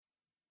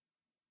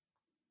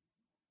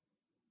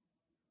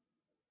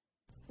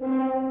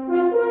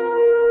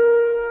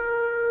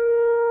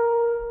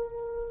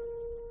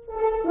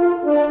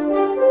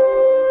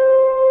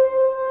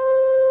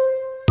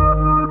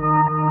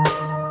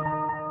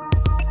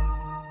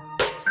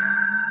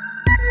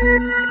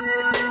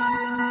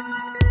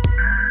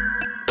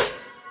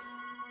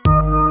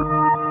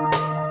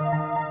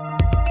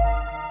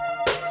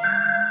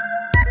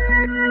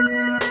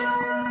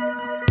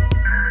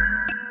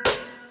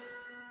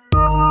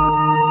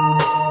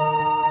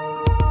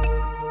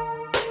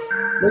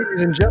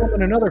Ladies and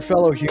gentlemen, and other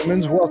fellow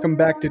humans, welcome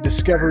back to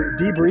Discovery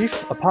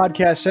Debrief, a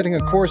podcast setting a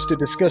course to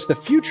discuss the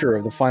future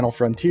of the final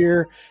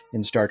frontier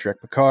in Star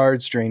Trek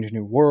Picard, Strange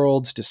New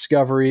Worlds,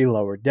 Discovery,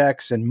 Lower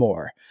Decks, and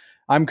more.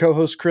 I'm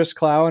co-host Chris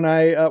Clow, and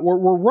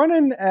we're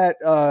running at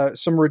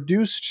some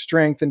reduced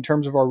strength in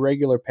terms of our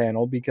regular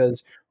panel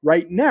because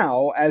right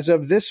now, as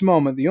of this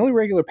moment, the only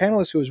regular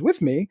panelist who is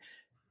with me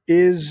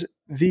is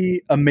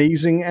the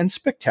amazing and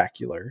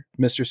spectacular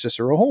Mr.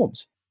 Cicero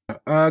Holmes.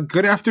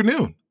 Good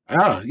afternoon.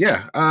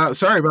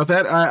 Sorry about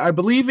that. I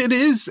believe it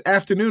is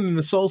afternoon in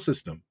the Sol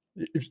system.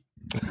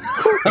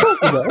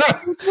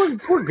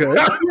 We're good.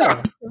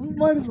 Yeah,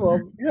 might as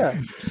well.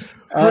 Yeah.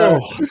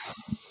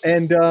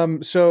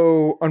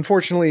 So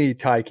unfortunately,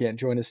 Ty can't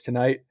join us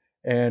tonight,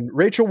 and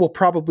Rachel will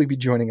probably be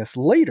joining us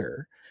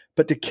later.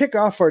 But to kick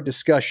off our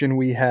discussion,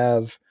 we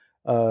have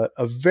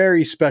a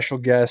very special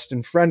guest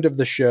and friend of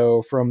the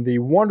show from the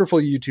wonderful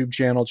YouTube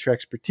channel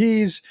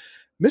Trexpertise,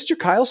 Mr.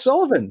 Kyle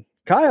Sullivan.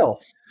 Kyle.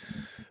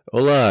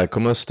 Hola,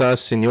 ¿cómo estás,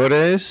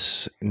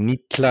 señores?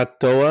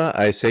 Nitlatoa,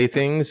 I say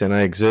things and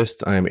I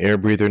exist. I am air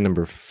breather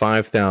number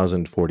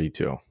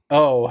 5042.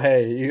 Oh,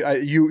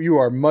 hey, you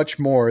are much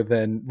more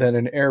than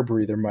an air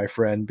breather, my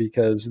friend,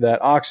 because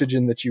that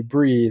oxygen that you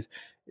breathe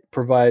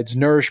provides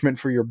nourishment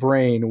for your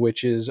brain,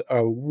 which is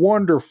a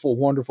wonderful,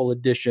 wonderful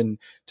addition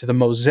to the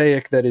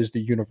mosaic that is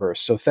the universe.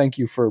 So thank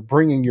you for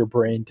bringing your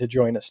brain to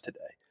join us today.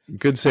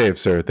 Good save,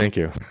 sir. Thank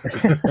you.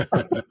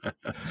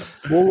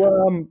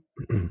 Well,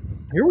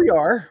 here we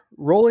are,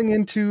 rolling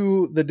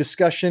into the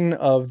discussion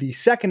of the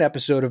second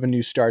episode of a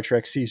new Star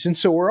Trek season.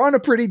 So we're on a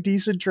pretty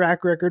decent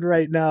track record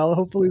right now.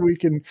 Hopefully we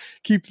can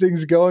keep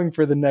things going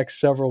for the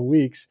next several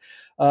weeks.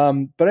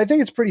 But I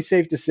think it's pretty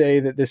safe to say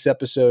that this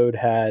episode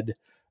had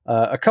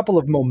a couple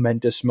of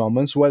momentous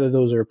moments. Whether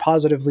those are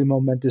positively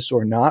momentous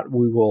or not,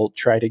 we will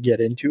try to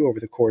get into over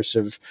the course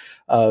of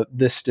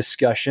this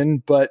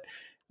discussion. But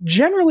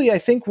generally, I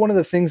think one of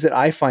the things that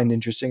I find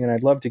interesting, and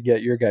I'd love to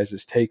get your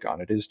guys' take on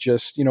it, is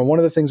just, one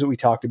of the things that we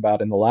talked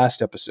about in the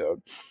last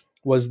episode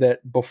was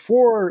that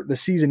before the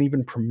season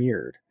even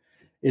premiered,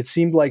 it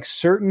seemed like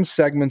certain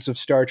segments of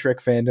Star Trek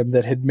fandom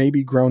that had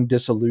maybe grown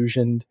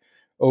disillusioned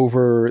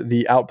over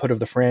the output of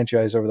the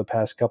franchise over the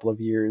past couple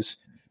of years,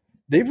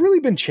 they've really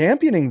been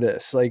championing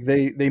this. Like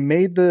they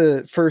made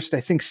the first,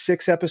 I think,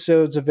 6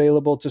 episodes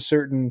available to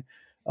certain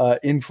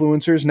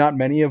influencers, not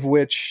many of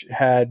which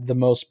had the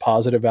most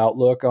positive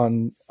outlook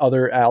on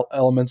other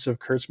elements of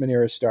Kurtzman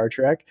era Star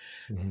Trek.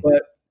 Mm-hmm.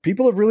 But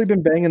people have really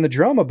been banging the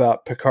drum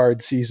about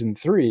Picard season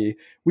 3.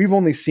 We've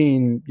only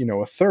seen,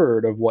 a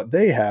third of what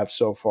they have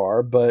so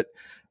far. But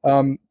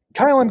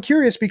Kyle, I'm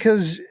curious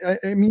because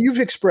you've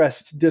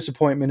expressed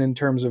disappointment in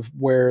terms of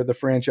where the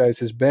franchise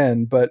has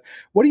been, but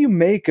what do you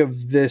make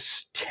of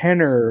this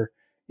tenor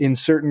in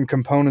certain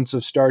components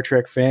of Star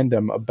Trek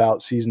fandom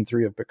about season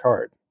 3 of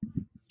Picard?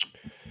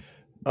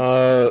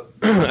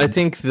 I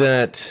think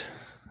that,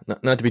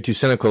 not to be too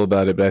cynical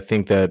about it, but I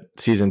think that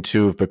season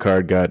 2 of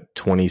Picard got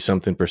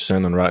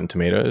 20-something% on Rotten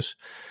Tomatoes.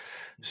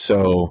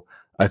 So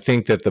I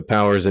think that the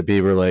powers that be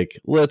were like,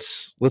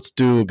 let's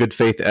do a good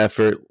faith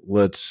effort.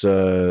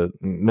 Mr.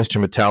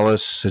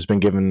 Metalis has been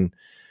given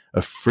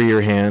a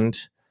freer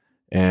hand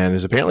and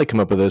has apparently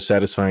come up with a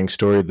satisfying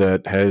story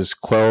that has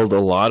quelled a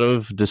lot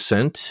of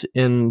dissent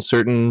in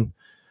certain,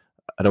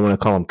 I don't want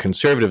to call them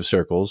conservative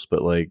circles,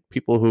 but like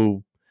people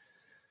who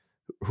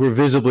are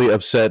visibly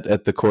upset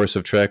at the course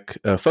of Trek.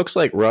 Folks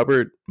like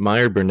Robert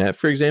Meyer Burnett,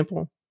 for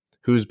example,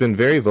 who's been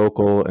very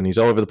vocal and he's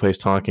all over the place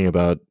talking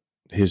about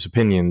his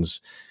opinions.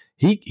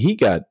 He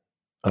got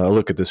a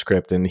look at the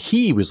script and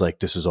he was like,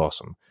 this is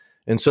awesome.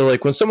 And so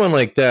like when someone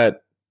like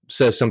that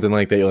says something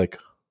like that, you're like,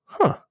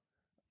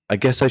 I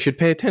guess I should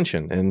pay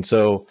attention. And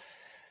so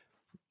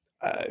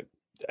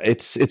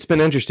it's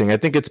been interesting. I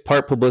think it's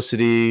part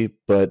publicity,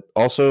 but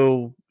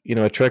also,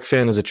 a Trek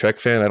fan is a Trek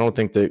fan. I don't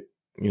think that,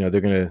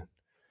 they're going to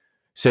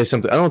say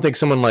something. I don't think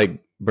someone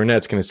like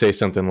Burnett's going to say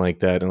something like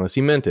that unless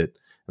he meant it,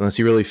 unless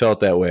he really felt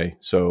that way.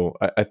 So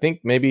I think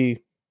maybe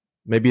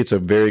it's a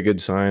very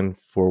good sign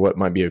for what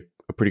might be a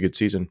pretty good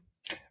season.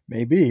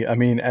 Maybe.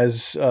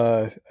 As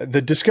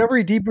the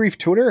Discovery Debrief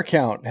Twitter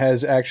account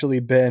has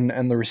actually been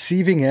on the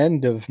receiving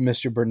end of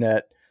Mr.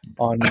 Burnett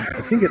on,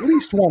 I think, at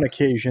least one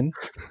occasion.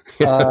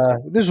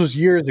 This was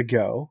years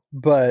ago,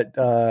 but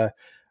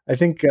I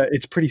think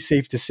it's pretty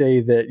safe to say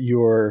that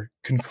your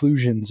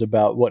conclusions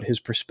about what his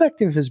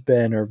perspective has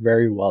been are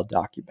very well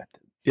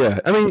documented. Yeah,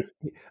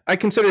 I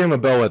consider him a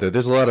bellwether.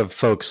 There's a lot of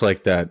folks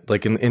like that.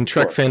 Like in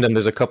Trek fandom,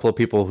 there's a couple of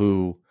people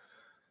who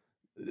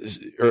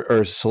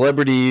are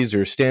celebrities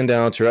or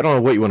standouts, or I don't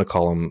know what you want to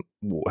call them,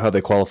 how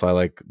they qualify.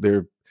 Like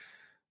they're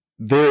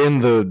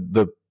in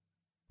the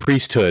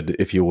priesthood,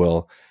 if you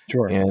will.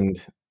 Sure. And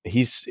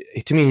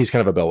to me, he's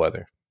kind of a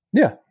bellwether.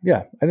 Yeah.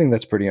 I think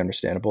that's pretty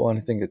understandable, and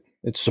I think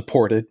it's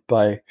supported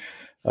by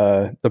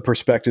the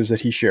perspectives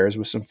that he shares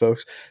with some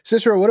folks.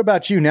 Cicero, what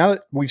about you? Now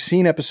that we've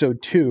seen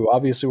episode 2,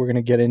 obviously we're going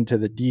to get into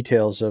the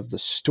details of the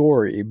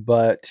story,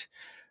 but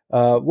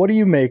What do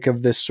you make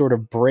of this sort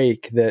of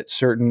break that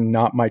certain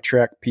Not My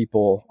Trek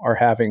people are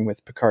having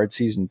with Picard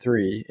season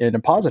 3 in a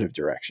positive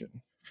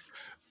direction?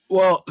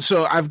 Well,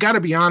 so I've got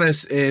to be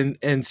honest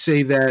and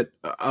say that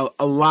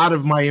a lot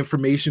of my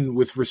information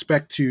with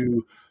respect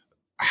to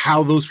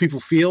how those people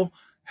feel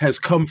has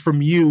come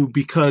from you,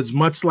 because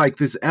much like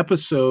this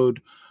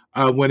episode,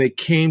 when it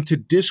came to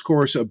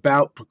discourse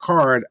about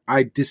Picard,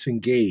 I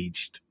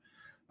disengaged.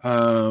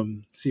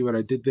 See what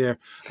I did there?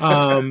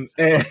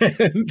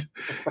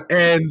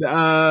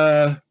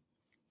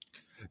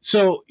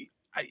 So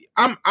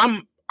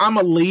I'm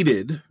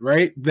elated,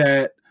 right?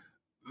 That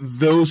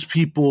those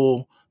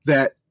people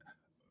that,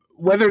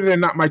 whether they're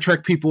Not My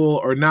Trek people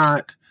or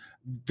not,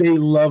 they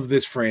love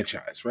this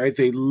franchise, right?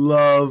 They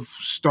love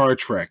Star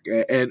Trek,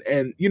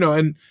 and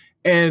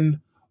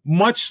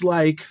much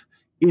like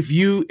if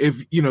you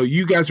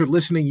guys are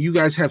listening, you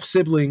guys have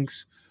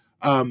siblings.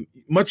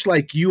 Much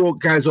like you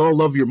guys all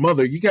love your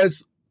mother, you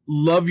guys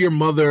love your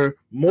mother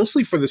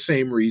mostly for the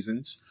same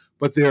reasons,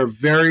 but there are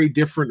very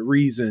different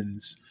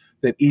reasons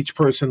that each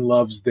person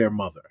loves their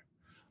mother,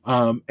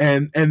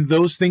 and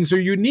those things are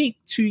unique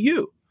to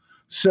you.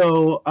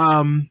 So,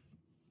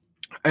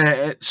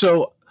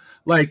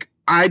 like,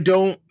 I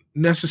don't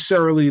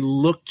necessarily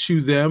look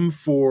to them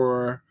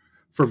for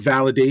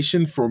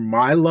validation for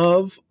my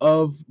love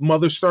of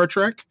Mother Star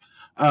Trek,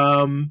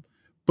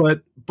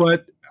 but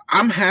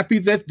I'm happy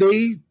that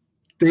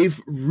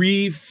they've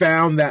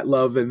refound that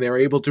love and they're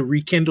able to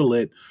rekindle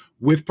it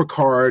with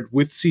Picard,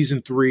 with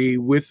season 3,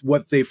 with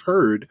what they've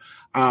heard.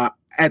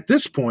 At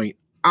this point,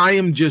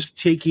 I'm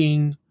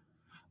trying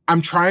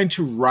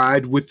to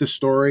ride with the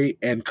story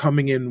and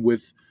coming in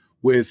with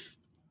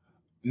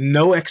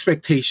no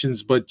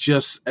expectations, but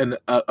just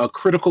a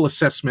critical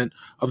assessment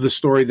of the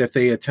story that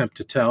they attempt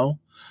to tell.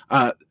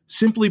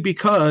 Simply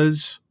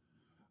because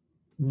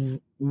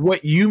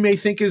what you may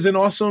think is an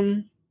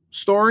awesome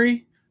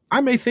story,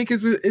 I may think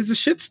is a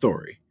shit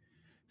story.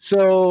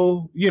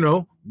 So,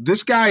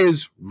 this guy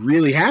is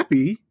really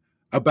happy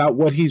about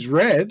what he's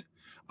read.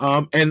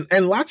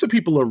 And lots of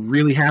people are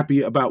really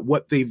happy about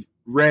what they've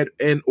read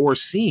and or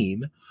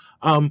seen.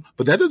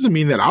 But that doesn't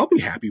mean that I'll be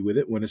happy with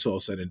it when it's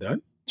all said and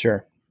done.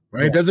 Sure.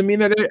 Right. Yeah. It doesn't mean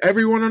that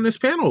everyone on this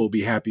panel will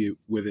be happy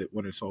with it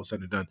when it's all said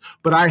and done.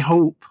 But I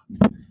hope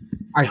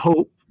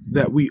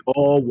that we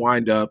all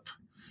wind up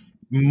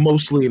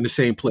mostly in the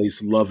same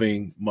place,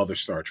 loving Mother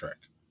Star Trek.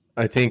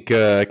 I think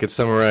I could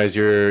summarize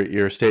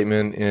your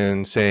statement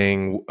in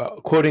saying,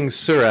 quoting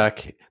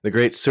Surak, the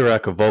great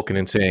Surak of Vulcan,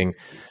 and saying,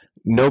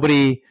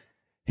 nobody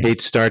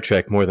hates Star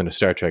Trek more than a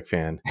Star Trek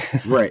fan.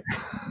 Right.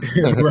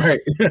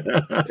 Right.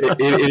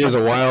 It is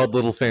a wild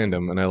little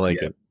fandom, and I like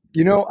it.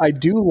 I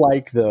do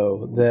like,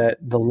 though, that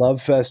the Love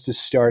Fest is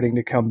starting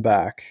to come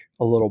back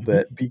a little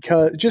bit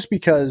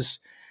because,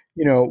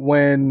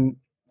 when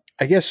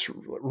I guess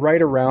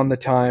right around the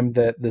time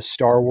that the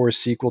Star Wars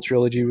sequel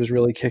trilogy was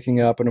really kicking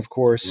up, and of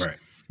course, right.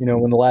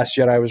 When The Last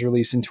Jedi was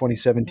released in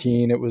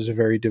 2017, it was a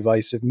very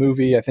divisive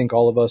movie. I think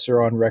all of us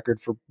are on record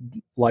for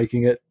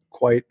liking it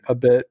quite a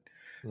bit.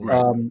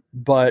 Right.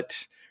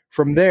 But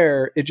from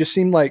there, it just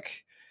seemed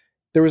like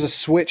there was a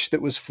switch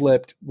that was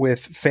flipped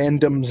with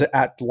fandoms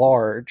at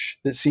large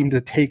that seemed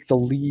to take the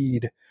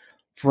lead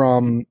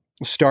from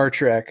Star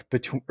Trek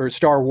or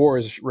Star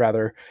Wars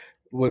rather,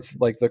 with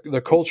like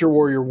the culture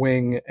warrior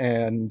wing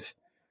and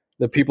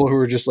the people who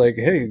were just like,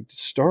 hey,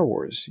 Star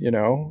Wars, Right,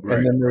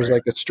 and then there was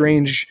like a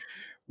strange,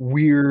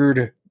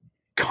 weird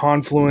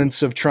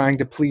confluence of trying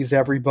to please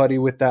everybody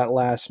with that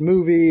last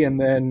movie, and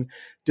then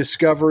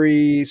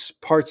Discovery,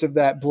 parts of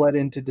that bled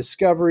into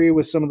Discovery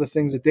with some of the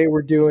things that they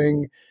were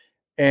doing.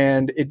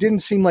 And it didn't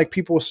seem like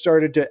people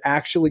started to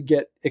actually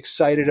get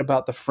excited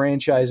about the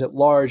franchise at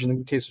large, in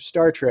the case of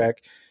Star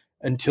Trek,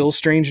 until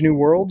Strange New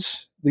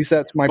Worlds. At least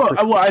that's my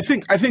perspective. Well, I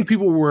think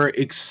people were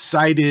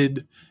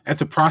excited at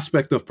the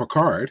prospect of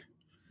Picard.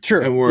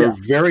 Sure. And were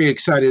very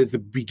excited at the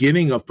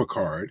beginning of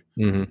Picard.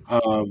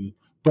 Mm-hmm.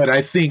 But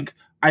I think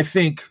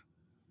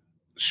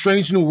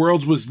Strange New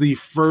Worlds was the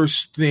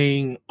first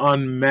thing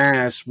en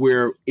masse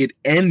where it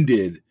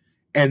ended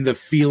and the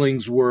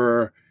feelings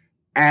were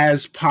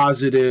as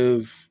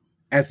positive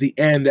at the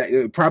end,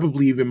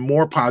 probably even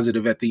more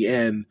positive at the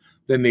end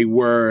than they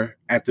were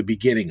at the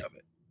beginning of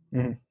it.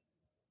 Mm-hmm.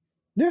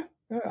 Yeah,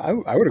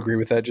 I would agree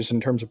with that just in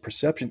terms of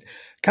perception.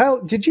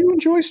 Kyle, did you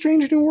enjoy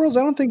Strange New Worlds?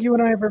 I don't think you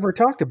and I have ever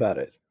talked about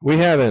it. We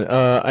haven't.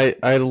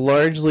 I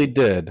largely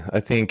did. I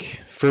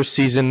think first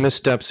season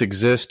missteps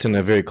exist in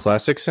a very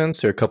classic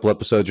sense. There are a couple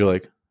episodes you're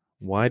like,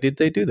 why did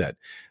they do that?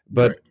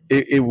 But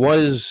right. it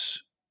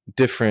was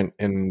different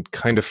and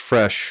kind of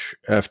fresh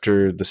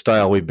after the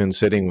style we've been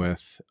sitting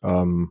with.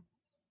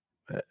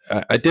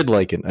 I did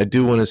like it. I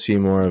do want to see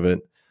more of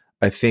it.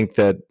 I think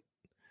that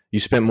you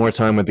spent more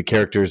time with the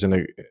characters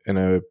in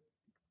a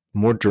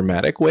more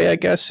dramatic way, I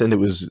guess, and it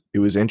was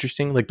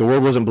interesting. Like the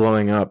world wasn't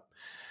blowing up,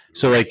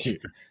 so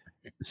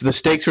the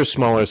stakes were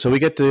smaller. So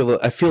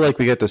I feel like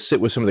we get to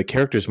sit with some of the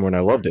characters more, and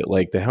I loved it.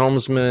 Like the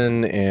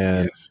helmsman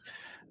and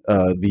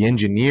the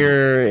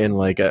engineer, and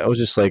like I was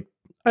just like,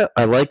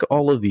 I like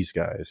all of these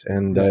guys,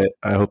 and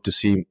I hope to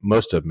see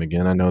most of them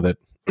again. I know that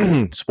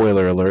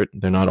spoiler alert,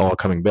 they're not all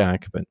coming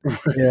back, but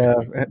yeah,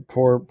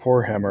 poor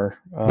Hemmer.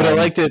 but I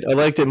liked it. I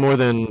liked it more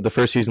than the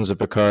first seasons of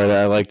Picard.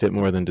 I liked it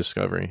more than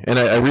Discovery, and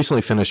I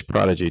recently finished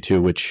Prodigy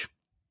too, which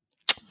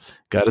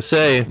gotta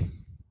say,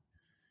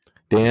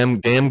 damn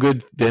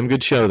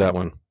good show, that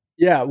one.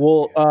 Yeah,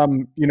 well,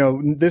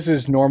 this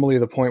is normally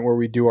the point where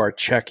we do our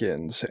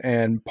check-ins,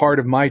 and part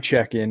of my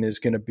check-in is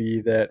going to be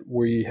that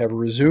we have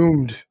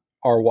resumed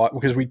our watch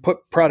because we put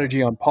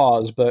Prodigy on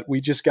pause, but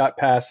we just got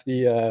past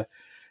the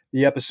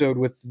episode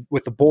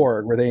with the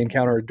Borg where they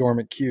encounter a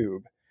dormant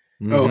cube.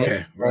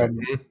 Okay, right.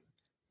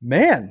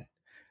 Man,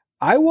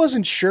 I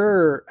wasn't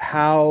sure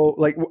how.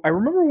 Like, I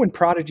remember when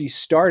Prodigy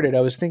started,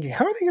 I was thinking,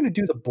 how are they going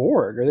to do the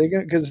Borg? Are they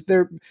going to, because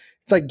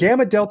it's like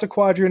Gamma Delta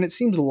Quadrant. It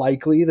seems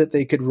likely that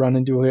they could run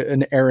into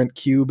an errant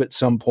cube at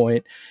some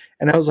point.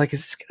 And I was like,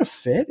 is this going to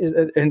fit?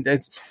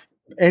 And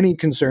any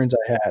concerns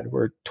I had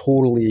were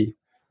totally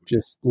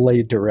just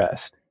laid to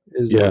rest.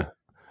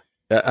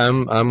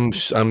 I'm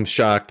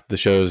shocked the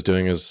show is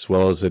doing as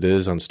well as it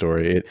is on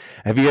story.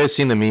 Have you guys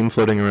seen the meme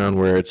floating around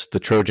where it's the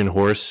Trojan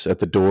horse at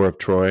the door of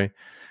Troy?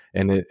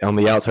 And on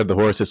the outside of the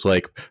horse, it's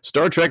like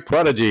Star Trek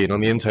Prodigy. And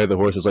on the inside of the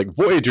horse, it's like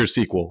Voyager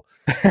sequel.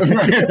 That's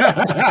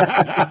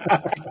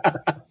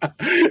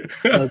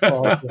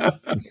awesome.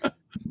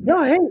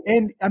 No, hey,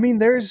 and I mean,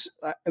 there's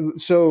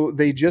so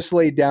they just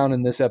laid down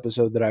in this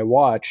episode that I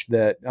watched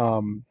that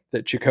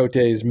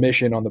Chakotay's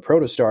mission on the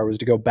Protostar was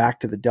to go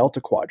back to the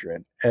Delta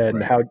Quadrant,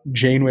 and how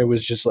Janeway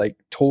was just like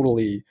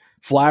totally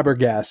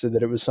flabbergasted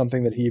that it was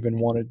something that he even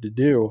wanted to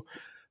do.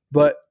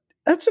 But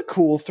that's a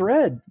cool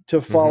thread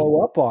to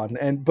follow up on,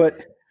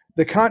 but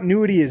the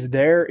continuity is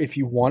there if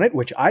you want it,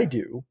 which I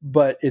do,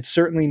 but it's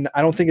certainly,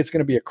 I don't think it's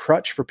going to be a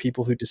crutch for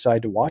people who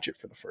decide to watch it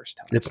for the first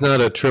time. It's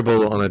not a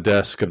tribble on a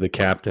desk of the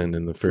captain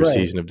in the first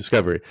season of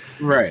Discovery.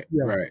 Right.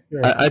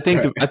 I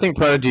think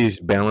Prodigy's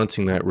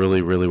balancing that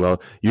really, really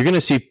well. You're going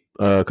to see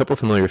a couple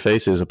familiar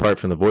faces apart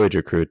from the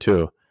Voyager crew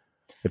too,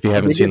 if you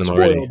haven't seen them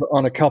already.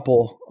 On a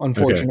couple,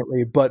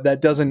 unfortunately, but that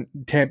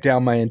doesn't tamp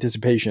down my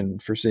anticipation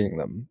for seeing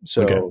them.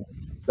 So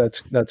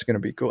that's going to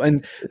be cool.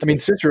 And I mean,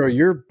 Cicero,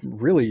 you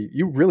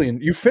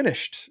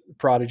finished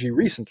Prodigy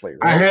recently,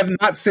 right? I have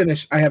not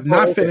finished.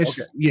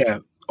 Yeah,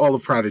 all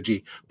of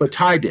Prodigy, but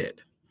Ty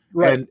did.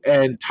 Right.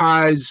 And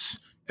Ty's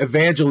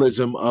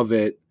evangelism of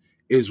it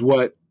is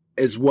what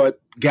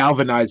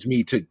galvanized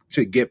me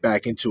to get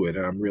back into it,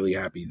 and I'm really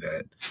happy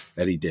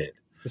that he did.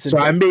 So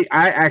I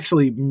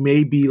actually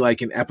may be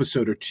like an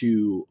episode or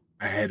two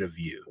ahead of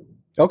you.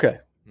 Okay.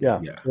 Yeah.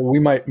 Well,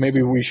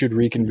 we should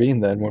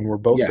reconvene then when we're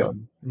both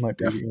done. It might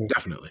be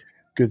definitely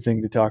a good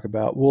thing to talk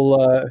about.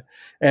 Well,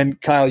 and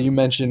Kyle, you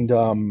mentioned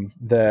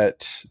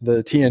that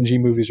the TNG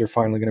movies are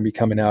finally going to be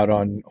coming out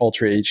on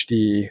Ultra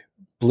HD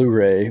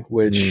Blu-ray,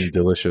 which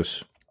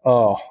delicious.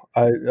 Oh,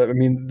 I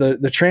mean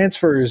the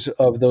transfers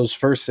of those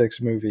first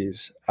 6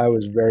 movies, I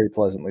was very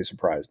pleasantly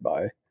surprised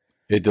by.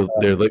 They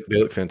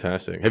look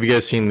fantastic. Have you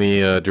guys seen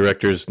the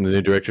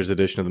new director's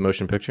edition of the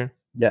motion picture?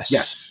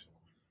 Yes.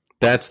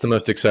 That's the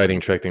most exciting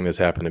Trek thing that's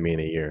happened to me in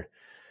a year,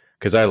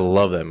 because I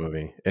love that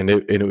movie, and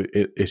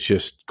it's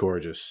just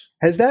gorgeous.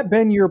 Has that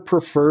been your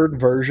preferred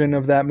version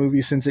of that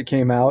movie since it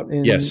came out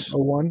in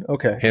 2001?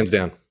 Okay, hands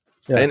down.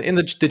 Yeah. And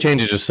the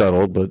change is just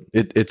subtle, but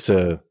it's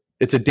a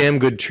damn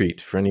good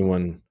treat for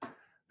anyone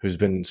who's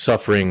been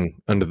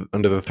suffering under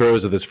the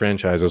throes of this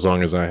franchise as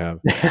long as I have.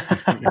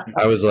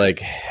 I was like,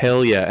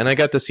 hell yeah. And I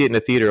got to see it in the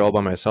theater all by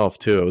myself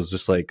too. It was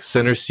just like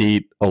center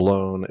seat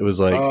alone. It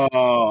was like,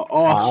 oh,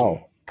 awesome.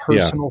 Wow.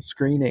 Personal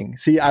screening.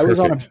 See, I was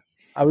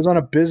on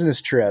a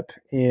business trip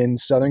in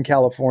Southern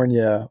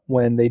California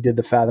when they did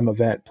the Fathom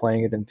event,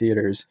 playing it in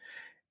theaters.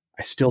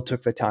 I still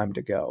took the time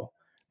to go.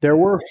 There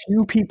were a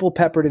few people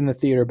peppered in the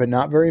theater, but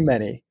not very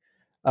many.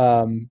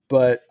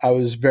 But I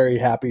was very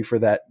happy for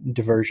that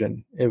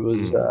diversion. It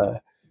was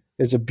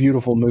it's a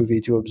beautiful movie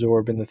to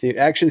absorb in the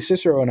theater. Actually,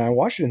 Cicero and I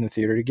watched it in the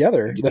theater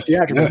together, the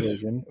theatrical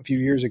version, a few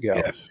years ago.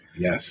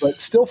 Yes. But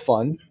still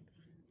fun.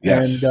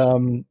 Yes.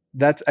 And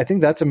I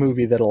think that's a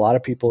movie that a lot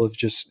of people have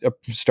just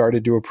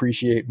started to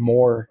appreciate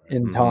more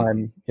in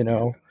time, you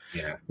know.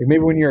 Yeah. Like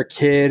maybe when you're a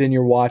kid and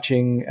you're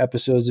watching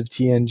episodes of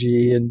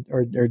TNG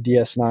or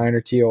DS9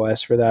 or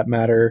TOS for that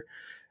matter,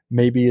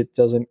 maybe it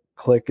doesn't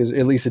click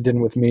at least it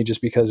didn't with me,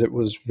 just because it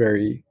was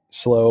very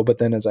slow. But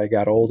then as I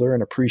got older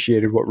and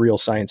appreciated what real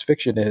science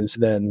fiction is,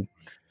 then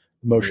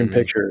motion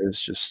picture is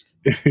just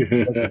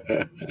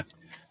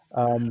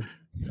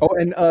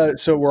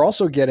so we're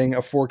also getting a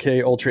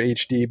 4K Ultra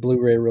HD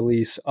Blu-ray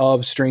release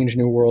of Strange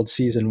New World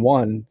Season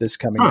 1 this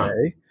coming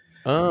May.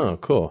 Oh,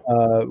 cool.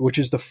 Which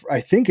is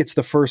I think it's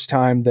the first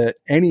time that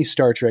any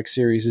Star Trek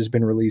series has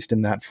been released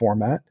in that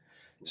format.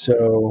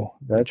 So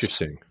that's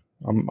interesting.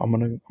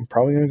 I'm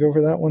probably gonna go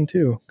for that one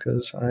too,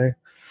 because I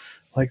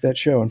like that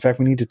show. In fact,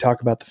 we need to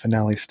talk about the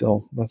finale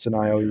still. That's an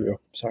IOU.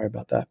 Sorry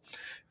about that.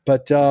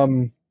 But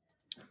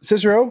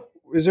Cicero,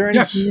 is there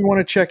anything you want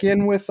to check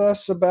in with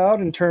us about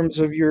in terms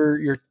of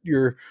your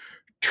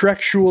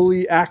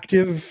Trexually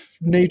active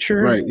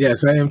nature. Right.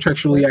 Yes, I am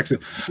Trexually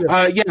active.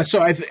 Yeah.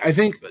 So I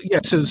think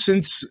So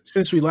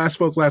since we last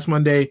spoke last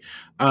Monday,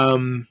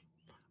 I've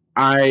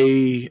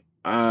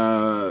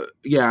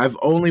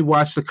only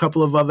watched a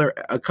couple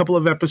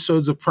of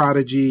episodes of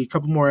Prodigy, a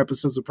couple more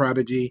episodes of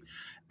Prodigy,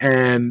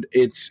 and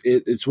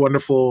it's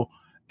wonderful.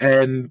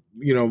 And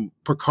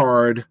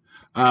Picard,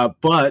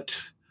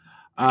 but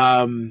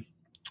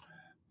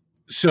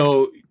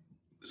so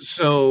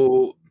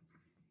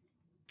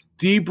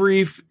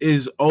Debrief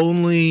is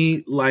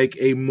only like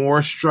a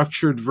more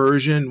structured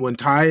version. When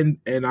Ty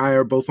and I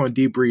are both on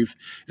Debrief,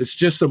 it's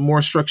just a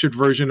more structured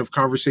version of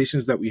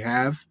conversations that we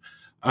have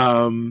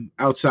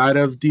outside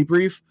of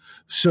Debrief.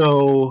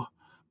 So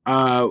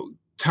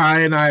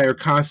Ty and I are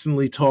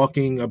constantly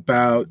talking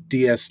about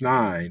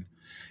DS9,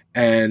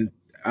 and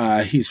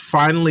he's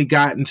finally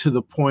gotten to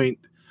the point.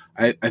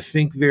 I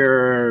think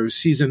they're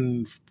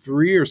season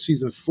 3 or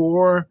season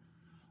 4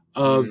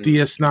 of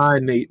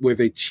DS9 where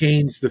they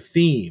changed the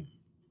theme.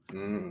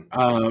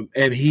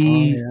 And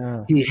he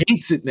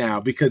hates it now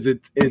because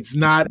it's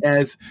not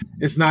as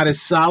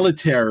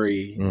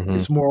solitary. Mm-hmm.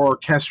 It's more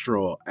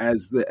orchestral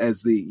as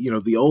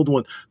the old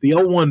one. The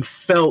old one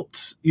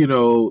felt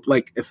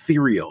like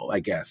ethereal,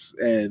 I guess,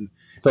 and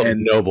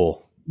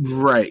noble.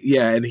 Right.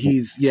 Yeah. And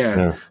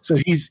so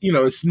he's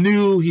it's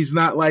new. He's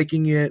not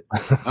liking it.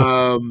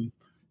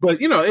 But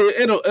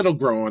it'll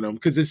grow on him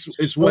because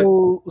it's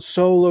what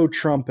solo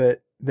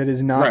trumpet that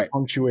is not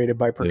punctuated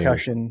by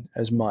percussion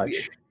as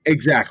much.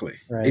 Exactly.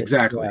 Right.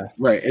 Exactly. Yeah.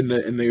 Right. In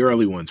the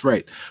early ones.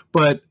 Right.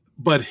 But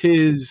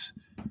his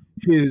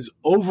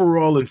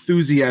overall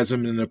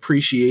enthusiasm and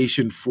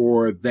appreciation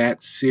for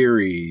that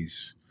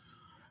series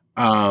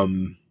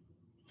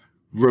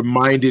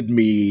reminded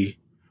me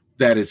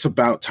that it's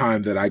about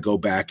time that I go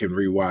back and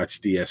rewatch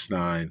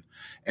DS9.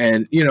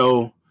 And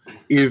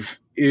if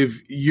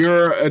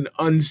you're an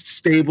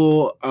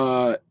unstable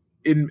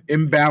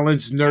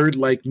imbalanced nerd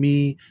like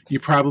me,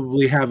 you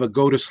probably have a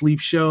go to sleep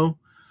show.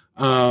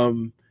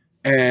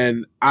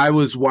 And I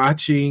was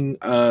watching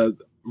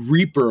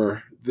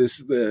Reaper,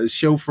 the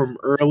show from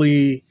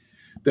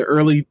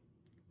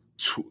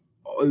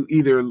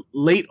either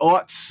late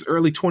aughts,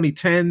 early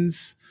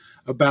 2010s,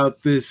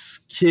 about this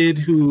kid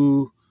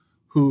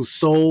whose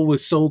soul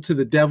was sold to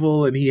the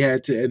devil, and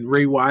and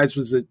Ray Wise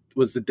was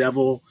the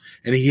devil,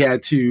 and he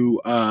had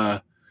to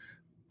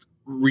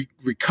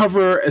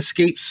recover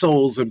escaped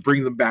souls and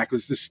bring them back. It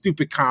was this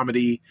stupid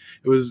comedy.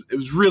 It was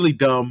really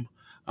dumb.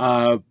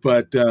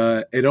 But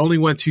it only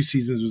went 2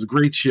 seasons. It was a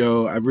great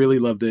show. I really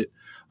loved it.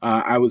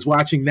 I was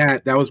watching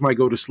that. That was my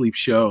go to sleep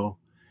show.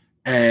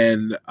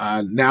 And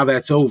now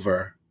that's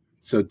over.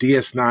 So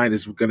DS9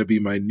 is going to be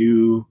my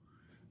new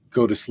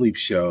go to sleep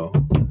show.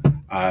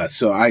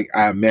 So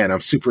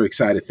I'm super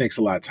excited. Thanks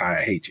a lot, Ty.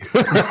 I hate you.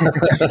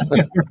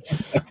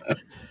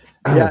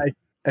 Yeah,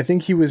 I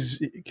think he was,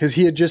 because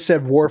he had just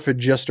said Worf had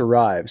just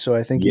arrived. So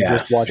I think he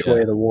just watched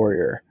Way of the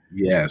Warrior.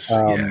 Yes.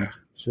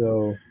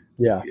 So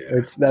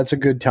that's a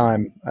good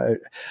time.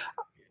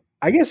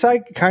 I guess I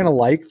kind of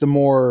like the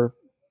more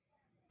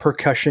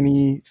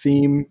percussion-y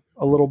theme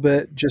a little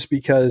bit, just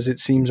because it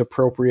seems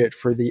appropriate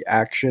for the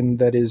action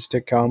that is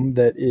to come,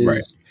 that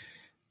is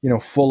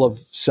full of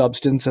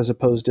substance as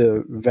opposed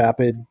to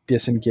vapid,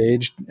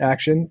 disengaged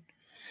action.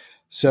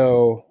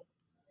 So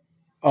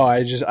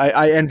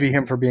I envy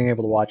him for being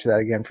able to watch that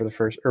again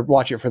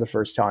watch it for the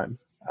first time.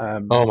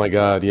 Oh my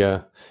God.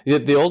 Yeah.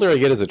 The older I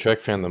get as a Trek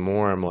fan, the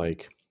more I'm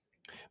like,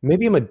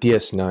 maybe I'm a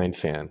DS9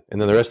 fan,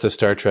 and then the rest of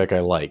Star Trek I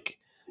like.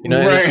 And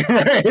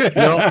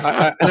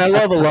I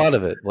love a lot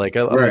of it. Like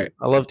I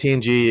love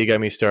TNG. You got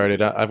me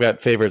started. I've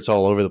got favorites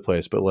all over the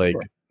place, but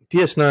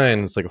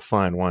DS9 is like a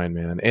fine wine,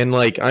 man. And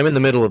like I'm in the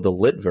middle of the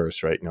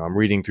Litverse right now. I'm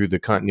reading through the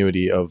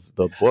continuity of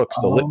the books,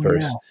 the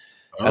Litverse.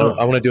 Yeah.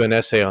 I want to do an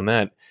essay on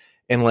that.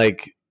 And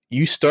like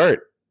you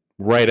start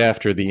right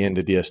after the end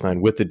of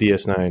DS9 with the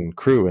DS9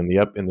 crew and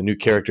the new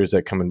characters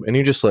that come in, and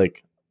you're just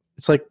like,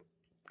 it's like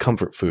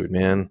comfort food,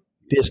 man.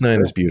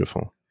 DS9 is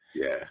beautiful.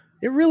 Yeah,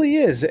 it really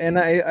is. And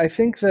I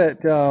think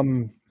that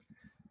the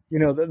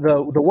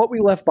What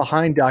We Left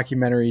Behind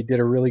documentary did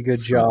a really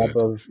good job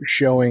of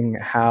showing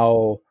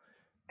how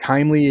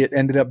timely it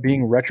ended up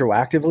being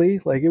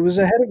retroactively. Like it was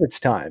ahead of its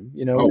time,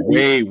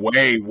 way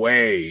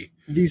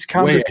these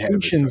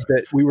conversations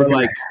that we were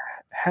like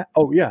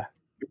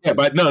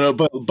but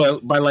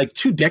by like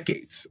 2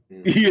 decades.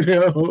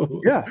 Yeah,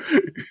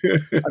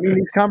 I mean,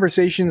 these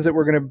conversations that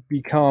were going to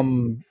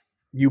become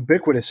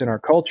ubiquitous in our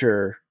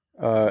culture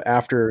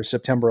after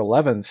September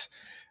 11th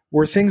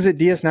were things that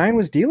DS9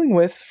 was dealing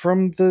with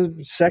from the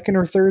 2nd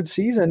or 3rd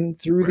season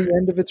through the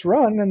end of its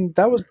run, and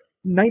that was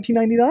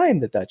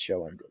 1999 that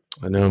show ended.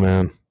 I know,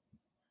 man.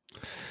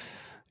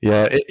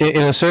 Yeah,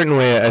 in a certain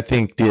way, I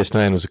think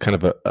DS9 was kind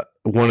of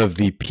one of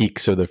the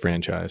peaks of the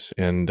franchise,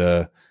 and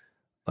I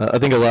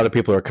think a lot of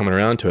people are coming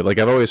around to it. Like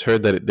I've always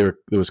heard that there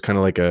was kind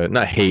of like a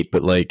not hate,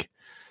 but like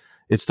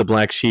it's the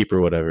black sheep or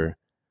whatever.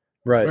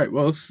 Right.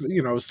 Well, it's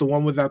the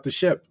one without the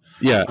ship.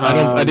 Yeah,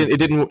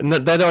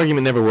 that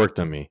argument never worked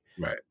on me.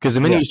 Right. Because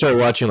the minute you start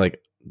watching, like,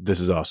 this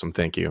is awesome.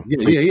 Thank you.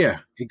 Yeah.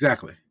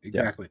 Exactly.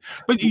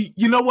 But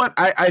you know what?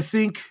 I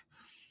think,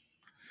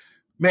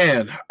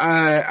 man,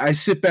 I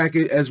sit back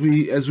as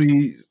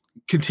we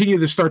continue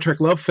the Star Trek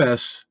Love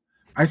Fest.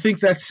 I think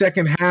that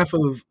second half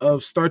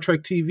of Star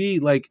Trek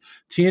TV, like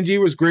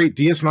TNG was great,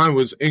 DS9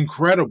 was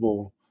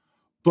incredible,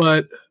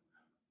 but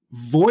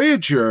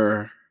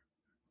Voyager,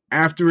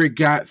 after it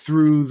got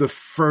through the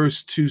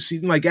first two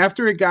seasons, like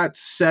after it got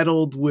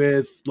settled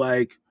with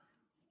like,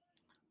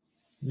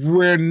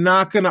 we're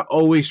not going to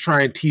always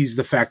try and tease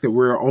the fact that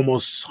we're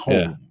almost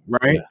home,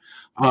 right?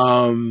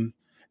 Yeah.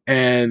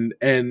 And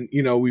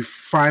we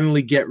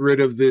finally get rid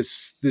of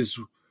this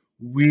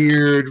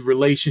weird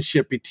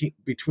relationship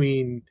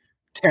between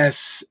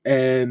Tess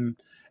and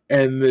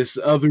this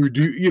other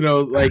dude,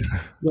 like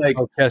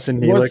Tess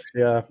and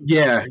Neelix,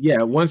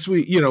 yeah. Once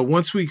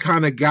we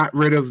kind of got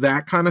rid of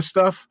that kind of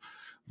stuff,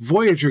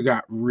 Voyager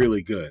got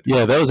really good.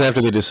 Yeah, that was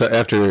after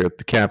after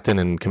the captain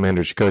and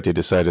Commander Chakotay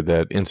decided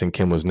that Ensign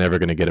Kim was never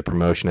going to get a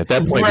promotion. At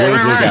that point,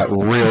 Voyager got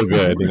real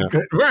good.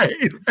 Right.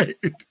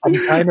 I'm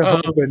kind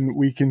of hoping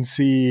we can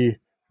see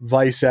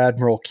Vice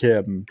Admiral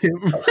Kim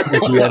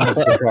at the end of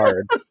the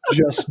card,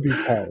 just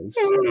because.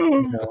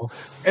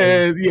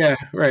 And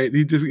right.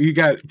 He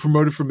got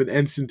promoted from an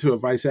ensign to a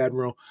vice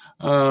admiral.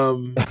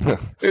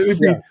 It would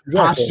be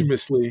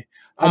posthumously.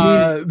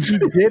 I mean, he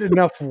did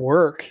enough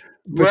work.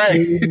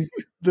 Right.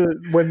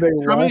 When they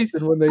lost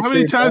and when they how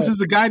many times does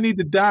the guy need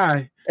to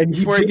die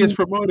before he gets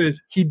promoted?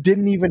 He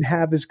didn't even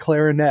have his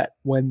clarinet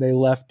when they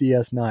left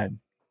DS9.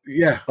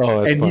 Yeah.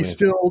 Oh, that's funny. He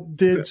still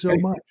did so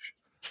much.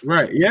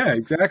 Right. Yeah,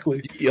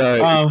 exactly.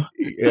 Garrett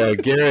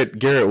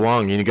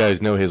Wong, you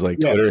guys know his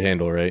Twitter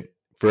handle, right?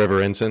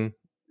 Forever Ensign.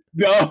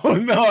 No,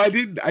 I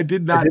did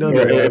not know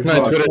that. It's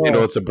not Twitter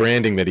handle, it's a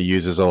branding that he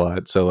uses a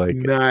lot. So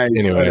nice.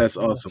 Anyway. That's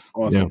awesome.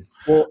 Yeah.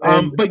 Well,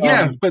 and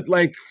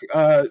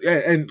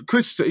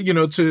Chris,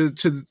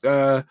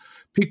 to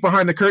peek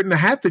behind the curtain, the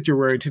hat that you're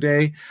wearing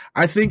today,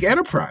 I think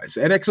Enterprise,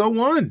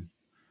 NX-01,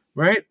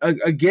 right?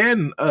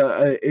 Again,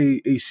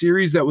 a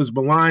series that was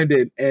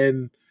maligned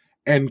and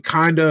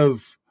kind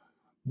of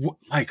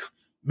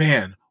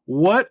man,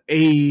 what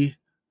a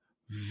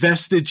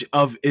vestige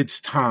of its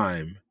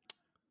time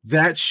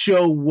that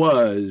show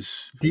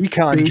was, based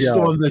on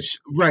the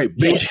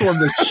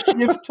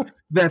shift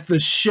that the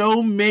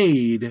show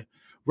made,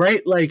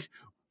 right? Like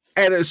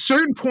at a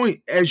certain point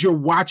as you're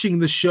watching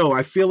the show,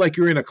 I feel like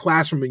you're in a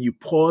classroom and you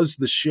pause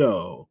the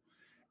show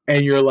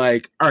and you're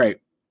like, all right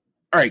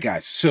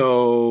guys,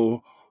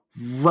 so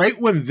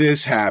right when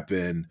this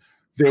happened,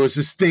 there was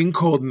this thing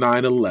called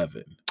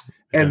 9/11.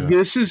 And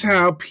this is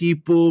how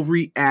people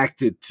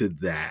reacted to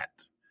that.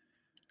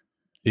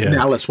 Yeah.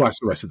 Now let's watch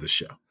the rest of the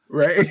show,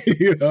 right?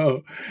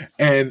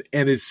 And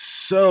it's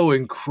so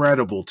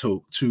incredible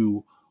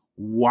to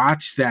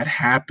watch that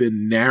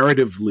happen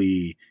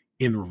narratively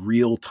in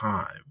real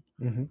time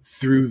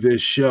through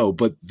this show.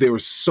 But there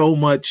was so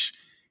much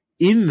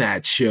in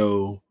that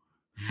show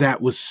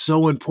that was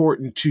so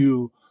important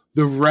to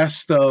the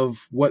rest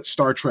of what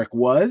Star Trek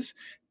was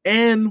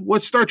and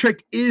what Star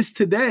Trek is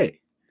today.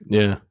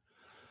 Yeah.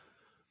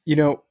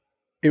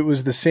 It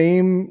was the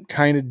same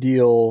kind of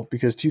deal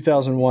because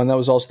 2001, that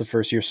was also the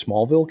first year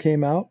Smallville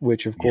came out,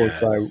 which of course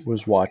I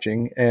was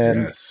watching.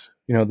 And,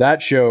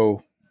 that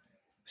show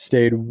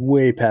stayed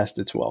way past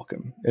its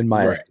welcome in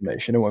my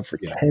estimation. It went for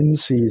 10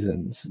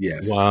 seasons.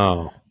 Yes.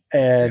 Wow.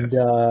 And,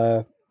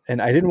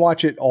 and I didn't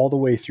watch it all the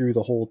way through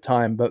the whole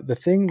time, but the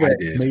thing that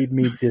made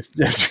me but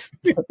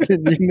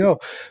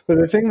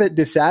the thing that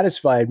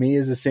dissatisfied me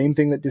is the same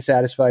thing that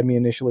dissatisfied me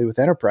initially with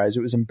Enterprise.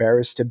 It was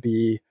embarrassed to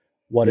be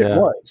what it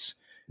was.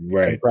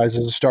 Right. Enterprise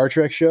is a Star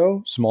Trek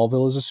show.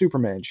 Smallville is a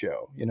Superman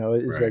show.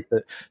 It's like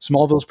the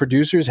Smallville's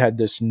producers had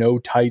this no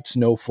tights,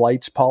 no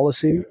flights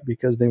policy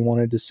because they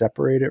wanted to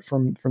separate it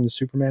from the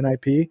Superman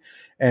IP.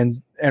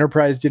 And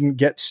Enterprise didn't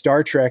get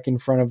Star Trek in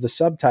front of the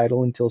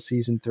subtitle until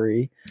season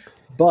 3,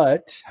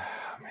 but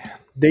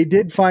they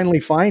did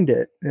finally find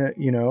it.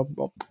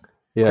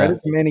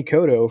 Credit to Manny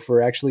Koto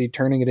for actually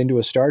turning it into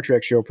a Star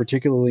Trek show,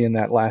 particularly in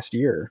that last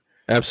year.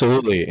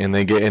 Absolutely, and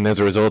as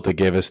a result, they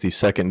gave us the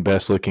second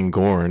best looking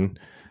Gorn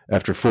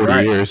after 40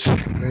 years.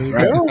 There you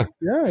go.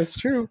 Yeah, it's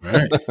true.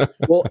 Right.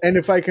 Well, and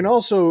if I can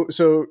also,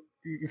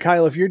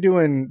 Kyle, if you're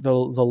doing the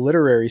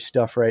literary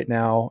stuff right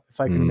now,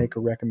 if I can make a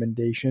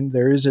recommendation,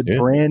 there is a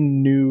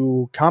brand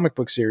new comic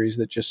book series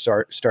that just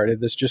started.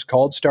 That's just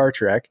called Star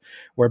Trek,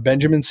 where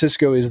Benjamin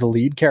Sisko is the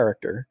lead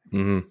character.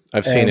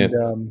 I've seen it.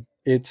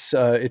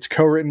 It's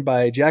co-written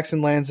by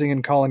Jackson Lansing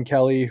and Colin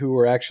Kelly, who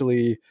were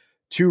actually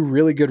two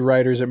really good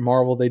writers at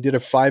Marvel. They did a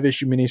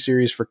 5-issue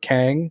miniseries for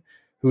Kang,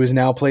 who is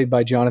now played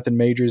by Jonathan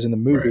Majors in the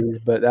movies,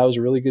 but that was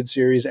a really good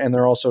series. And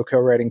they're also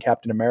co-writing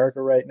Captain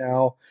America right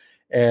now.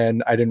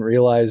 And I didn't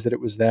realize that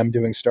it was them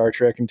doing Star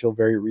Trek until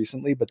very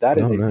recently, but that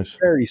is a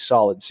very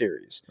solid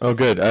series. Oh,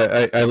 good.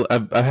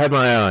 I've had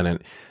my eye on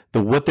it.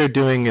 What they're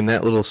doing in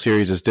that little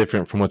series is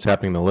different from what's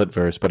happening in the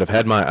Litverse, but I've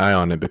had my eye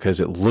on it because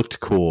it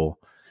looked cool.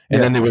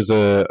 And then there was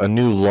a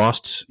new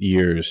Lost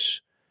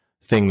Years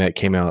thing that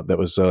came out that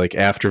was like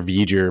after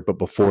Voyager but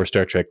before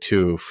Star Trek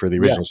II for the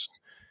originals. Yes.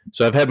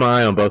 So I've had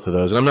my eye on both of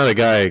those, and I'm not a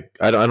guy.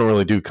 I don't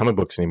really do comic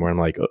books anymore. I'm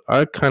like,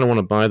 I kind of want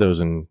to buy those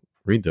and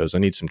read those. I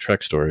need some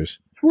Trek stories.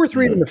 It's worth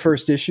reading the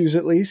first issues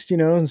at least,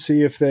 and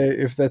see if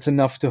that's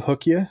enough to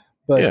hook you.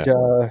 But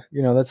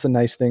that's the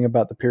nice thing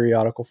about the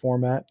periodical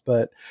format.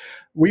 But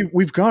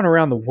we've gone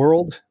around the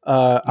world.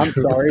 I'm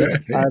sorry,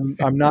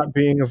 I'm not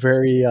being a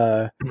very.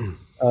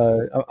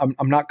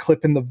 I'm not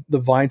clipping the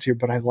vines here,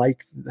 but I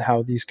like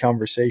how these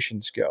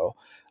conversations go.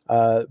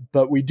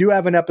 But we do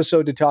have an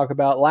episode to talk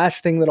about.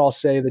 Last thing that I'll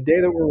say, the day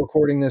that we're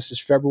recording this is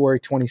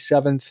February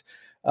 27th.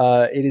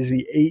 It is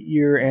the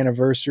 8-year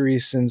anniversary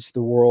since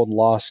the world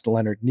lost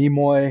Leonard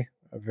Nimoy,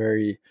 a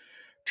very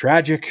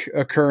tragic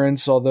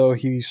occurrence, although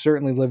he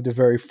certainly lived a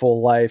very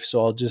full life. So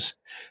I'll just,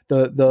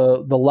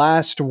 the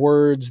last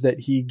words that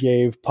he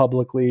gave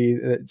publicly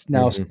that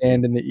now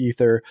stand in the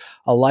ether: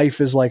 a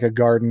life is like a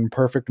garden.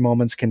 Perfect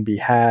moments can be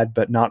had,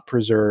 but not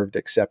preserved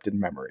except in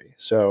memory.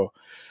 So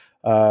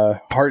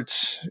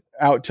hearts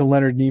out to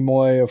Leonard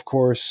Nimoy, of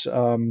course.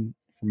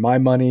 For my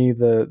money,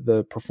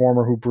 the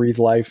performer who breathed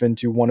life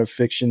into one of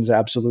fiction's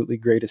absolutely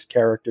greatest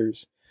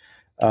characters.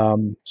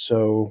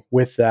 So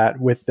with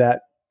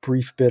that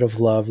brief bit of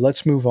love,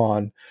 let's move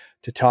on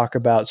to talk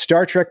about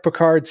Star Trek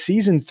Picard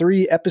Season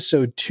 3,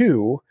 Episode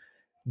 2,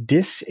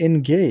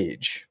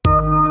 Disengage.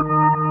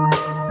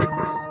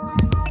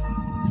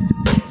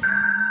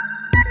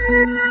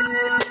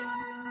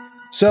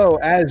 So,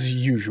 as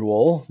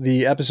usual,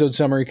 the episode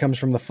summary comes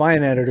from the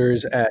fine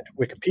editors at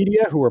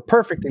Wikipedia, who are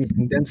perfect in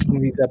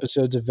condensing these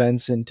episodes'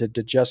 events into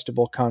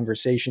digestible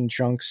conversation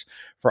chunks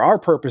for our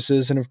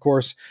purposes. And of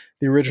course,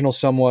 the original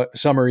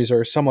summaries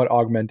are somewhat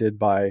augmented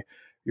by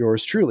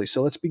yours truly.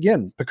 So let's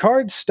begin.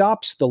 Picard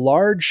stops the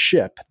large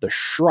ship, the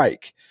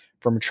Shrike,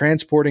 from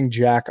transporting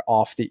Jack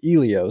off the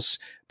Ilios,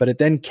 but it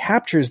then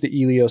captures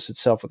the Ilios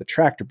itself with a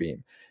tractor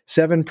beam.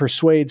 Seven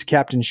persuades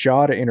Captain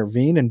Shaw to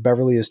intervene, and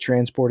Beverly is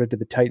transported to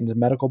the Titan's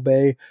medical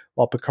bay,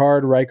 while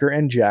Picard, Riker,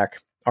 and Jack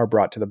are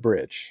brought to the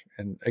bridge.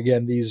 And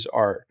again, these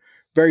are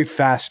very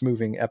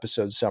fast-moving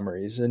episode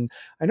summaries. And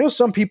I know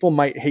some people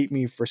might hate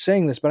me for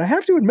saying this, but I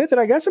have to admit that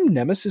I got some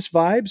Nemesis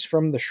vibes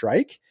from the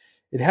Shrike.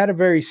 It had a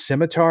very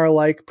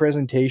scimitar-like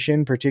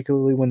presentation,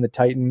 particularly when the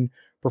Titan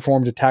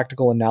performed a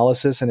tactical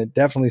analysis, and it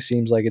definitely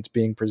seems like it's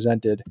being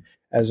presented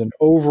as an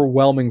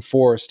overwhelming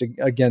force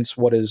against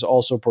what is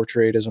also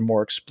portrayed as a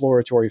more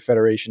exploratory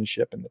Federation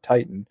ship in the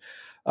Titan.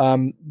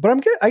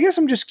 But I guess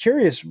I'm just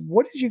curious,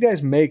 what did you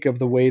guys make of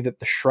the way that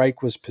the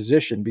Shrike was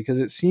positioned? Because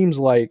it seems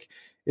like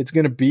it's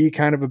going to be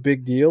kind of a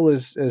big deal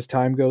as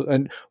time goes.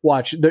 And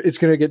watch, it's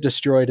going to get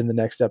destroyed in the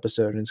next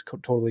episode, and it's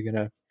totally going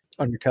to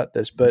undercut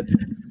this. But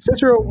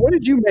Cicero, what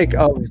did you make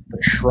of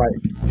the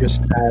Shrike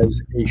just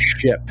as a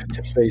ship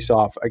to face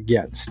off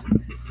against?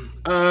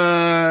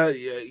 Hey,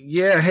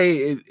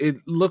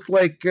 it looked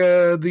like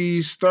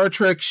the Star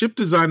Trek ship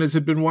designers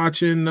had been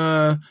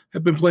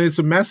playing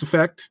some Mass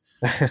Effect.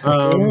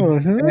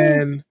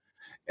 And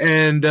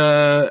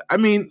I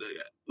mean,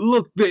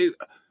 look,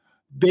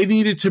 they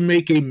needed to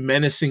make a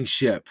menacing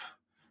ship,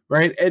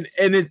 right? And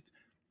it,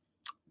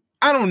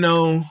 I don't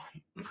know.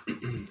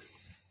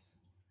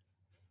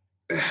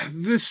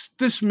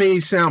 This may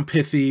sound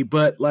pithy,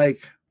 but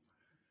like,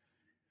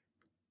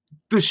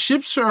 the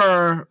ships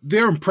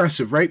they're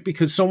impressive, right?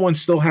 Because someone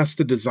still has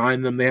to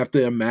design them. They have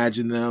to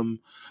imagine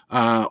them,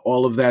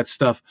 all of that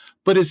stuff.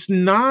 But it's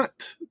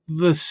not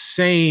the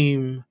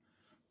same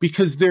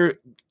because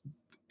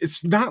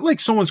it's not like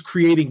someone's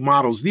creating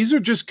models. These are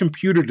just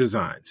computer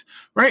designs,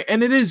 right?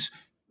 And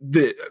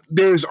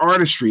there's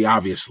artistry,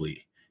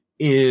 obviously,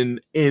 in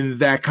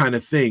that kind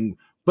of thing.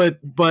 But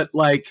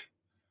like,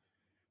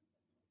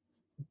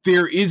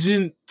 there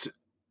isn't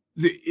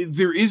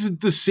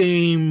the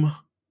same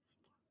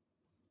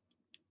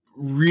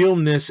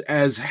realness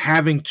as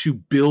having to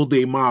build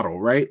a model,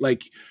 right?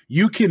 Like,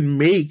 you can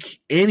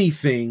make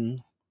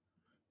anything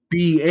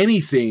be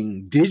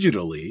anything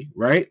digitally,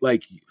 right?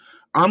 Like,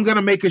 I'm going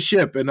to make a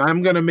ship and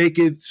I'm going to make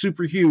it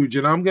super huge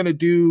and I'm going to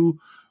do,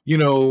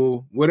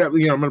 whatever,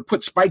 I'm going to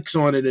put spikes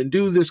on it and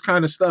do this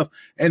kind of stuff.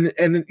 And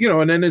then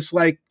it's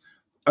like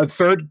a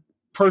third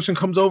person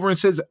comes over and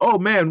says, oh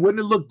man,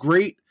 wouldn't it look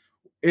great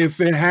if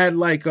it had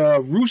like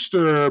a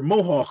rooster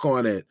mohawk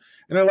on it?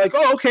 And they're like,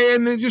 oh, okay.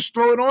 And then just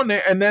throw it on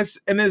there and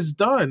it's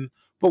done.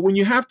 But when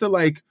you have to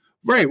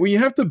when you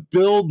have to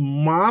build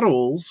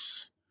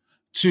models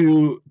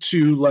to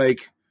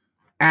like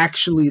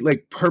actually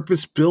like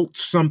purpose built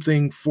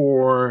something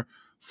for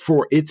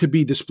it to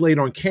be displayed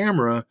on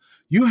camera,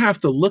 you have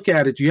to look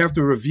at it. You have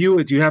to review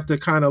it. You have to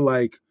kind of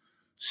like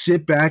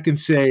sit back and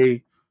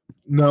say,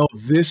 no,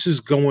 this is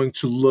going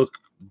to look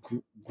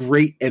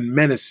great and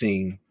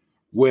menacing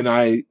when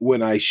I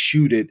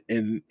shoot it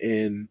in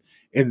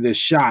this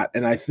shot.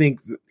 And I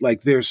think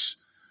like there's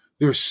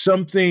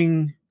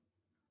something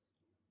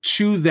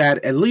to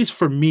that, at least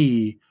for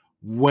me,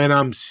 when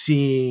I'm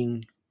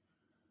seeing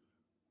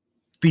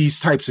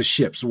these types of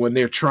ships, when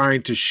they're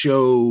trying to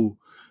show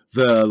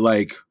the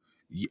like,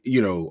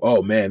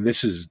 oh man,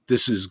 this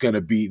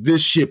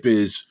ship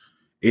is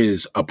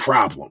is a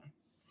problem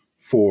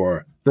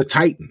for the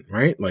Titan,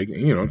 right? Like,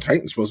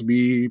 Titan's supposed to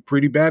be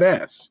pretty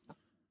badass.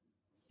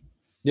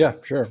 Yeah,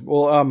 sure.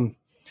 Well,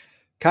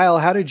 Kyle,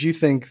 how did you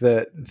think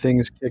that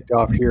things kicked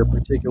off here,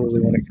 particularly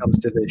when it comes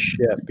to this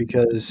ship?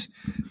 Because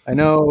I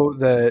know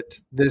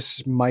that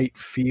this might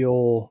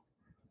feel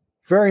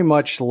very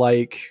much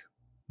like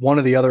one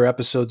of the other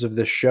episodes of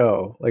this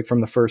show, like from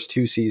the first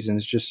 2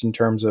 seasons, just in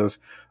terms of,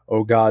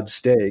 oh God,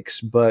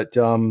 stakes. But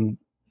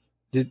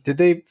did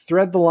they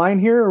thread the line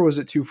here, or was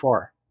it too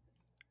far?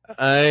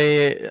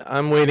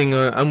 I'm waiting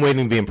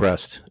to be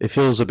impressed. It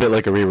feels a bit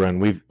like a rerun.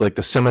 We've like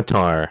the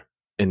scimitar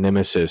in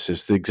Nemesis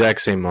is the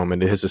exact same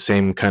moment. It has the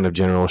same kind of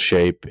general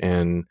shape,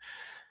 and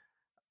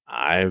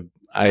I'm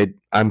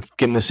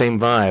getting the same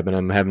vibe, and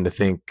I'm having to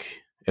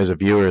think as a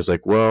viewer is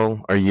like,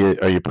 well, are you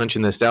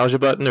punching the nostalgia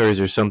button, or is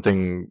there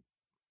something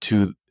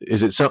to?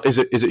 Is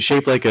it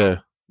shaped like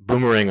a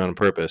boomerang on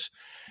purpose?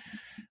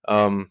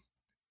 So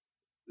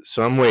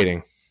I'm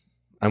waiting,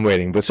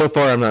 but so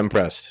far I'm not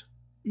impressed.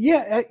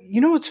 Yeah,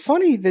 it's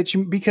funny that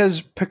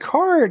because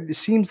Picard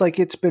seems like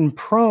it's been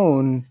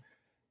prone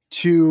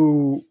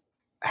to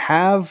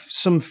have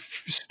some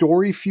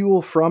story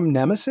fuel from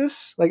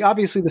Nemesis. Like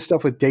obviously the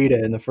stuff with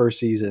Data in the first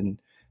season,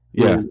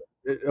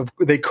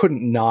 they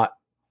couldn't not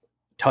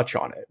touch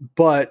on it,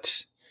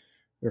 but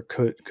or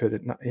could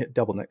it not?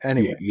 Double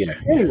anyway. Yeah.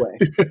 Anyway,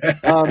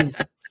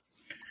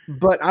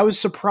 but I was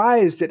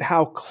surprised at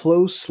how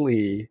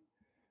closely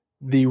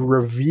the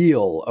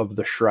reveal of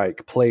the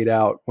Shrike played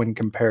out when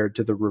compared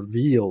to the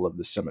reveal of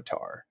the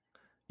scimitar.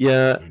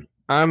 Yeah,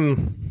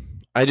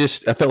 I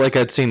felt like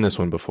I'd seen this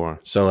one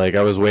before. So like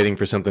I was waiting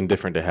for something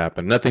different to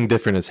happen. Nothing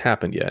different has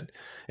happened yet.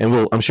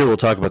 And I'm sure we'll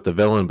talk about the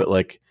villain, but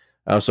like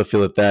I also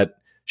feel that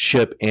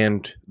ship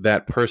and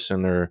that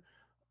person are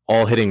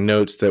all hitting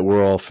notes that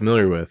we're all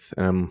familiar with.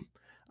 And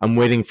I'm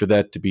waiting for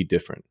that to be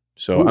different.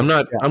 So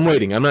I'm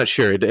waiting. I'm not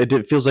sure.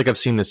 It feels like I've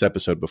seen this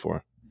episode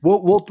before.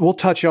 We'll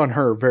touch on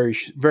her very,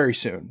 very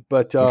soon.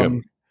 But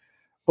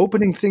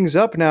opening things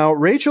up now,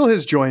 Rachel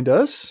has joined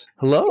us.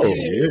 Hello.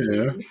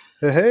 Yeah.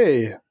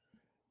 Hey.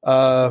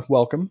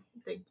 Welcome.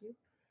 Thank you.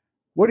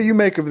 What do you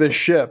make of this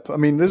ship? I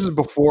mean, this is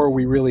before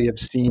we really have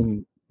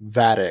seen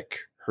Vadic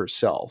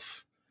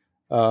herself.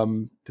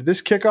 Did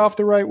this kick off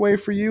the right way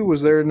for you?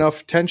 Was there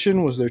enough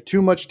tension? Was there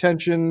too much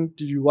tension?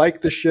 Did you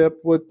like the ship?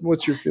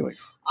 What's your feeling?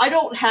 I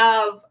don't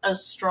have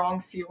as strong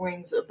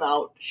feelings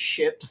about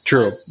ships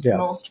as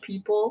most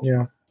people.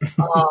 Yeah.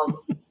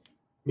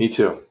 Me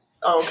too.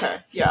 Okay.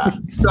 Yeah.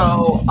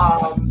 So,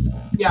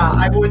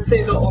 I would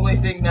say the only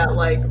thing that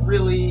like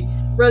really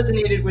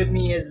resonated with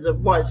me is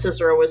what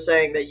Cicero was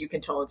saying, that you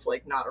can tell it's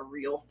like not a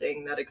real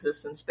thing that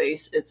exists in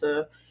space. It's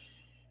a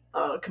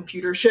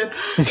computer ship.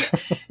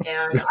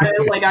 And I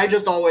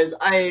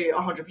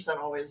 100%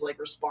 always like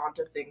respond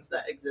to things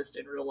that exist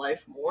in real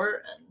life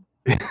more. And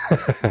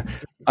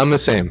I'm the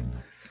same.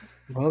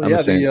 Well,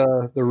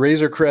 the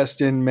Razor Crest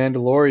in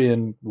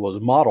Mandalorian was a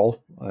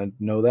model. I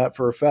know that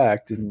for a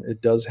fact, and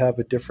it does have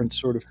a different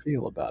sort of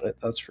feel about it.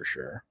 That's for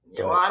sure.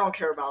 Yeah, well, I don't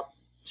care about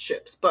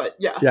ships, but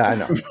yeah. Yeah, I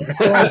know.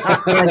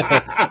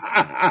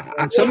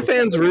 Some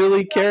fans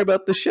really care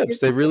about the ships.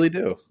 They really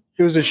do.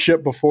 It was a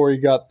ship before he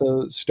got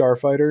the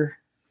Starfighter.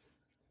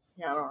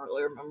 Yeah, I don't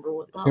really remember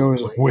what that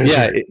was like.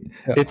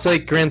 It's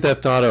like Grand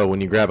Theft Auto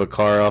when you grab a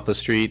car off the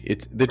street.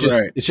 It's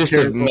just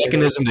a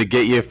mechanism to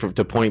get you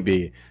to point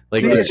B.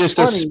 Like it's just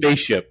funny. A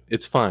spaceship.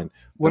 It's fine.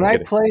 When I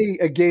play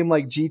a game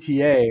like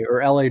GTA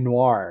or LA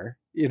Noire,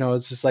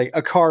 it's just like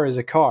a car is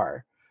a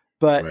car.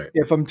 But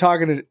if I'm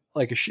talking to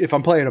if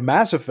I'm playing a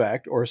Mass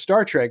Effect or a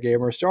Star Trek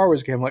game or a Star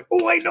Wars game, I'm like,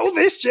 oh, I know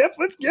this ship.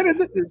 Let's get it.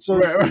 So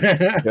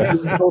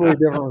it's a totally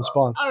different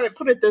response. All right,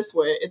 put it this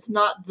way: it's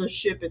not the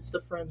ship; it's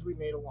the friends we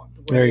made along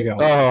the way. There you go.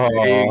 Oh,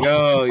 there you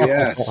go.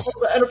 Yes.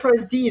 The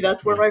Enterprise D.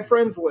 That's where my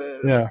friends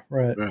live. Yeah.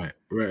 Right.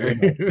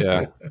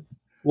 Yeah.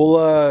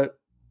 Well,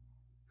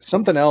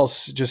 something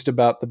else just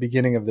about the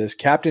beginning of this.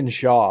 Captain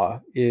Shaw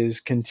is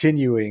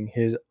continuing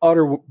his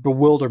utter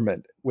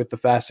bewilderment with the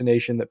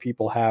fascination that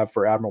people have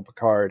for Admiral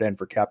Picard and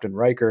for Captain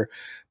Riker.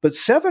 But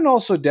Seven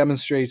also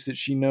demonstrates that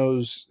she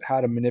knows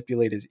how to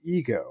manipulate his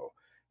ego.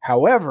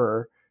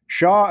 However,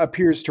 Shaw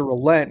appears to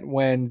relent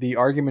when the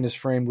argument is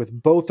framed with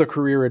both a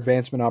career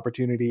advancement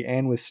opportunity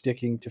and with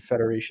sticking to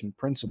Federation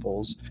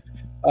principles.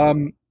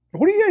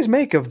 What do you guys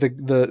make of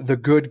the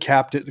good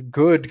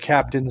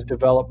captain's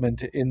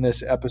development in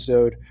this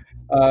episode?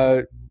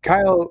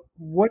 Kyle,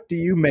 what do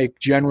you make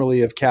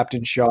generally of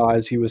Captain Shaw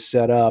as he was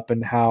set up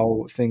and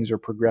how things are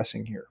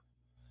progressing here?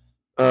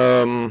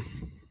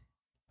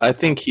 I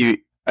think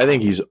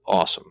he's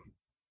awesome.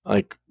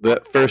 Like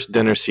that first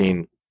dinner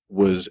scene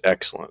was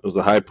excellent. It was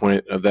the high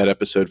point of that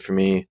episode for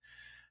me.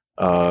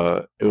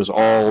 It was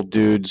all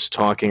dudes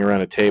talking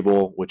around a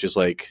table, which is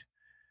like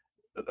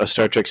a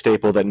Star Trek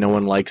staple that no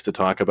one likes to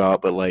talk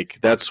about, but like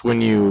that's when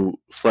you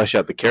flesh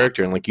out the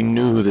character, and like you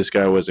knew who this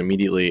guy was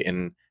immediately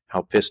and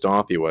how pissed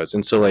off he was.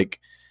 And so like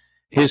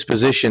his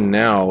position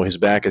now, his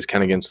back is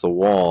kind of against the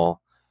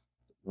wall.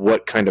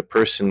 What kind of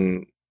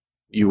person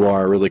you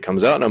are really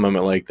comes out in a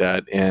moment like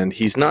that. And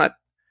he's not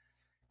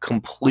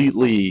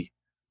completely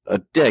a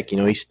dick.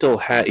 He still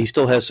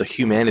has a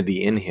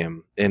humanity in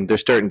him, and they're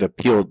starting to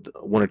peel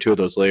one or two of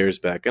those layers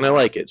back, and I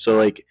like it. So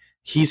like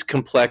he's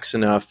complex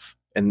enough,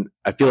 and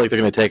I feel like they're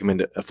going to take him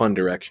into a fun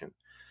direction.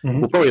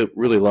 We'll probably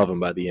really love him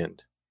by the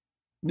end.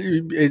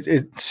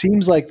 It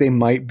seems like they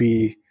might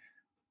be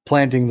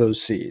planting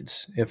those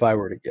seeds, if I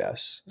were to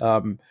guess.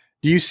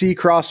 Do you see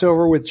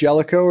crossover with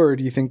Jellicoe, or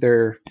do you think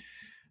they're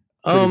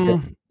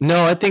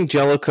no, I think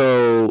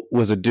Jellicoe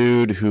was a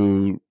dude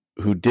who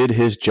did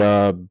his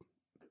job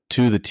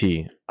to the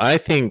T. I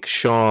think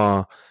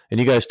Shaw, and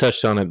you guys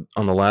touched on it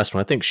on the last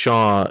one, I think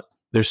Shaw,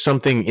 there's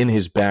something in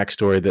his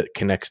backstory that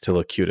connects to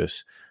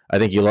Locutus. I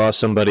think he lost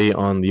somebody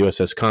on the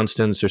USS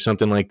Constance or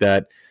something like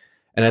that,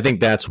 and I think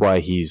that's why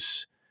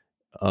he's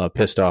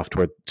pissed off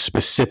toward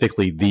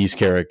specifically these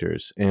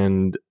characters.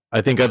 And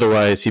I think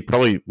otherwise he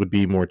probably would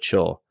be more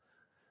chill.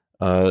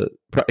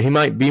 He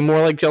might be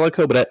more like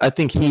Jellicoe, but I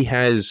think he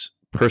has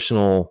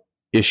personal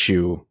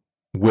issue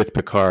with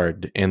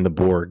Picard and the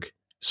Borg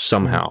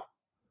somehow.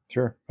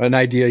 Sure. An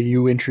idea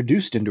you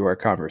introduced into our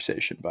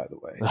conversation, by the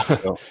way.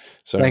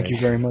 So thank you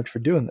very much for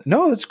doing that.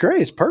 No, that's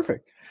great. It's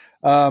perfect.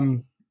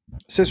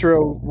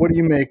 Cicero, what do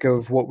you make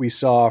of what we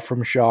saw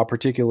from Shaw,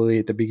 particularly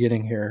at the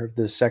beginning here of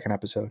the second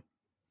episode?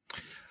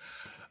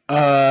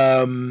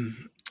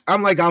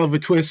 I'm like Oliver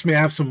Twist. May I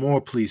have some more,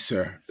 please,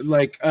 sir?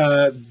 Like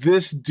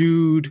this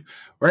dude,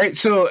 right?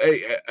 So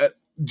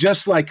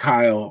just like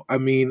Kyle, I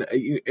mean,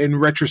 in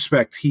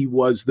retrospect, he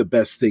was the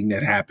best thing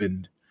that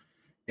happened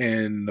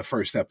in the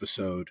first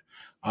episode.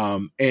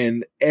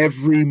 And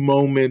every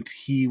moment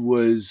he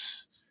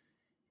was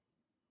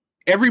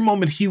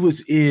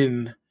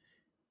in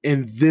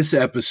this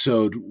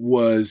episode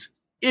was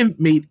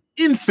made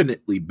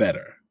infinitely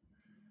better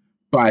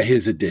by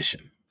his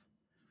addition.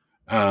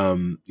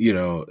 There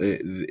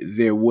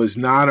was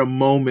not a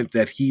moment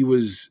that he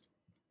was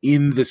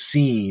in the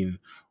scene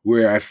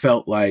where I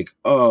felt like,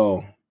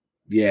 oh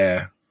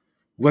yeah,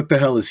 what the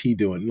hell is he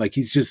doing? Like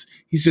he's just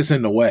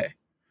in the way.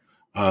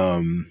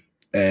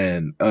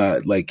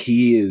 Like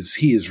he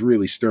is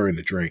really stirring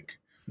the drink.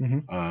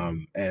 I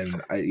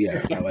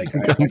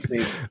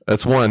think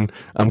that's one.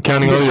 I'm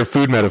counting all your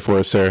food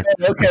metaphors, sir.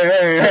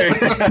 Okay.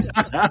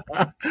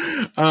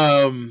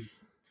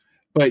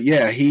 But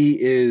yeah,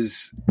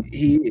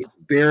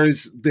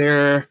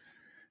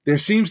 there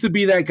seems to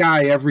be that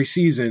guy every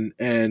season,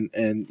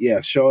 and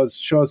yeah, Shaw's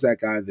that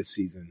guy this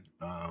season.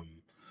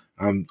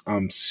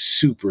 I'm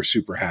super,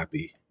 super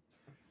happy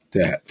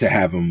to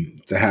have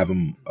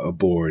him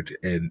aboard,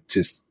 and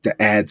just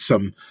to add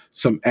some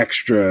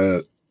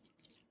extra,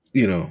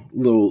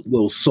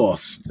 little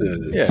sauce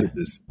to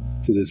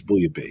this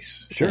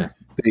bouillabaisse. Sure.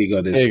 There you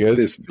go. There you go.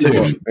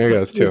 There you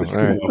go. It's two.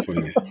 All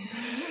right.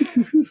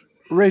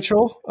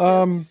 Rachel,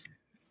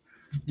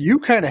 you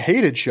kind of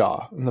hated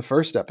Shaw in the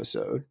first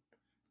episode.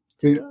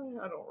 I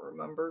don't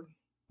remember.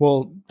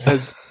 Well,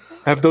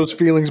 have those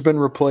feelings been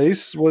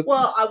replaced? Well,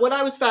 what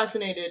I was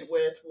fascinated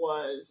with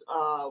was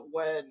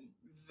when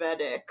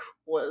Vedic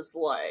was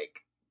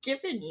like,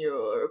 given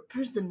your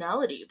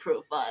personality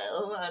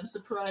profile, I'm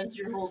surprised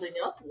you're holding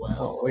up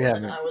well.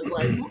 And I was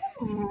like,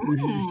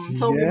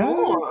 tell me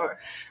more.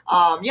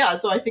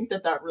 So I think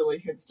that really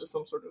hints to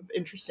some sort of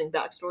interesting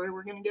backstory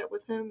we're going to get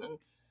with him. And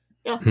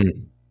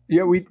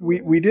yeah,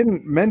 we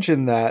didn't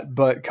mention that,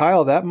 but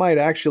Kyle, that might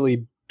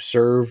actually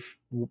serve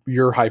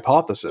your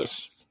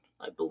hypothesis.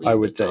 Yes, I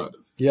would think.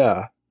 Does.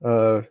 Yeah.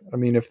 I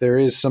mean, if there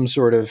is some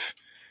sort of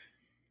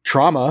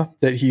trauma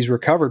that he's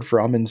recovered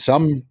from in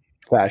some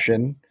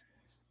fashion,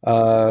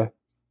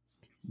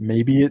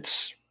 maybe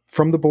it's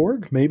from the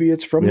Borg, maybe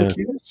it's from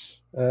Locutus.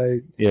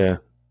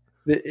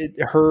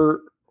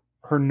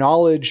 Her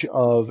knowledge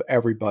of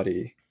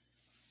everybody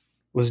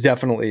was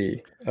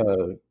definitely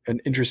an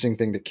interesting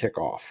thing to kick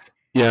off.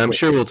 Yeah, I'm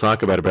sure we'll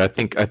talk about it, but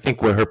I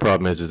think what her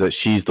problem is that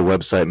she's the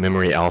website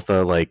Memory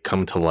Alpha, like,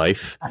 come to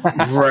life.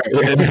 Right.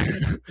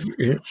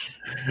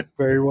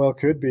 Very well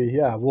could be.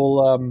 Yeah.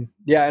 Well,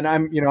 and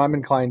I'm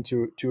inclined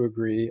to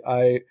agree.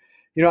 I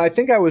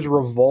think I was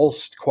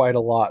revulsed quite a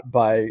lot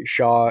by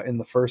Shaw in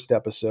the first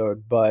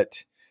episode,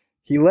 but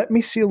he let me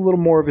see a little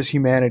more of his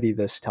humanity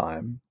this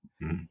time.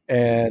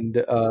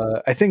 And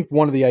I think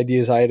one of the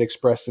ideas I had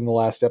expressed in the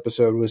last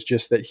episode was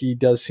just that he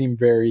does seem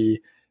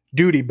very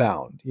duty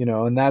bound,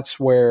 and that's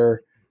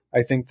where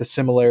I think the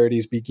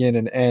similarities begin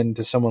and end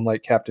to someone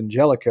like Captain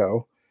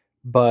Jellicoe.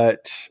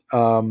 But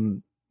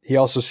he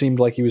also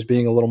seemed like he was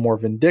being a little more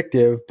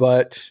vindictive,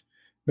 but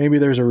maybe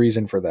there's a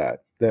reason for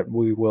that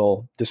we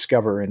will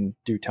discover in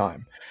due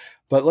time.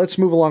 But let's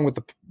move along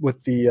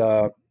with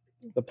the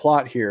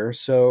plot here.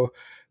 So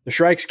the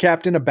Shrike's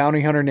captain, a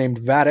bounty hunter named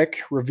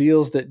Vadic,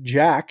 reveals that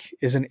Jack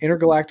is an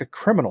intergalactic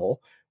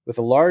criminal with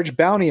a large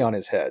bounty on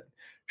his head.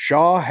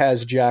 Shaw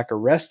has Jack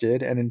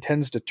arrested and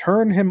intends to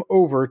turn him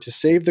over to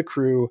save the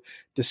crew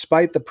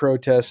despite the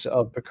protests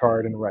of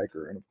Picard and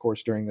Riker. And of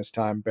course, during this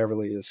time,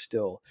 Beverly is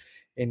still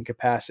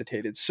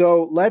incapacitated.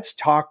 So let's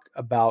talk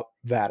about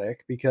Vadic,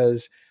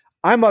 because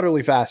I'm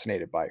utterly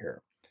fascinated by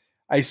her.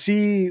 I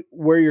see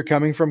where you're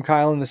coming from,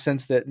 Kyle, in the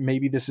sense that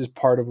maybe this is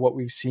part of what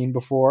we've seen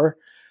before,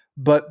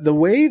 but the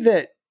way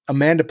that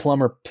Amanda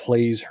Plummer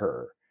plays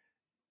her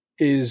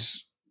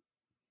is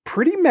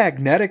pretty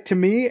magnetic to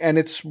me. And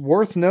it's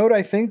worth note,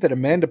 I think, that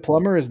Amanda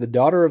Plummer is the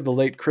daughter of the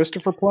late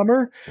Christopher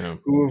Plummer,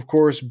 who, of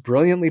course,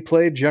 brilliantly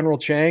played General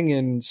Chang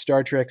in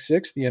Star Trek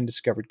VI, The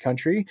Undiscovered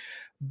Country.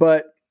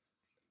 But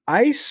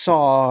I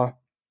saw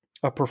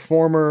a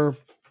performer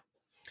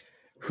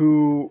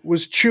who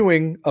was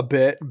chewing a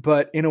bit,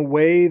 but in a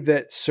way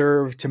that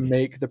served to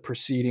make the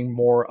proceeding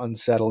more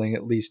unsettling,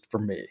 at least for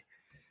me.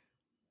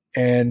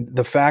 And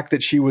the fact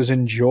that she was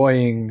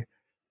enjoying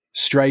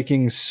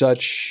striking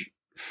such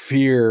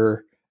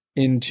fear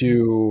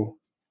into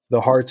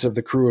the hearts of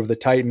the crew of the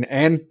Titan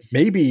and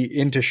maybe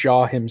into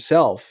Shaw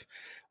himself.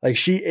 Like,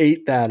 she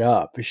ate that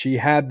up. She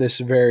had this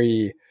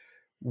very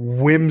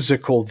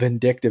whimsical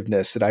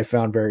vindictiveness that I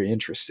found very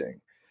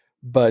interesting.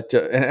 But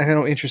and I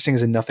know interesting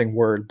is a nothing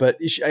word, but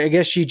I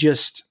guess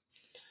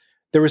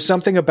there was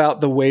something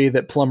about the way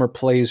that Plummer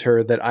plays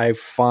her that I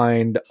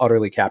find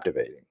utterly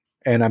captivating.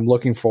 And I'm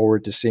looking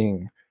forward to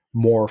seeing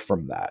more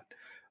from that.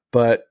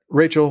 But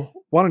Rachel,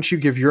 why don't you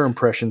give your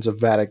impressions of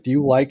Vadic? Do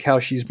you like how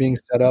she's being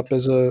set up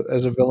as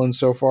a villain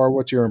so far?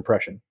 What's your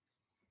impression?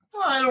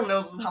 Well, I don't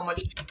know how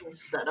much she's being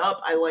set up.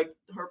 I like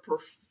her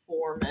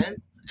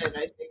performance, and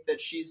I think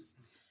that she's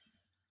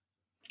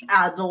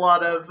adds a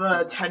lot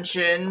of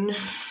tension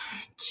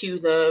to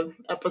the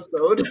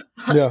episode.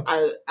 Yeah.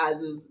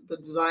 As is the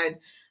design.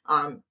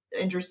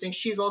 Interesting.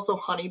 She's also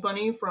Honey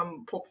Bunny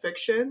from Pulp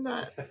Fiction.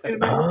 I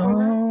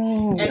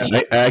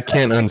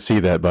can't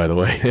unsee that, by the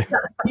way.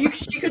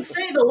 She could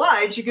say the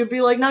line. She could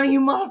be like, "None of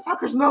you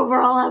motherfuckers move, or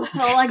I'll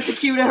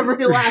execute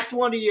every last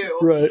one of you."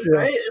 Right. Yeah.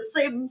 Right.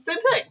 Same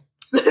thing.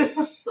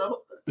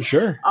 So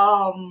sure.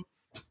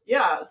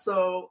 Yeah.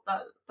 So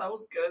that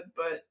was good,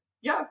 but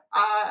yeah,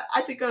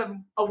 I think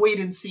a wait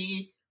and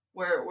see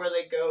where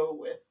they go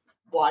with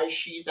why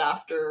she's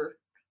after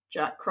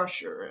Jack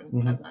Crusher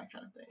and that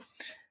kind of thing.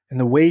 And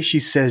the way she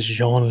says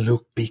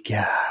Jean-Luc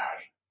Picard.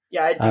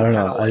 Yeah, I don't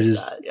know. Like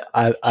that, yeah.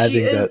 I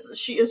think that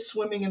she is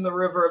swimming in the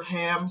river of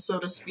ham, so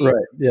to speak.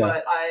 Right.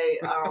 Yeah. But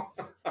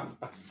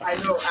I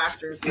know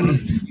actors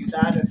that do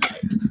that, and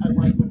I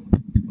like when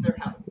they're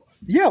having fun.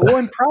 Yeah. Well,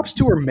 and props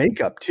to her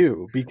makeup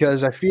too,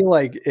 because I feel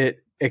like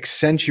it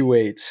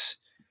accentuates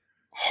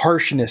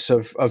harshness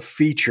of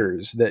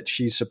features that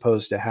she's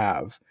supposed to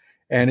have,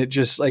 and it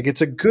just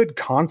it's a good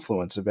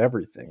confluence of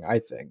everything, I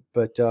think.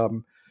 But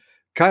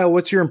Kyle,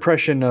 what's your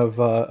impression of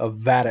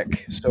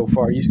Vadic so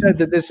far? You said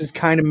that this is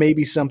kind of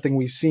maybe something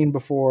we've seen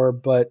before,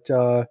 but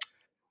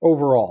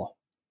overall,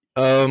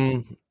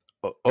 I'm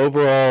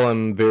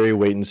very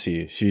wait and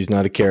see. She's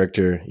not a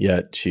character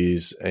yet;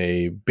 she's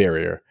a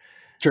barrier.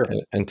 Sure.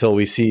 Until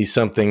we see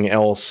something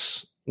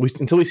else,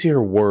 until we see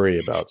her worry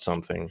about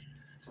something.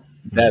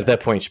 At that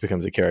point, she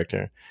becomes a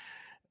character.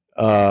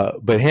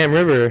 But Ham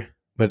River,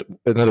 but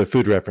another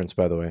food reference,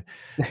 by the way.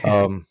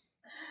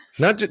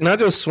 Not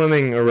just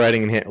swimming or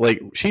riding in Ham,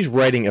 like she's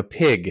riding a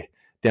pig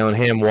down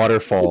Ham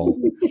Waterfall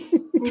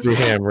through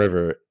Ham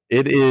River.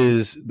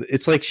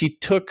 It's like she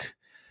took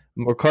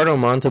Ricardo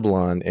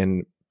Montalban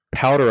and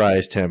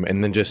powderized him,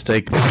 and then just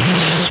and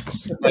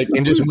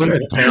just went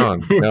to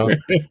town. You know?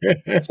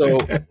 So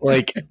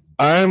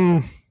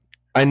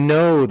I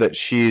know that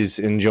she's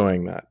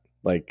enjoying that.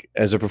 Like,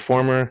 as a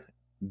performer,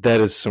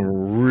 that is some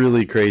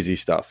really crazy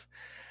stuff.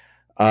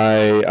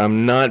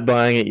 I'm not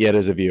buying it yet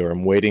as a viewer.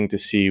 I'm waiting to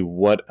see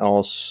what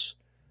else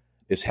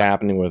is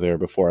happening with her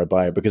before I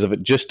buy it. Because of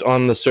it, just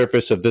on the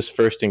surface of this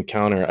first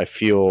encounter, I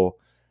feel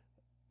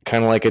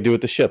kind of like I do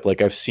with the ship.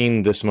 Like, I've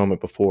seen this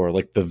moment before.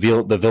 Like the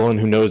villain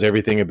who knows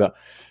everything about.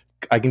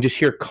 I can just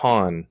hear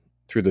Khan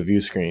through the view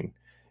screen,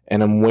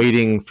 and I'm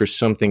waiting for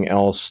something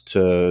else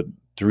to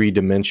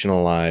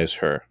three-dimensionalize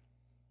her.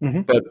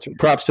 Mm-hmm. But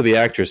props to the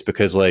actress,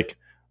 because I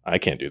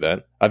can't do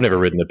that. I've never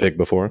ridden a pig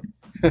before.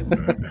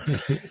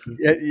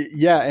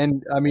 Yeah,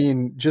 and I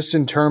mean, just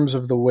in terms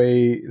of the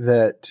way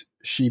that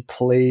she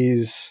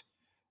plays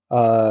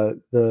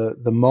the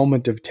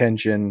moment of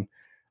tension,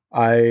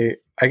 I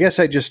guess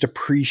I just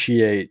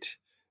appreciate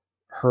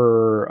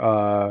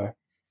her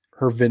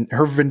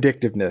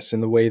vindictiveness in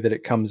the way that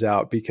it comes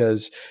out,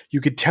 because you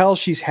could tell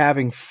she's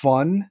having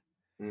fun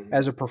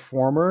as a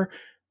performer.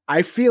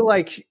 I feel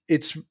like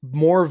it's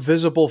more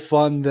visible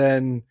fun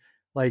than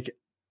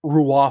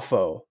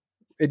Ruafo.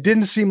 It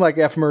didn't seem like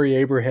F. Murray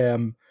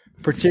Abraham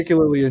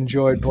particularly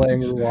enjoyed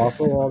playing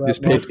Ruafo all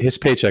that much. His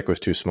paycheck was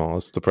too small.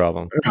 That's the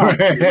problem.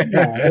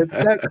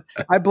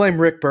 I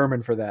blame Rick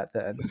Berman for that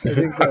then. I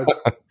think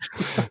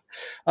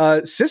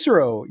that's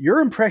Cicero, your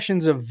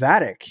impressions of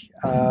Vadic.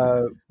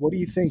 What do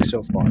you think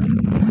so far?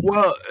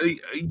 Well,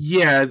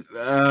 yeah,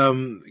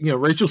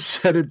 Rachel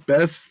said it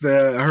best.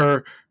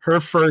 Her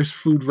first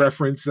food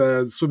reference,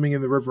 swimming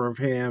in the river of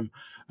ham,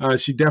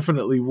 she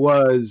definitely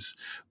was.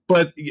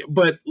 But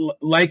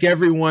like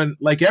everyone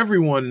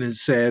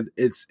has said,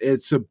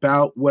 it's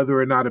about whether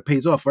or not it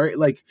pays off, right?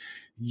 Like,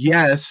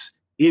 yes,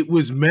 it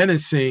was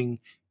menacing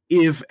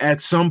if at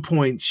some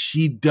point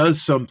she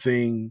does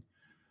something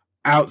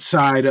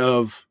outside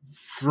of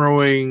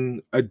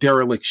throwing a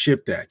derelict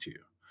ship at you,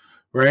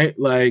 right?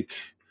 Like,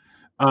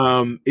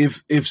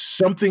 if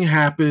something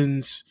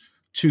happens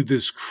to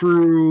this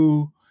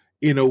crew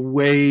in a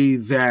way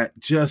that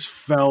just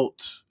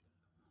felt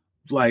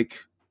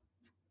like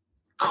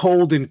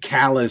cold and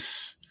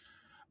callous,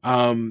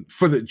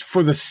 for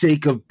the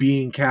sake of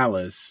being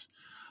callous,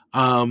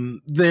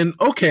 then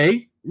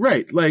okay,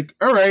 right? Like,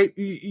 all right,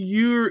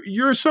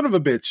 you're a son of a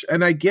bitch,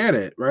 and I get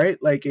it, right?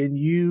 Like, and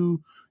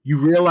you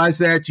realize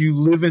that, you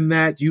live in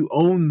that, you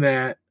own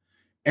that,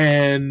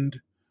 and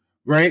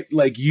right,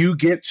 like you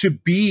get to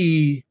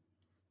be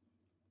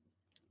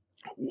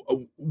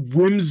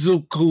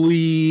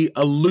whimsically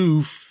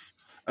aloof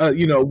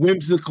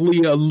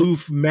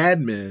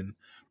madman,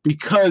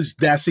 because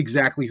that's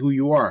exactly who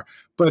you are.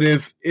 But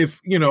if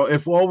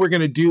all we're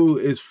going to do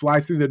is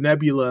fly through the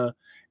nebula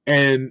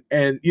and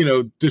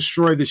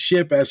destroy the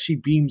ship as she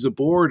beams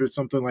aboard or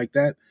something like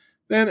that,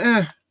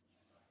 then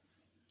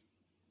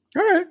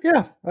All right,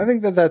 yeah, I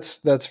think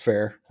that's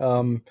fair.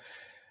 Yeah,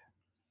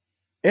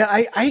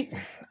 I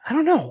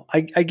don't know.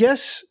 I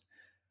guess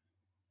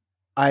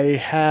I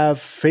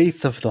have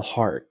faith of the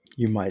heart,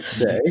 you might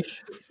say.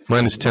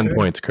 Minus 10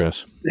 points,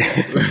 Chris.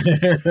 Have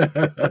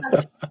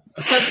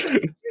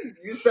you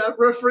used that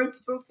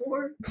reference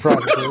before?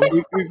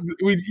 Probably.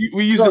 we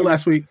used it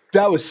last week.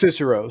 That was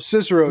Cicero.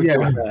 Cicero did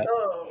that.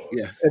 Oh.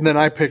 Yeah. And then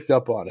I picked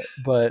up on it.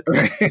 But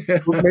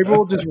maybe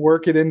we'll just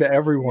work it into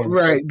everyone.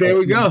 Right. There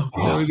we go.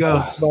 There we go.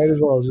 Might as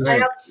well just. I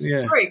have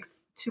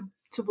strength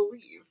to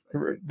believe.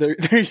 There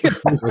you go.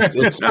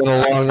 It's been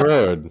a long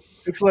road.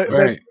 It's like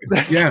Right.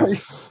 that's Yeah.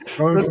 like,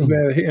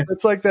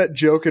 it's like that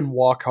joke in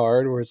Walk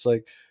Hard where it's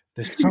like,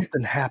 there's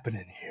something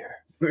happening here.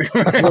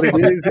 What it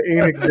is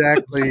ain't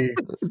exactly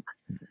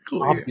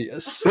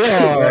obvious. Oh,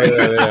 yeah,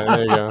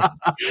 there you go.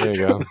 There you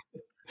go.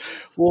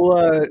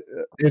 Well,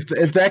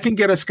 if that can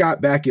get a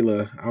Scott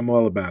Bakula, I'm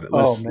all about it.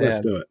 Let's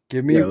do it.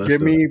 Give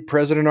me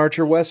President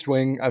Archer West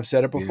Wing. I've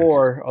said it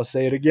before. Yes. I'll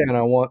say it again.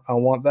 I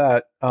want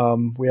that.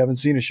 We haven't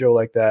seen a show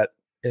like that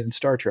in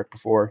Star Trek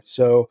before.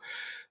 So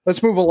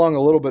let's move along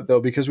a little bit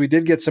though, because we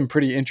did get some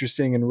pretty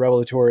interesting and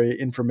revelatory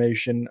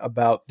information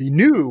about the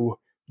new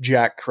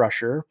Jack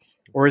Crusher,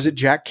 or is it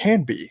Jack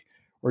Canby,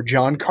 or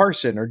John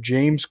Carson, or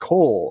James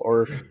Cole,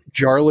 or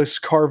Jarlath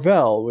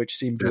Carvel, which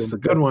seemed to be the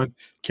good one,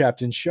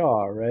 Captain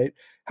Shaw, right?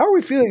 How are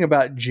we feeling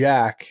about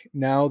Jack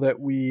now that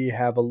we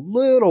have a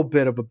little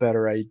bit of a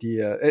better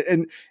idea?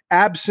 And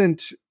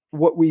absent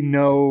what we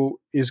know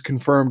is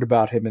confirmed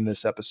about him in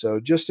this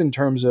episode, just in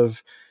terms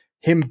of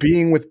him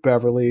being with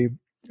Beverly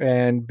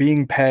and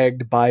being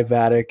pegged by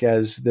Vadic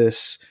as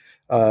this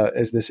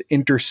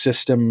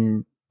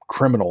intersystem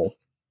criminal.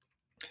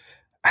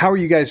 How are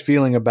you guys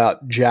feeling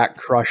about Jack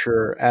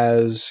Crusher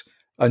as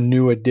a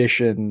new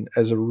addition,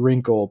 as a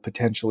wrinkle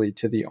potentially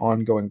to the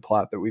ongoing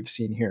plot that we've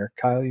seen here?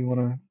 Kyle, you want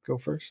to go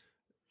first?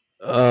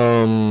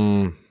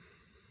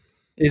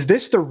 Is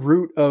this the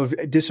root of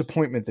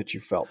disappointment that you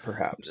felt,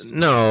 perhaps?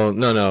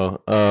 No.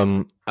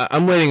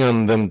 I'm waiting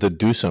on them to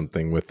do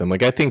something with them.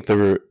 Like, I think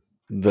the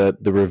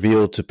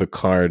reveal to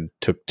Picard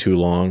took too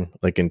long,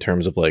 like in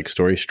terms of like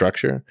story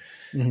structure,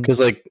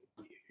 because like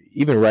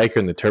even Riker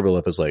in the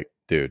Turbolift is like,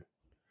 dude.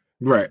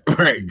 Right.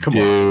 Come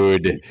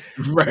on,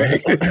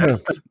 right.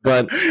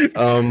 But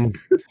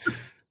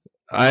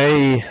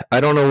I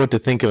don't know what to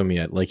think of him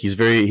yet. Like he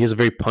has a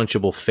very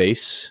punchable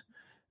face,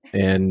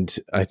 and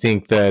I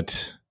think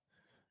that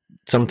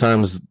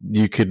sometimes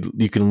you can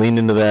lean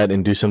into that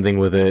and do something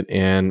with it.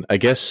 And I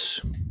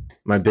guess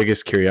my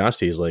biggest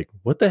curiosity is like,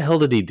 what the hell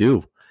did he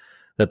do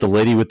that the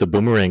lady with the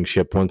boomerang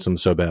ship wants him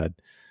so bad?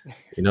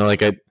 You know,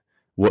 like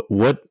What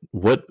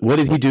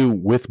did he do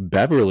with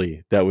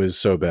Beverly that was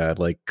so bad?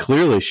 Like,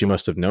 clearly she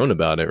must have known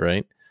about it,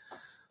 right?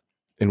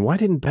 And why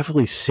didn't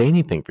Beverly say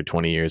anything for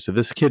 20 years? If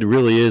this kid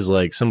really is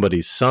like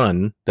somebody's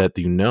son that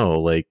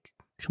like,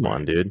 come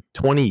on, dude,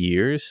 20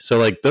 years? So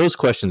like those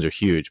questions are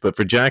huge. But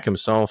for Jack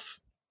himself,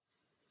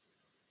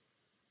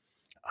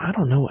 I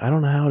don't know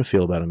how to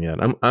feel about him yet.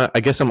 I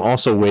guess I'm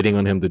also waiting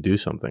on him to do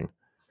something.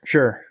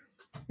 Sure.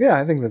 Yeah,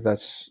 I think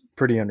that's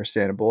pretty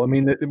understandable. I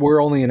mean,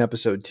 we're only in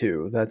episode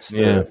 2. That's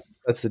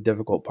the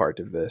difficult part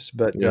of this.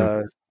 But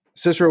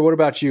Cicero, what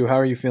about you? How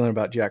are you feeling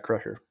about Jack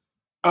Crusher?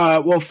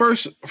 Well,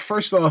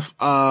 first off,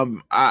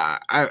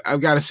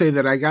 I've got to say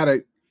that I got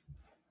to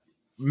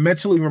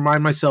mentally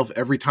remind myself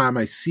every time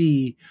I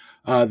see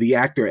the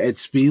actor Ed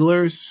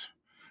Spielers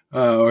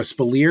or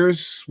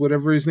Spaliers,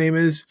 whatever his name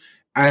is.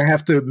 I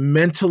have to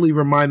mentally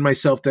remind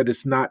myself that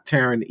it's not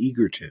Taron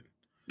Egerton.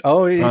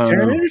 Oh,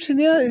 Taron Egerton,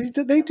 yeah,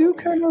 they do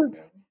kind of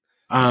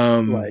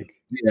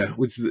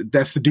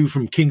that's the dude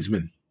from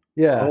Kingsman.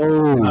 Yeah,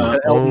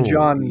 Elton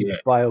John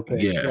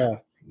biopic.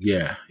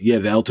 Yeah,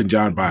 the Elton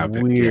John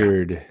biopic.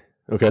 Weird. Yeah.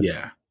 Okay.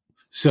 Yeah.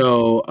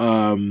 So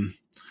I'm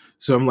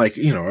like,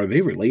 are they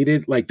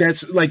related? Like,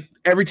 that's like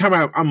every time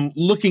I'm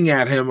looking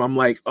at him, I'm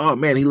like, oh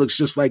man, he looks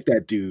just like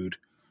that dude.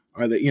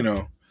 Are they,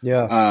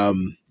 Yeah.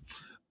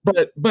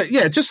 But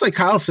yeah, just like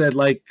Kyle said,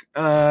 like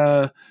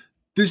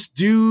this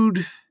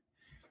dude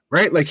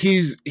right? Like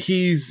he's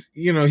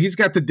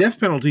got the death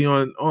penalty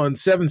on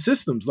 7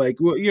 systems. Like,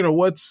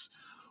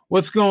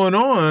 what's going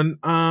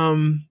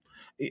on?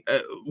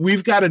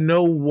 We've got to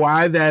know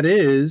why that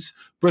is.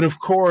 But of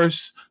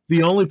course,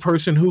 the only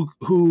person who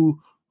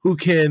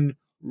can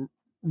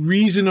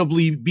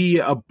reasonably be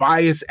a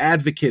biased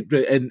advocate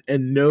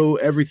and know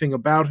everything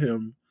about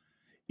him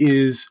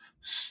is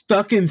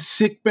stuck in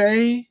sick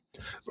bay.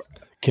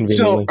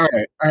 So all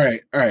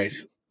right,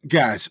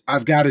 guys,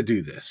 I've got to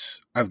do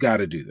this,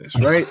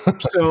 right?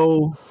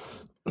 So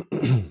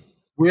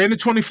we're in the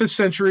 25th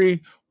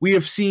century. We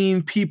have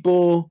seen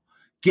people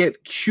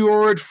get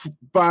cured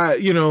by,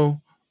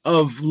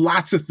 of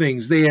lots of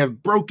things. They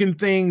have broken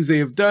things, they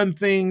have done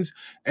things,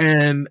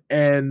 and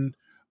then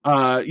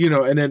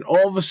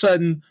all of a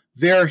sudden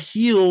they're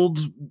healed.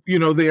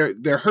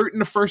 They're hurt in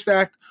the first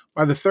act.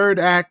 By the third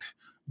act,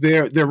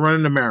 they're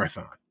running a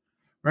marathon,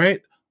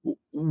 right?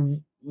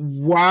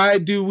 Why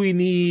do we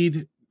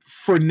need,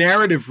 for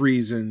narrative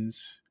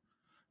reasons,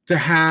 to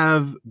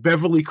have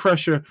Beverly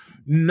Crusher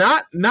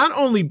not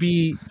only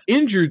be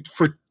injured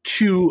for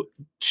two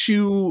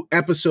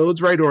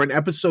episodes, right, or an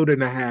episode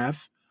and a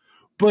half,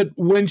 but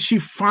when she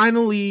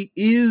finally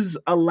is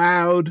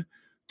allowed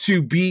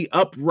to be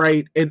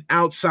upright and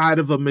outside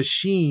of a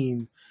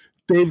machine,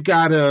 they've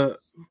got to,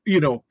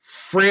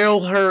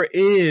 frail her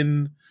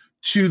in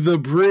to the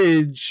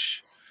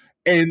bridge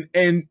and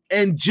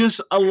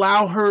just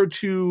allow her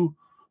to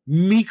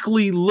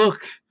meekly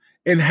look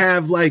and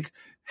have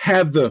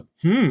the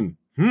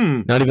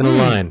not even a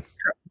line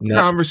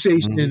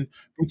conversation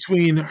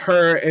between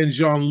her and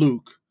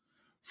Jean-Luc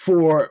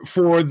for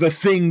the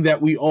thing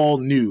that we all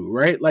knew,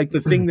 right? Like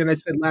the thing that I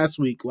said last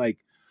week, like,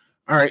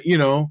 all right,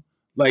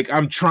 like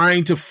I'm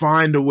trying to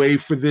find a way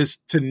for this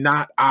to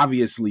not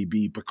obviously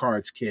be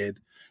Picard's kid.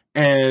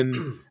 And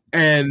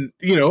to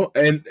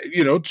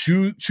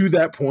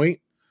that point,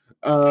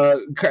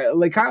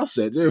 like Kyle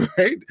said,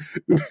 right?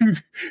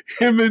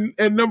 Him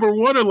and number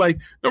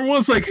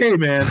one's like, hey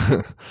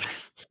man,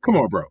 come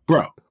on, bro,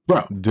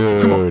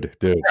 dude, come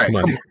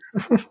on.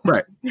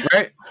 right.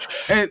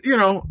 And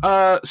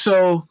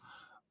so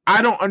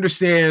I don't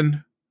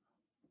understand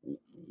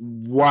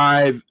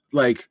why,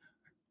 like,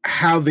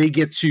 how they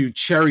get to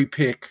cherry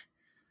pick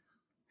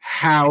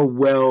how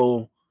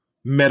well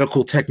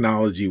medical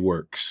technology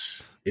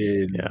works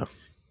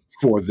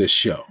for this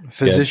show.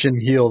 Physician,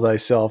 heal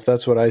thyself.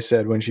 That's what I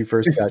said when she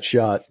first got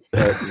shot.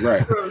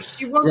 Right. Bro,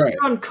 she wasn't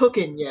done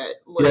cooking yet.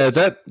 Like,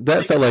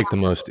 that felt like the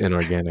most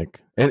inorganic.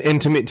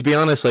 And to be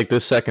honest, like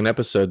this second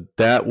episode,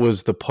 that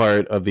was the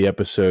part of the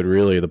episode,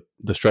 really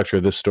the structure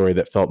of this story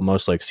that felt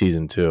most like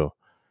season 2.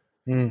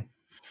 Mm.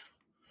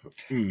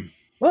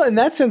 Well, in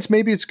that sense,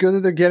 maybe it's good that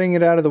they're getting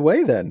it out of the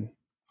way then.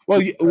 Well,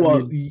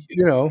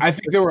 I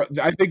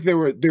think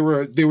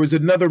there was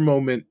another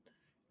moment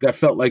that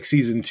felt like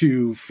season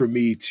 2 for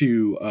me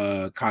too,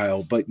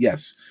 Kyle. But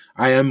yes,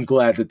 I am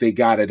glad that they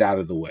got it out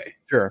of the way.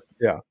 Sure.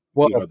 Yeah.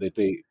 Well, that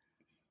they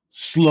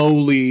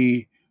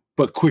slowly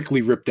but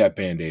quickly ripped that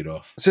Band-Aid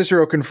off.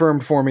 Cicero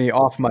confirmed for me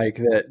off mic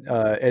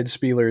that Ed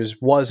Spielers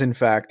was in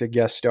fact a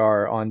guest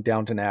star on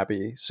Downton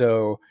Abbey.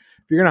 So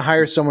if you're going to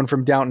hire someone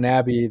from Downton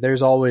Abbey,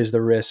 there's always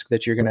the risk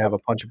that you're going to have a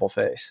punchable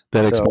face.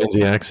 That explains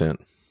the accent.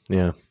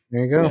 Yeah.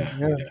 There you go.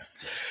 Yeah.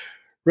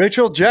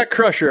 Rachel, Jack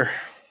Crusher.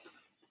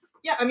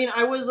 Yeah, I mean,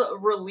 I was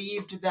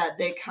relieved that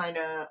they kind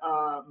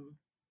of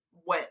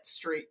went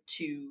straight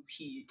to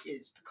he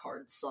is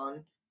Picard's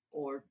son,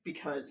 or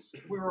because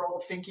we were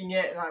all thinking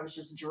it, and I was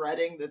just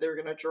dreading that they were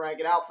going to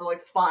drag it out for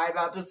like 5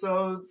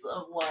 episodes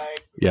of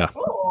like, I don't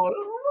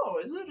know,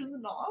 is it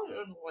not?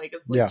 And like,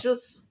 it's like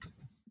just,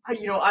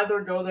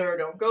 either go there or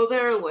don't go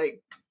there.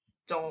 Like,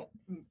 don't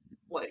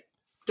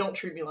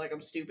treat me like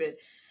I'm stupid.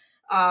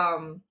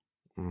 I'm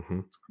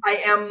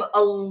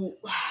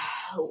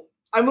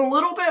a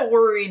little bit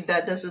worried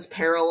that this is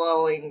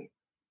paralleling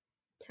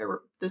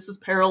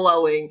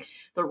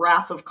the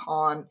Wrath of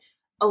Khan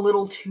a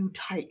little too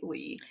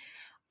tightly,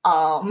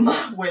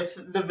 with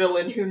the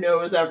villain who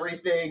knows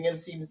everything and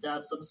seems to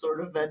have some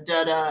sort of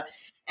vendetta,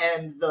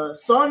 and the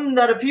son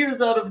that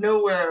appears out of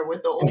nowhere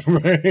with the old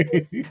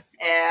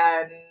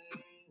and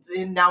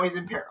now he's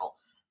in peril.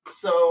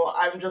 So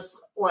I'm just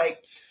like,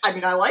 I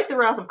mean, I like the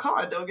Wrath of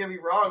Khan, don't get me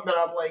wrong, but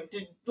I'm like,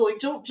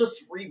 don't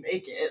just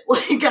remake it.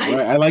 Like,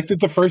 I liked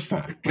it the first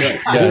time.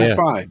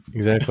 Fine.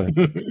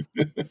 Exactly.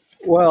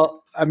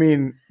 Well, I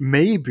mean,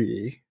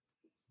 maybe,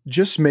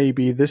 just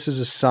maybe, this is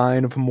a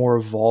sign of a more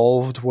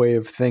evolved way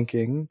of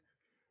thinking,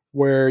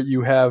 where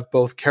you have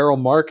both Carol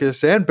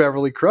Marcus and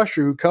Beverly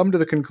Crusher who come to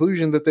the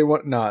conclusion that they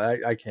want. No,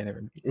 I can't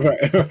even.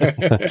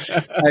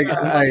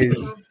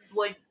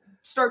 Like,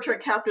 Star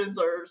Trek captains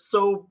are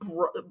so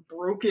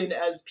broken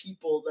as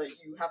people that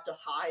you have to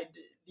hide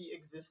the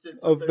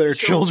existence of their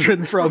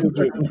children from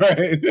them.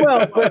 Right.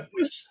 Well,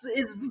 which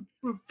is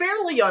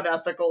fairly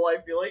unethical,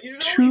 I feel like. You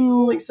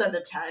don't send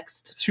a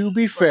text. To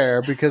be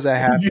fair, because I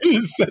have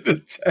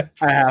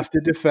to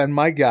defend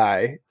my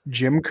guy,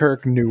 Jim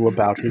Kirk knew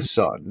about his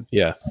son.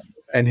 Yeah.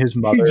 and his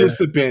mother. He just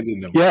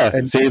abandoned them. Yeah,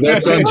 And see,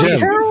 that's on Jim.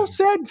 Carol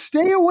said,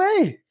 "Stay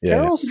away." Yeah.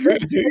 Carol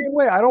said, "Stay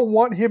away. I don't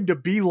want him to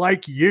be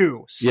like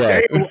you."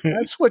 Stay away.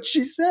 That's what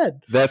she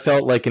said. That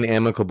felt like an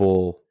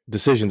amicable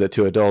decision that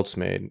two adults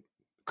made.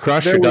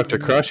 Crusher, Dr.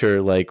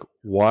 Crusher, like,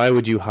 why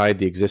would you hide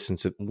the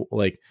existence of,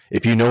 like,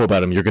 if you know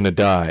about him, you're going to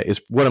die, is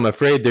what I'm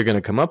afraid they're going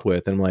to come up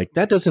with. And I'm like,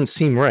 that doesn't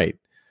seem right.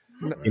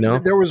 You know?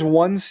 There was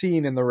one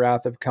scene in The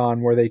Wrath of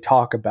Khan where they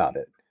talk about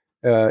it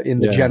in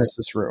the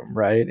Genesis room,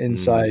 right?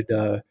 Inside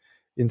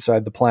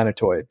the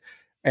planetoid.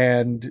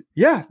 And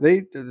yeah,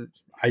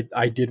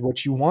 I did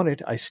what you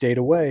wanted. I stayed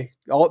away.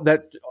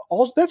 That's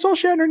all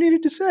Shatner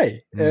needed to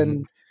say.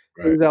 And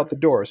it was out the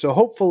door. So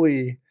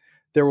hopefully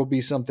there will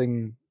be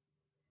something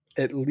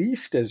at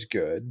least as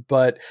good.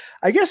 But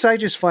I guess I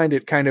just find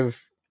it kind of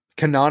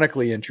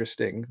canonically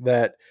interesting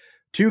that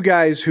two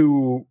guys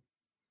who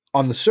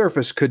on the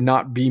surface could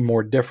not be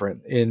more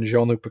different in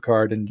Jean-Luc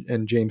Picard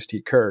and James T.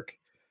 Kirk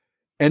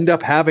end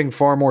up having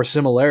far more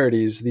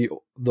similarities the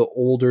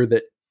older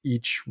that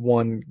each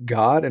one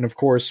got. And of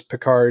course,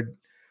 Picard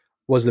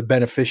was the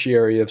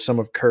beneficiary of some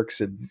of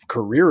Kirk's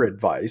career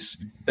advice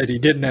that he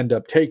didn't end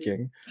up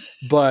taking.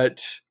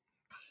 But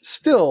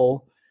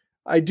still,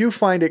 I do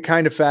find it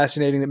kind of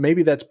fascinating that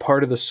maybe that's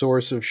part of the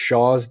source of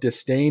Shaw's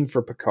disdain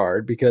for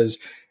Picard, because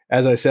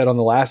as I said on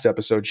the last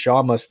episode,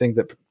 Shaw must think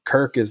that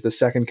Kirk is the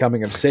second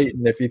coming of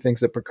Satan if he thinks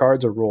that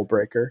Picard's a rule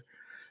breaker.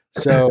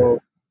 So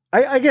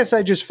I guess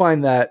I just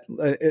find that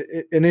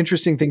an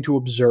interesting thing to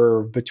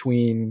observe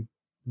between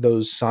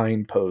those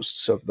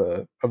signposts of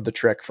the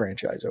Trek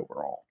franchise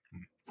overall.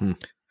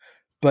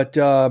 But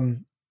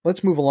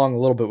let's move along a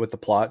little bit with the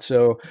plot.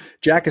 So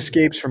Jack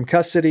escapes from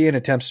custody and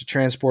attempts to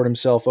transport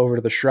himself over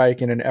to the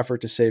Shrike in an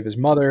effort to save his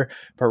mother,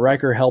 but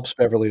Riker helps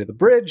Beverly to the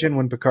bridge, and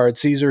when Picard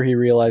sees her, he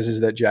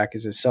realizes that Jack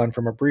is his son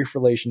from a brief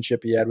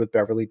relationship he had with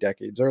Beverly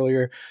decades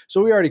earlier.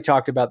 So we already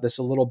talked about this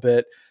a little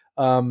bit.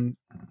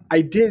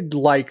 I did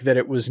like that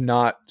it was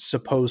not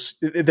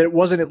that it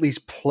wasn't at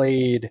least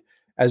played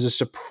as a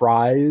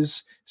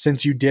surprise,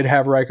 since you did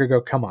have Riker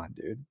go, "Come on,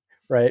 dude."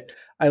 Right.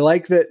 I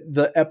like that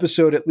the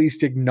episode at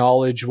least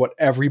acknowledged what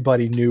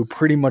everybody knew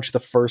pretty much the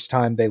first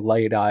time they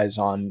laid eyes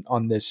on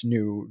this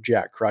new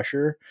Jack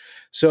Crusher.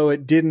 So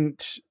it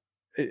didn't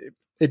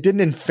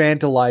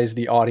infantilize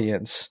the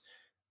audience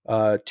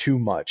too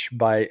much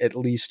by at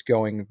least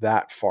going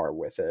that far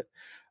with it.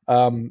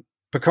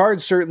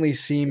 Picard certainly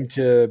seemed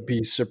to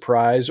be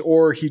surprised,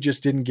 or he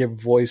just didn't give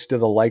voice to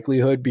the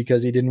likelihood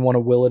because he didn't want to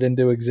will it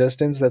into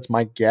existence. That's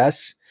my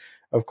guess.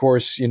 Of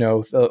course, you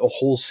know, a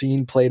whole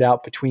scene played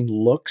out between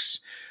looks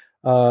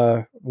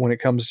when it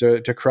comes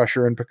to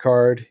Crusher and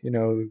Picard. You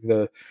know,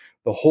 the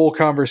whole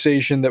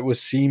conversation that was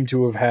seemed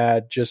to have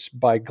had just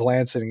by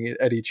glancing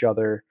at each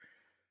other.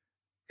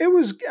 It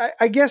was,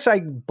 I guess I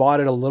bought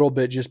it a little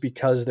bit just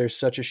because there's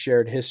such a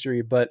shared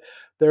history, but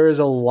there is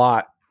a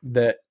lot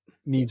that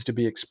needs to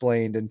be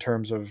explained in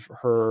terms of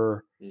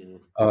her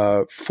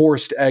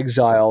forced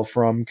exile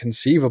from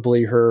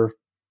conceivably her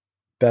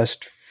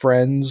best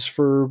friends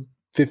for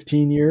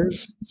 15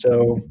 years.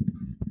 So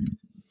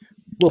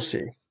we'll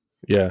see.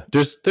 Yeah,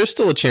 there's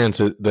still a chance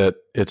that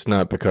it's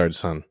not Picard's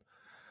son.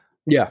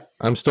 Yeah,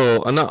 I'm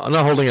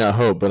not holding out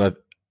hope, but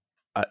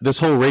this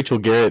whole Rachel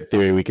Garrett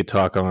theory we could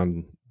talk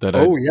on.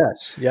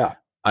 Yes, yeah.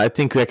 I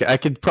think I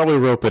could probably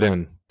rope it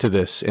in to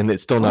this, and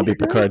it still not be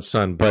Picard's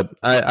son. But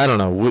I don't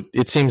know.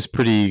 It seems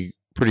pretty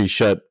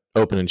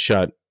open and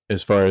shut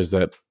as far as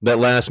that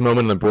last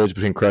moment on the bridge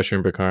between Crusher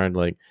and Picard.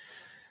 Like,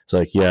 it's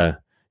like, yeah,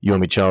 you owe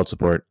me child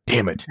support.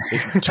 Damn it!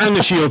 Turn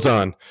the shields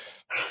on.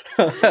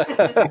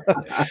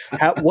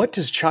 What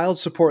does child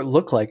support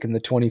look like in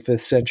the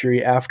 25th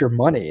century after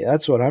money?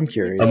 That's what I'm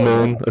curious. A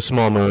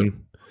small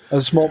moon. A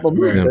small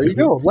moon. Yeah. There you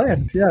go.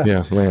 Land. Yeah.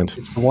 Yeah, land.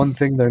 It's the one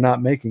thing they're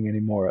not making any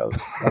more of.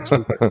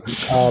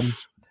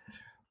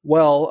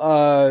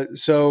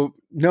 So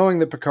knowing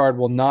that Picard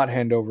will not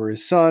hand over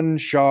his son,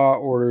 Shaw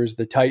orders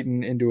the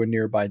Titan into a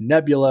nearby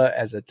nebula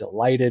as a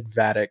delighted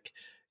Vadic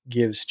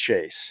gives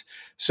chase.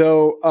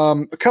 So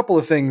a couple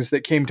of things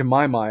that came to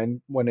my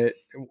mind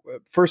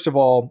first of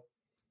all,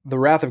 the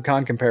Wrath of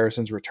Khan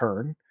comparisons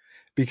return,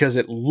 because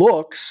it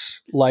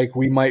looks like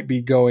we might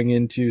be going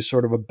into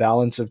sort of a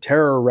Balance of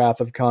Terror Wrath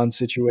of Khan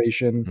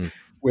situation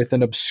with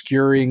an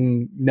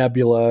obscuring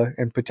nebula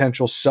and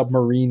potential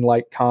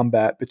submarine-like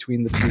combat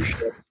between the two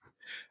ships.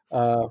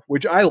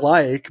 Which I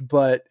like,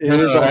 but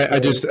I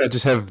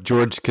just have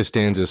George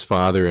Costanza's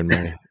father in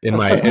my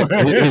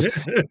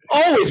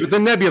always with the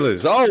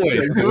nebulas,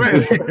 always.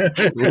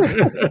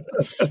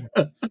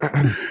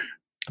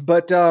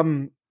 But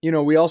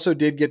we also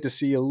did get to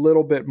see a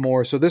little bit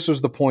more. So this was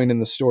the point in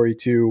the story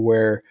too,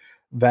 where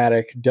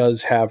Vadic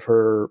does have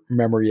her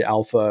memory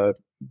alpha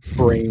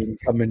brain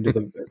come into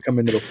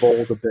the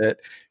fold a bit.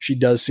 She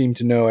does seem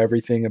to know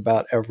everything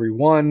about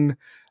everyone.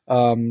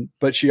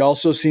 But she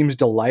also seems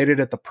delighted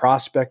at the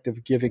prospect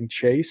of giving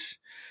chase.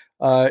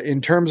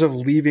 In terms of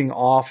leaving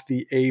off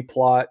the A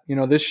plot,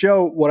 this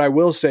show, what I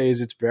will say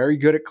is it's very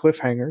good at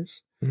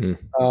cliffhangers.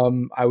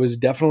 I was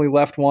definitely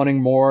left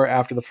wanting more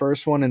after the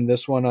first one, and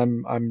this one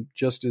I'm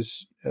just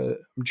as I'm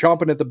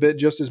chomping at the bit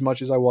just as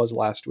much as I was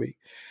last week.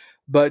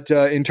 But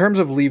in terms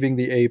of leaving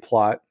the A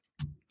plot,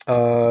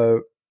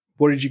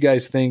 what did you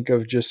guys think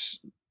of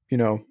just,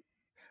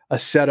 a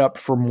setup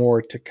for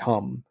more to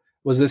come?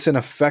 Was this an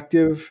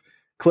effective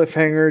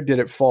cliffhanger? Did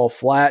it fall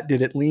flat?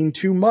 Did it lean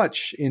too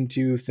much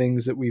into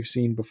things that we've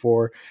seen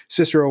before?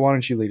 Cicero, why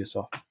don't you lead us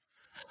off?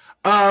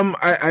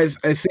 I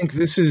think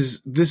this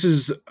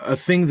is a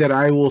thing that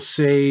I will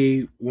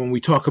say when we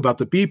talk about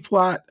the B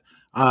plot.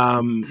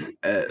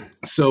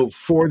 So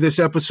for this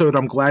episode,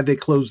 I'm glad they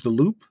closed the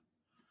loop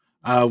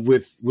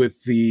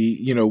with the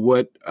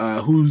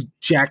who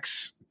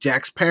Jack's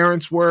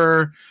parents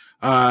were,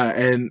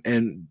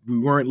 and we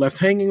weren't left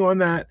hanging on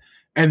that,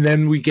 and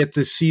then we get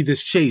to see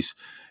this chase.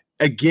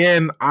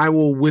 Again, I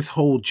will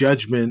withhold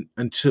judgment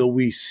until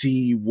we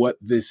see what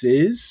this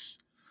is.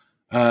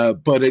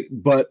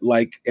 But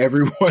like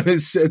everyone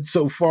has said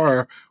so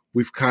far,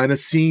 we've kind of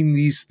seen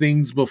these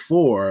things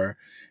before,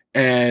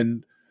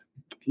 and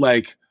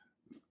like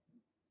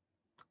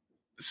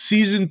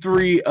season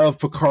 3 of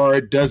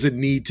Picard doesn't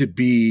need to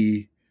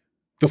be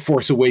The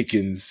Force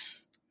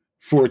Awakens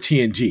for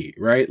TNG,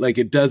 right? Like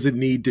it doesn't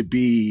need to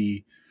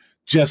be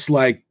just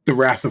like The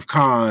Wrath of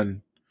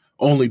Khan,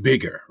 only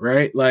bigger,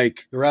 right?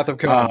 Like The Wrath of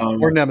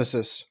Khan or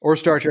Nemesis or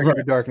Star Trek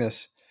Into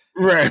Darkness.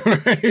 Right.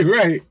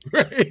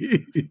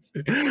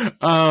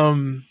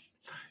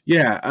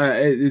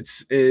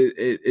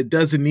 It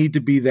doesn't need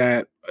to be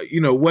that.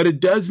 What it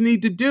does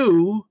need to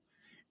do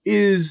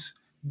is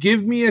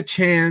give me a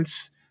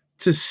chance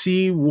to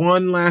see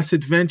one last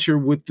adventure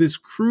with this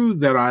crew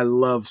that I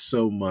love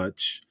so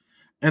much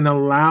and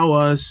allow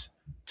us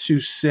to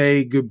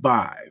say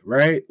goodbye,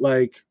 right?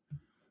 Like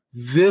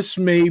this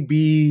may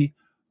be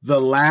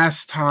the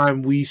last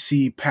time we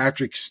see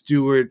Patrick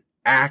Stewart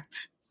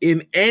act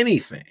in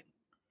anything,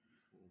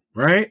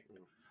 right?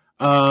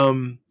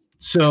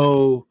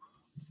 So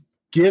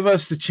give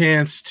us the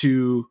chance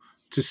to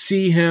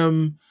see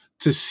him,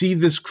 to see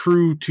this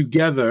crew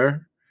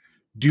together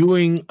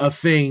doing a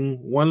thing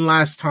one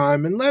last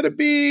time, and let it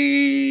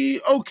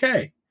be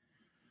okay.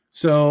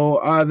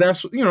 So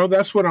that's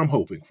what I'm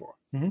hoping for.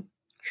 Mm-hmm.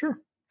 Sure.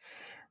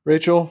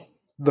 Rachel,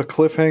 the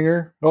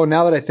cliffhanger. Oh,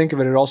 now that I think of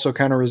it, it also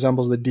kind of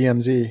resembles the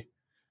DMZ.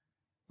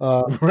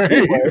 Right.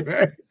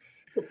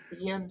 The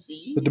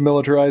DMZ? The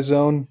demilitarized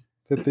zone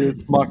that the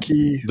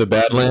Maquis. The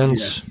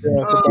Badlands.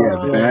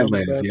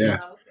 Badlands, yeah.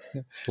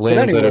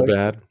 Lands that are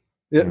bad.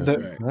 Yeah,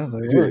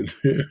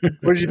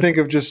 what did you think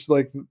of just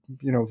like,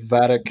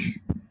 Vadic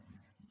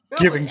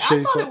giving chase?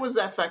 I thought it was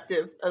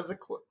effective as a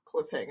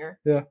cliffhanger.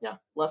 Yeah. Yeah.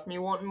 Left me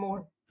wanting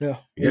more. Yeah.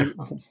 Yeah.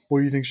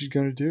 What do you think she's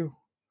going to do?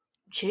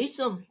 Chase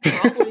him,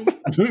 probably.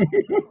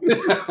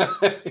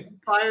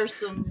 Fire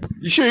some.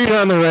 You sure you're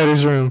not in the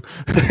writer's room?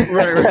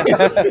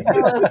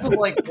 Right. Some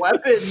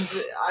weapons.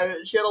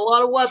 She had a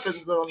lot of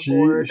weapons on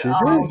board.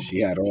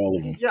 She had all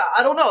of them. Yeah,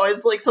 I don't know.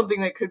 It's like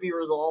something that could be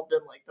resolved in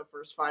the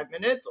first 5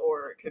 minutes,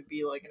 or it could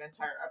be like an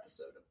entire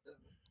episode of them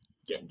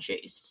getting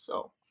chased.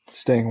 So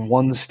staying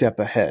one step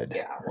ahead.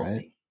 Yeah, we'll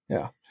see.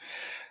 Yeah.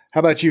 How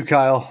about you,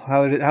 Kyle?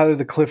 How did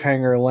the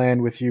cliffhanger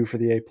land with you for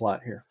the A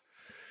plot here?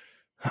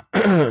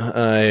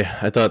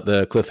 I thought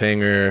the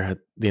cliffhanger at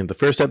the end of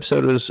the first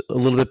episode was a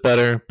little bit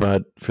better,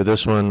 but for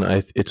this one,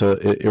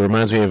 it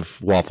reminds me of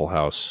Waffle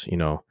House.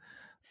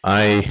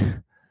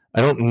 I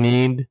don't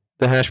need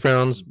the hash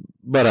browns,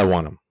 but I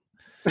want them.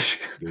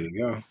 There you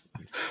go.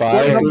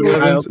 5.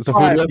 It's a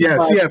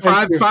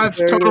full five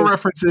total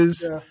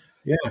references.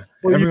 Yeah.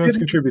 Well, everyone's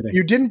contributing.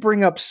 You didn't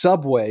bring up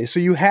Subway, so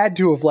you had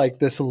to have liked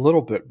this a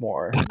little bit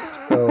more.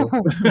 So,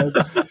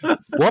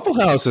 Waffle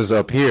House is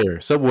up here.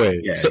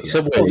 Subway.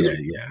 Subway.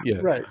 Yeah.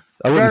 Right.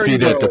 I wouldn't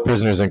feed that to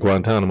prisoners in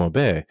Guantanamo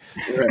Bay.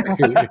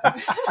 Right.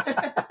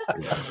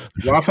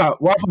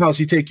 Waffle House,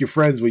 you take your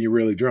friends when you're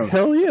really drunk.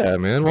 Hell yeah,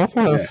 man.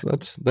 Waffle House,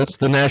 that's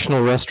the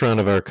national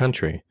restaurant of our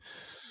country.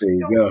 There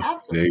you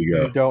go.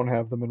 We don't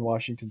have them in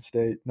Washington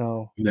State.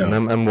 No.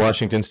 And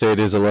Washington State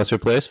is a lesser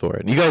place for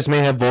it. You guys may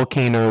have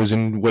volcanoes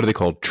and what are they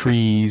called?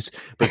 Trees.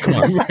 But come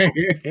on.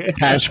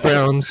 Hash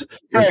browns.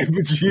 Right,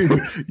 but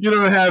you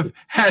don't have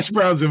hash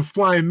browns and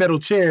flying metal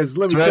chairs.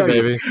 Let me tell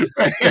you. Baby.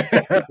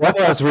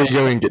 That's where you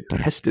go and get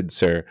tested,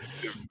 sir.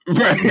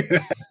 Right.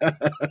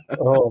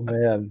 Oh,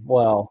 man.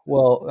 Wow.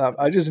 Well,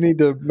 I just need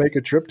to make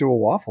a trip to a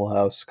Waffle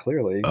House,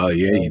 clearly. Oh,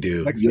 yeah, you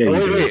do.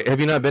 Wait, have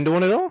you not been to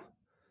one at all?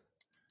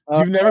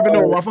 You've never been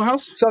to a Waffle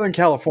House? Southern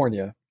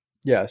California.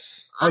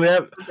 Yes. I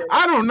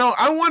don't know.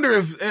 I wonder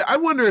if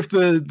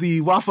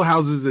the Waffle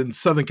Houses in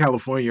Southern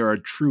California are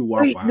true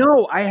Waffle Houses.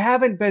 No, I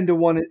haven't been to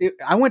one.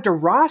 I went to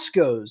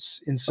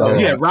Roscoe's in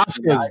Southern. Yeah,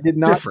 Roscoe's. I did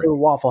not go to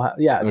Waffle House.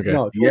 Yeah, okay.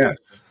 No. Yeah.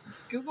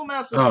 Google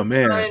Maps is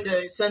man. trying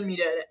to send me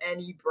to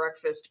any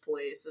breakfast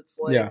place. It's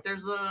like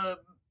there's a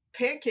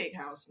pancake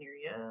house near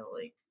you.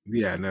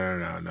 Yeah,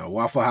 no.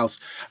 Waffle House.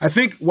 I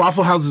think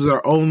Waffle Houses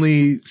are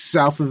only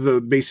south of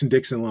the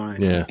Mason-Dixon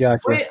line. Yeah.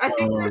 Gotcha. Wait, I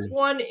think there's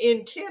one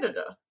in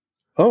Canada.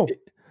 Oh.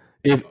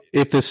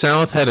 If the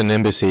South had an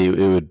embassy, it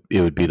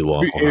would be the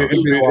Waffle House.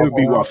 It would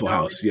be Waffle No,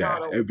 House. it's Yeah,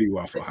 not it would be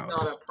Waffle it's House.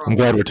 not a I'm problem.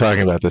 glad we're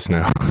talking about this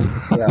now.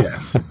 Yeah.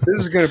 Yes. This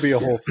is going to be a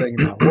whole thing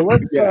now. Well,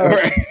 let's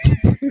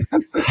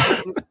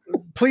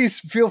please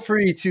feel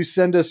free to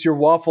send us your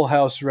Waffle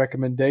House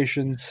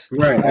recommendations.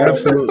 Right.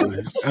 Absolutely.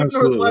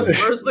 Absolutely. Northwest,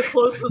 where's the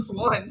closest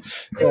one?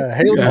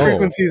 Hailing Yeah.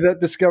 frequencies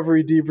at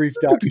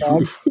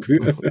discoverydebrief.com.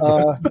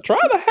 Try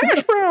the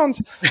hash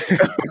browns.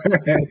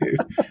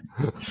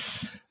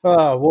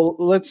 Well,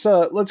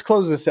 let's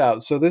close this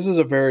out. So this is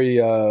a very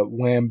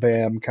wham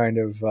bam kind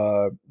of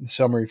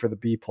summary for the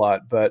B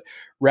plot. But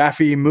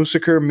Raffi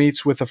Musiker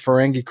meets with a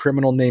Ferengi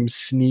criminal named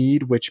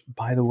Sneed, which,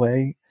 by the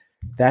way,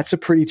 that's a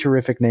pretty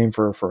terrific name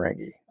for a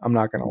Ferengi. I'm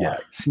not going to lie.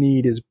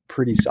 Sneed is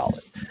pretty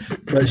solid.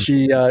 But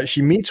she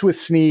meets with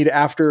Sneed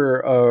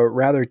after a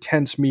rather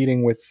tense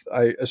meeting with,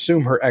 I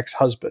assume, her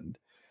ex-husband,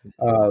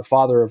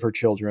 father of her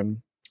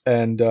children.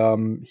 And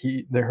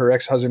her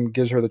ex-husband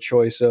gives her the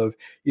choice of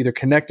either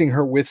connecting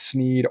her with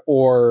Sneed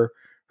or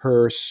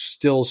her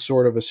still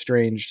sort of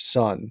estranged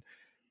son.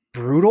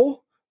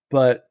 Brutal,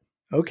 but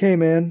okay,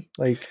 man.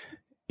 Like,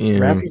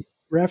 Yeah.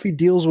 Raffi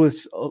deals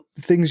with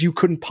things you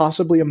couldn't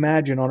possibly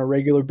imagine on a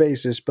regular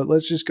basis, but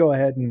let's just go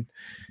ahead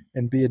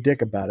and be a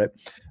dick about it.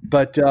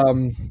 But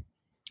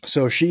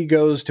so she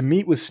goes to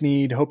meet with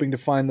Sneed, hoping to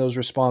find those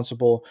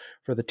responsible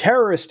for the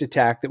terrorist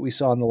attack that we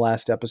saw in the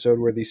last episode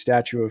where the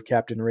statue of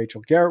Captain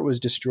Rachel Garrett was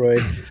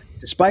destroyed,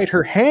 despite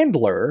her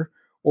handler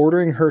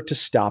ordering her to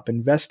stop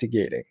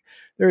investigating.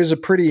 There is a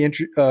pretty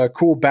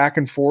cool back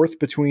and forth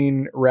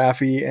between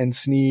Raffi and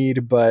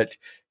Sneed, but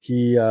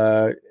he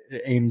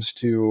aims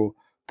to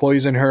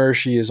poison her.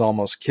 She is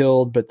almost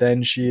killed, but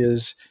then she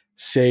is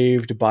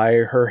saved by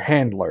her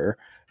handler,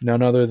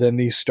 none other than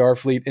the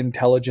Starfleet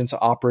intelligence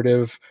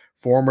operative,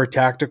 former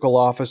tactical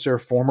officer,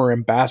 former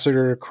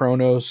ambassador to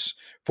Kronos,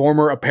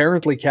 former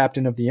apparently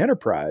captain of the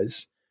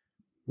Enterprise,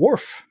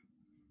 Worf.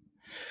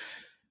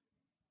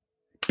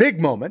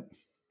 Big moment.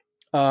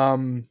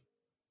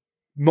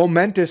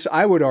 Momentous,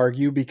 I would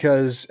argue,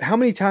 because how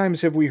many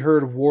times have we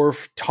heard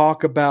Worf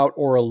talk about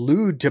or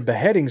allude to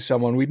beheading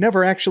someone? We'd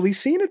never actually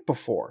seen it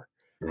before.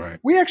 Right.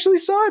 We actually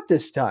saw it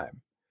this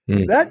time.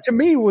 That to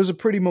me was a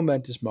pretty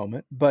momentous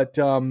moment. But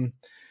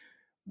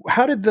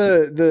how did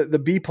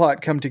the B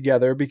plot come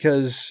together?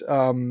 Because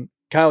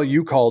Kyle,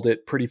 you called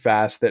it pretty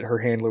fast that her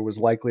handler was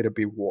likely to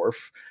be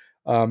Worf.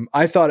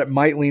 I thought it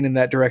might lean in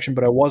that direction,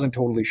 but I wasn't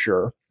totally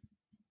sure.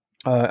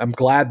 I'm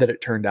glad that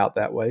it turned out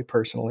that way,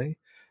 personally.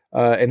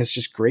 And it's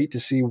just great to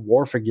see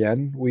Worf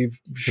again.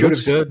 Should have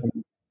seen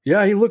him.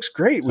 Yeah, he looks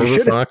great. We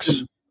should have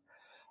seen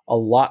a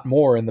lot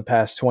more in the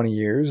past 20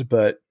 years,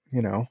 but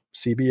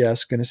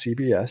CBS gonna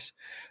CBS.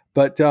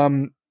 But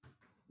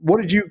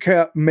what did you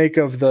make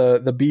of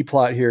the B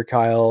plot here,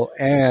 Kyle,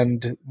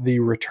 and the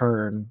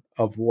return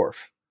of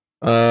Worf?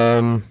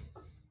 I'm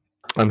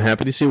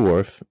happy to see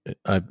Worf.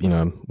 We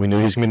knew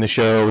he was going to be in the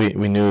show.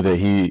 We knew that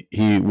he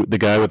the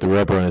guy with the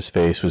rubber on his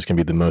face was going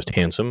to be the most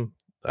handsome.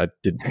 I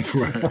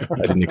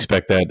didn't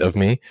expect that of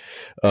me.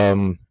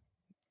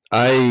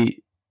 I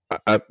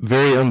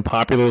very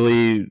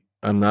unpopularly,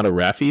 I'm not a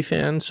Raffi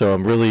fan, so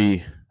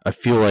I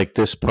feel like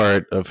this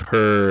part of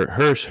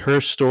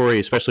her story,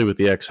 especially with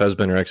the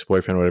ex-husband or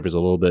ex-boyfriend or whatever, is a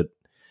little bit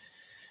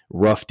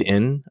roughed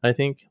in, I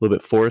think, a little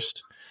bit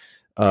forced.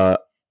 I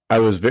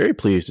was very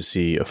pleased to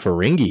see a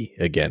Ferengi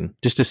again,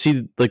 just to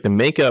see like the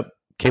makeup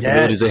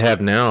capabilities they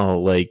have now.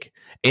 Like,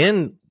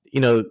 and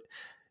in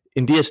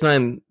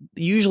DS9,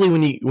 usually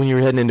when you're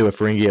heading into a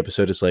Ferengi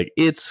episode, it's like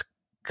it's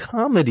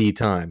comedy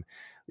time.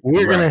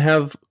 We're gonna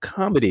have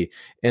comedy,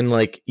 and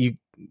like you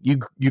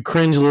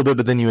cringe a little bit,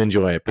 but then you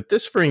enjoy it. But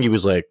this Ferengi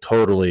was like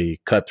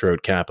totally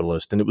cutthroat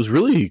capitalist, and it was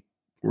really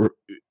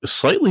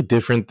slightly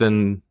different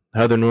than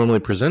how they're normally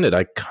presented.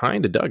 I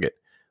kind of dug it.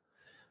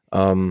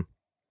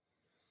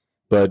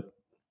 But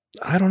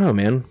I don't know,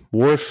 man.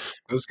 Worf.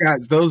 Those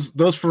guys, those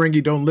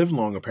Ferengi don't live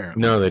long,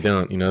 apparently. No, they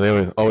don't. They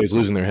were always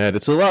losing their head.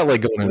 It's a lot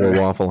like going into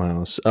a Waffle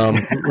House.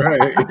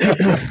 Right.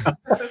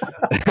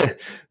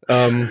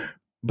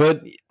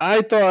 But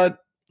I thought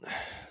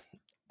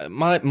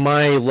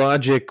my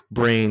logic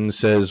brain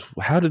says,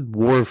 how did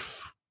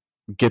Worf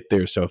get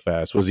there so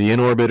fast? Was he in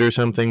orbit or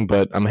something?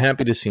 But I'm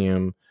happy to see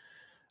him.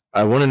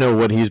 I want to know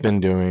what he's been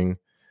doing.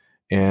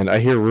 And I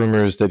hear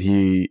rumors that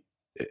he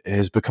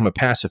has become a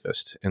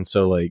pacifist. And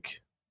so,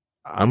 like,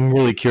 I'm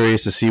really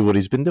curious to see what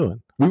he's been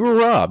doing. We were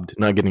robbed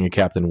not getting a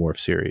Captain Worf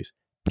series,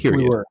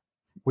 period.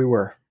 We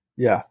were.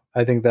 Yeah.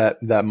 I think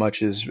that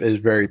much is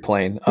very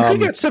plain. We could have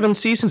got 7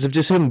 seasons of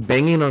just him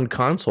banging on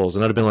consoles,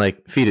 and I'd have been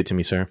like, feed it to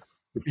me, sir.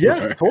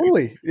 Yeah,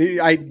 totally.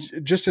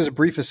 Just as a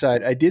brief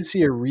aside, I did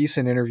see a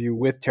recent interview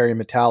with Terry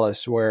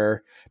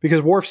Matalas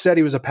because Worf said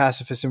he was a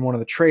pacifist in one of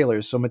the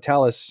trailers, so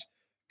Matalas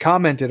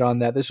commented on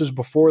that. This was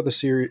before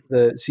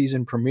the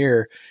season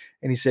premiere,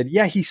 and he said,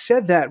 yeah, he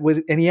said that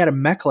and he had a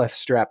mek'leth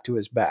strapped to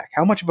his back.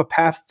 How much of a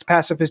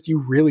pacifist do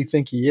you really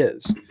think he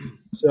is?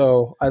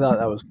 So I thought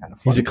that was kind of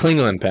funny. He's a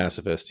Klingon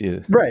pacifist. Yeah.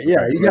 Right,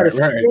 yeah. You got to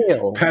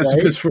scale.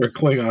 Pacifist right? for a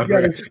Klingon. You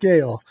got to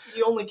scale.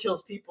 He only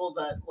kills people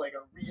that like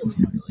are really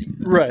ugly.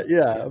 Right,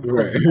 yeah.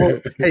 Right.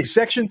 Well, hey,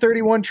 Section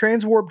 31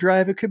 transwarp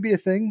drive, it could be a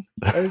thing.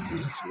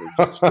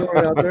 Just throwing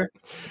it out there.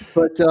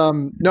 But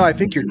no, I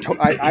think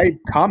I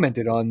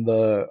commented on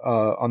the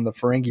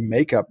Ferengi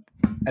makeup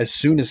as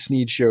soon as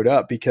Sneed showed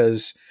up,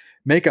 because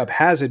makeup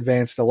has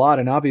advanced a lot,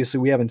 and obviously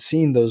we haven't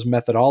seen those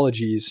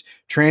methodologies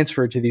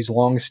transferred to these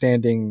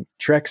long-standing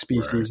Trek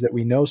species that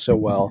we know so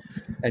well.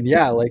 And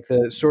yeah, like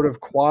the sort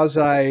of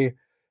quasi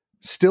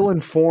still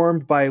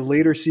informed by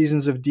later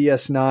seasons of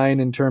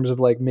DS9 in terms of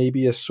like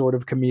maybe a sort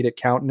of comedic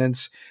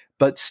countenance,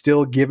 but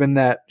still given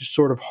that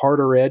sort of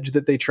harder edge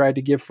that they tried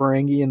to give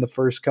Ferengi in the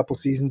first couple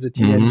seasons of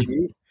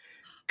TNG.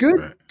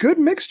 Good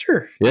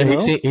mixture. Yeah,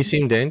 he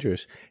seemed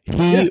dangerous.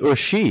 He or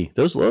she,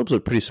 those lobes are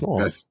pretty small.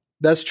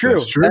 That's true.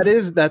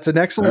 That's an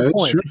excellent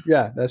point. True.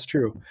 Yeah, that's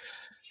true.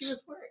 He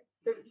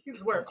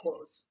was wearing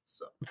clothes.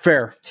 So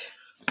Fair.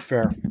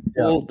 Yeah.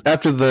 Well,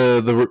 after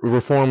the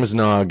reforms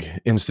Nog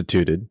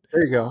instituted,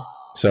 there you go.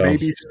 So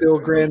maybe still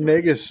Grand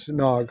Magus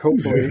Nog,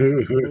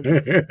 hopefully.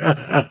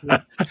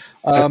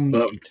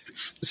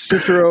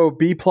 Cicero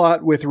B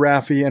plot with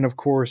Raffi, and of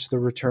course the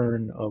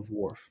return of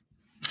Worf.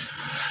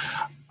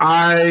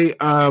 I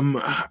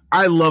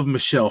love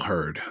Michelle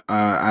Hurd.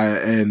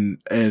 And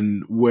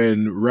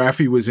when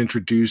Raffi was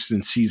introduced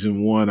in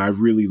season 1, I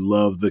really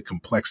loved the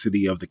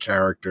complexity of the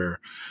character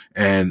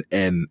and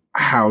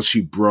how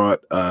she brought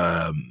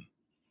a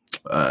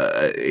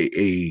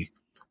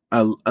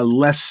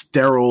less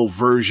sterile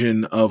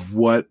version of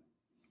what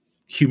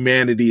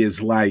humanity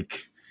is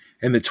like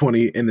in the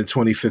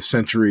 25th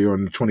century or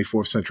in the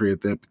 24th century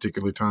at that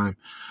particular time.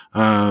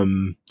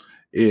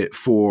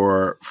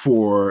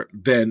 For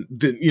then,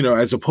 you know,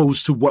 as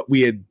opposed to what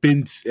we had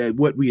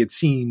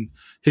seen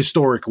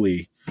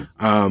historically,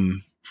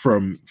 from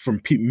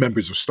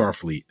members of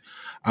Starfleet.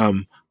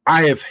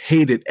 I have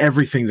hated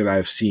everything that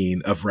I've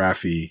seen of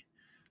Raffi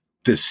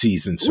this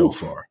season so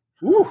far.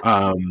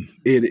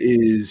 It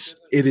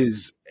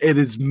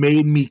has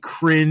made me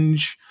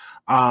cringe.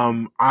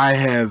 I've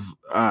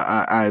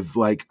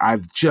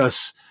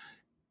just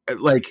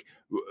like,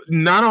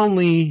 not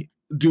only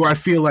do I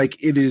feel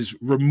like it is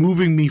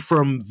removing me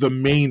from the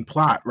main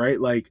plot, right?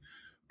 Like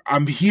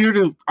I'm here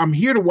to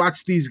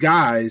watch these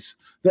guys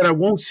that I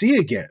won't see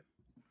again.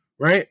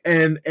 Right.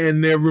 And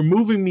they're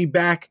removing me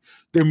back.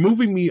 They're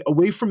moving me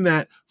away from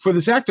that for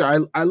this actor.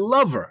 I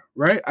love her.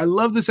 Right. I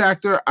love this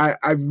actor. I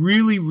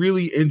really,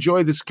 really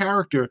enjoy this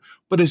character,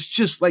 but it's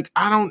just like,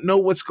 I don't know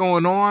what's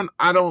going on.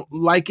 I don't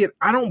like it.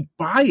 I don't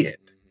buy it.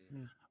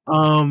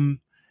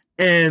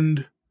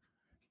 And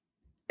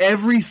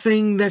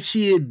everything that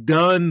she had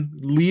done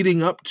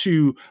leading up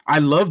to, I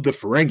love the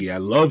Ferengi. I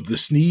love the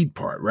Sneed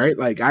part, right?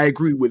 Like, I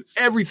agree with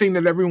everything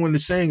that everyone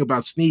is saying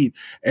about Sneed.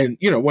 And,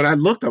 you know, when I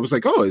looked, I was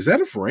like, oh, is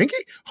that a Ferengi?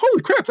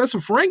 Holy crap, that's a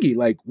Ferengi.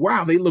 Like,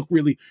 wow, he looks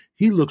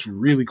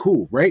really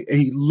cool, right? And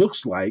he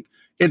looks like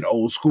an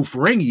old school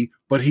Ferengi,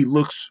 but he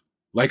looks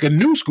like a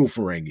new school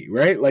Ferengi,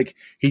 right? Like,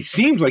 he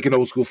seems like an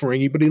old school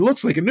Ferengi, but he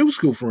looks like a new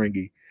school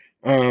Ferengi.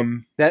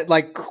 That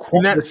like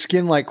the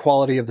skin-like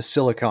quality of the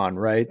silicon,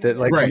 right? That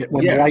like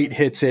when light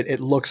hits it,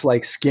 it looks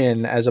like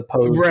skin as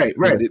opposed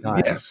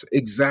to yes,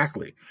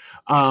 exactly.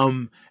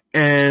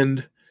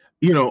 And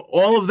you know,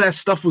 all of that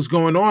stuff was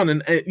going on,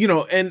 and you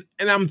know, and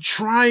I'm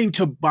trying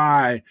to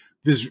buy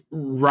this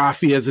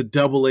Raffi as a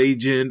double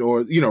agent,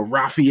 or you know,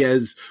 Raffi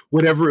as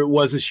whatever it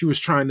was that she was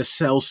trying to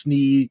sell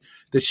Sneed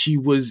that she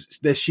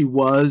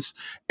was,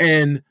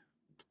 and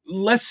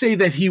let's say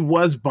that he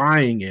was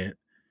buying it.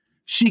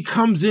 She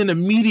comes in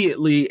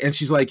immediately and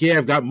she's like, yeah,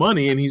 I've got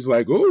money. And he's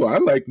like, oh, I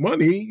like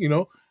money. You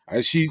know,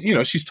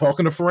 she's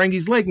talking to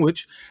Ferengi's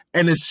language.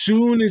 And as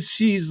soon as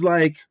she's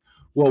like,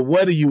 well,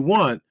 what do you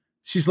want?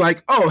 She's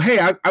like, oh, hey,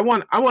 I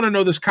want to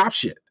know this cop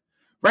shit.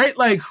 Right?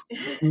 Like,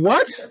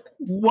 what?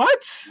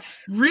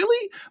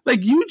 Really?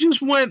 Like, you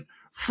just went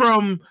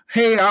from,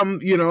 hey,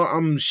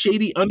 I'm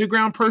shady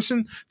underground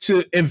person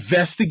to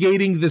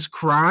investigating this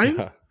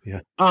crime.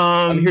 Yeah.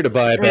 I'm here to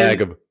buy a bag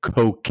of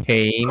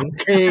cocaine.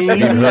 You've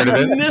heard of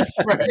it?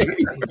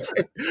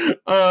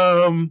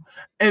 Right.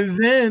 And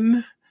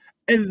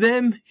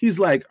then he's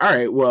like, all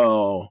right,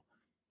 well,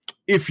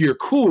 if you're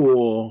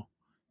cool,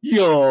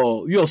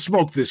 you'll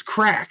smoke this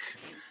crack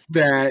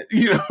that,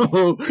 you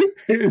know,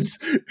 is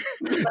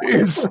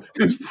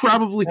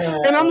probably,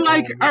 and I'm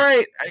like, all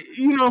right,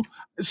 you know,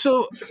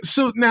 so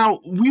now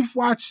we've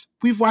watched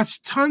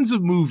tons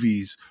of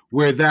movies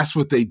where that's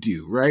what they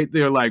do, right?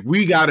 They're like,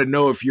 we got to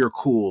know if you're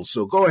cool,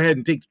 so go ahead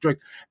and take the drug.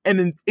 And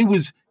then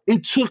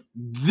it took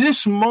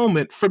this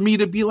moment for me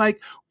to be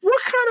like,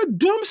 what kind of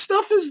dumb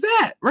stuff is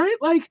that, right?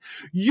 Like,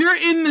 you're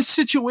in this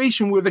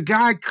situation where the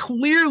guy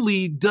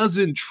clearly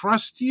doesn't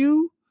trust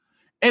you,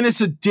 and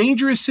it's a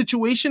dangerous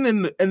situation,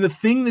 and the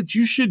thing that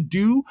you should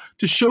do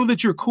to show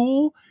that you're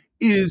cool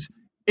is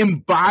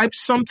imbibe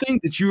something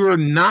that you are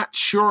not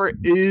sure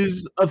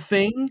is a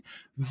thing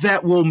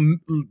that will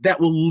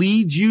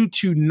lead you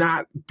to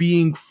not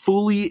being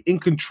fully in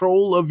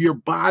control of your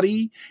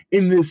body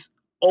in this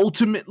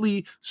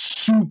ultimately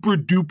super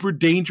duper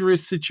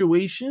dangerous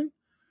situation,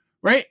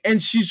 right?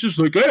 And she's just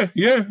like,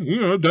 yeah,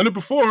 done it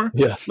before.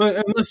 Yes.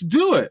 And let's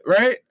do it,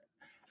 right?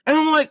 And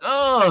I'm like,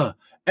 ugh.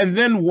 And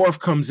then Worf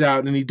comes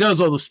out and he does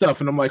all the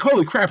stuff. And I'm like,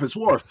 holy crap, it's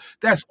Worf.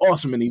 That's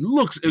awesome. And he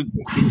looks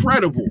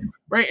incredible,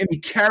 right? And he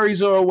carries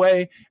her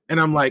away. And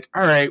I'm like,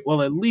 all right,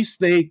 well, at least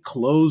they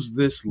close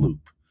this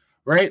loop,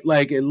 right?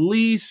 Like, at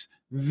least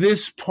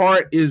this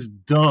part is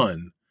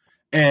done.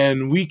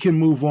 And we can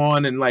move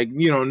on. And like,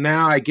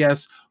 now I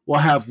guess we'll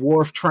have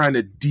Worf trying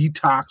to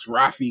detox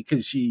Raffi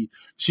because she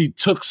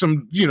took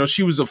some,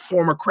 she was a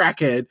former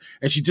crackhead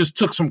and she just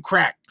took some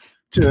crack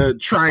to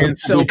try and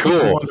sell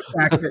people on the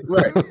fact that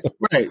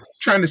right,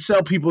 trying to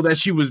sell people that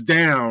she was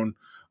down,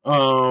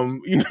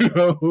 and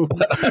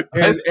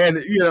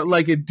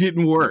like it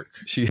didn't work.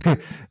 She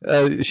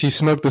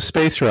smoked the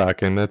space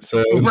rock, and that's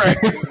right.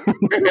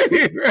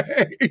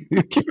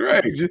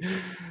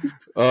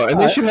 And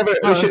they should have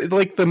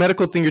like the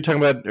medical thing you're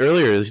talking about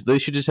earlier. They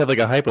should just have like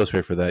a hypo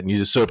spray for that, and you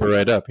just soap it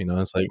right up.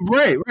 It's like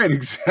right,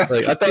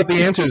 exactly. Like, I thought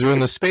the answers were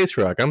in the space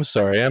rock. I'm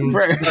sorry,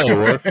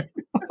 right.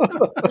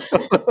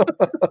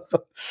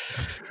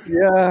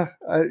 Yeah,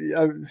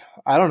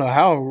 I don't know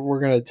how we're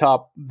going to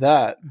top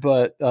that,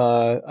 but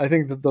I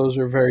think that those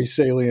are very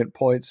salient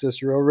points,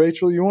 Cicero.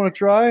 Rachel, you want to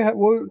try?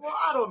 Well,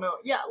 I don't know.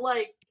 Yeah,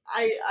 like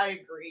I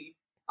agree.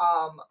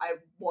 I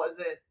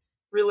wasn't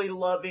really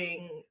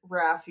loving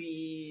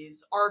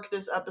Raffi's arc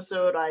this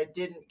episode. I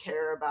didn't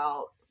care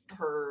about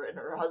her and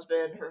her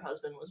husband. Her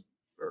husband was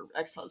her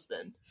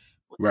ex-husband.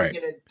 Right.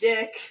 Being a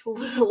dick.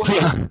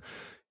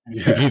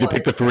 You need to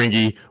pick the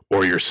Ferengi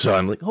or your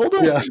son. Like, hold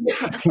on. Yeah.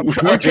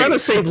 We're trying to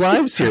save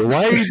lives here.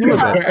 Why are you doing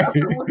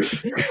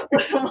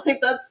that? I'm like,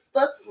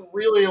 that's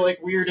really like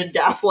weird and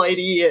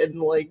gaslighty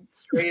and like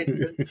strange.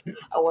 And,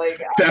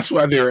 like that's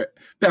why they're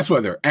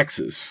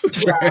exes.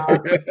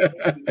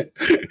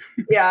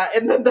 Yeah,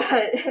 and then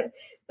the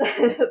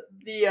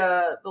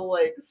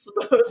like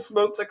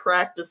smoke the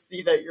crack to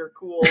see that you're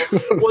cool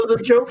was a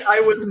joke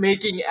I was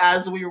making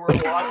as we were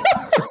watching.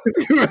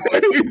 I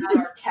had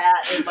our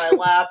cat in my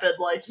lap and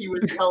like he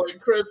was telling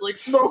Chris like,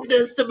 smoke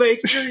this to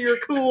make sure you're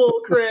cool,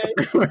 Craig.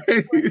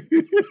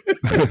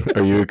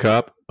 Are you a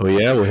cop? Oh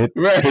yeah, we'll hit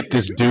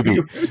this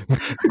doobie.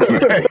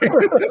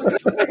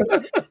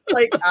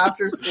 Like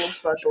after school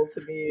special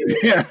to me,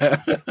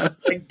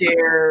 like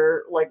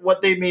Dare, like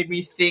what they made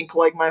me think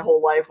like my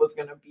whole life was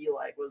gonna be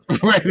like was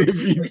like, right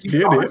if you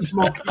did it.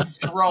 Smoke this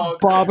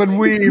drug. Bob and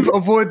weave,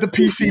 avoid the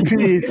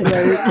PCP.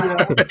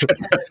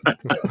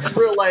 Right?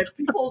 Real life,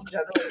 people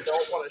generally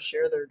don't want to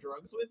share their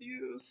drugs with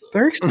you. So.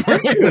 They're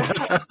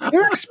expensive.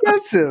 They're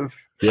expensive.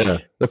 Yeah,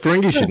 the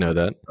Ferengi should know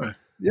that.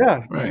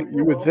 Yeah, right.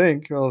 You would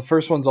think. Well, the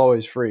first one's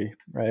always free,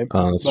 right?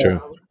 Oh, that's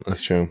true.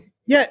 That's true.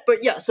 Yeah,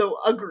 but yeah, so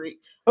agree.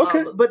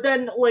 Okay. But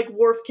then, like,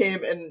 Worf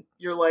came and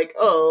you're like,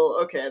 oh,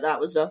 okay,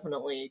 that was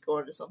definitely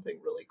going to something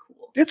really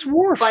cool. It's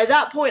Worf. By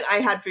that point, I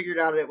had figured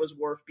out it was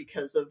Worf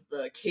because of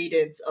the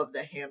cadence of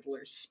the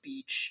handler's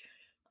speech.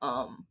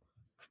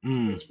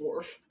 It's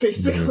Worf,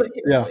 basically.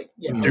 Yeah. Like,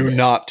 Do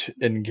not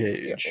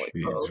engage. Yeah, like,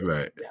 Yes,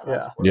 right.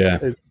 That's Worf. Yeah.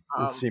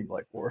 It seemed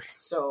like Worf.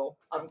 So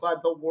I'm glad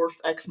the Worf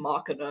ex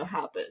machina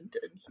happened.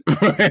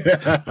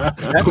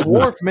 That's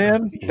Worf,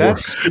 man.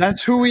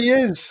 That's who he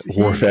is.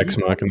 Worf ex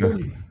machina.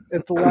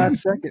 At the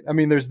last second. I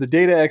mean, there's the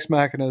Data ex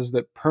machinas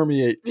that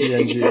permeate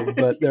TNG,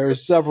 but there are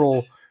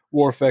several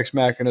Worf ex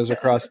machinas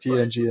across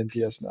TNG and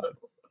DS9.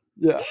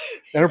 Yeah.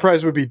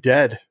 Enterprise would be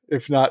dead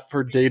if not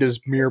for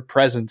Data's mere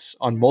presence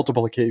on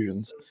multiple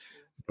occasions.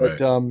 But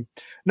no,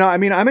 I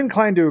mean, I'm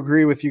inclined to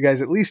agree with you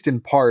guys, at least in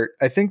part.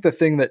 I think the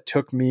thing that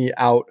took me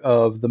out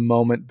of the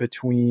moment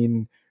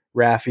between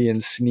Raffi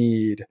and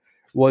Sneed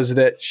was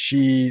that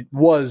she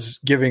was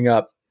giving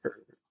up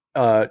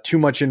too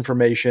much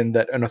information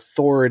that an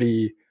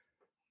authority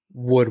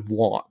would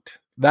want.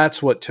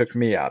 That's what took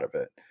me out of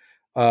it.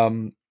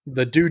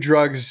 The do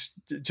drugs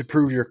to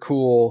prove you're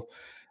cool.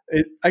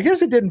 I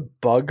guess it didn't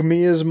bug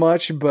me as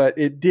much, but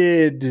it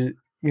did,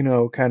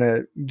 kind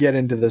of get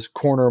into this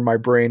corner of my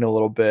brain a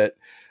little bit.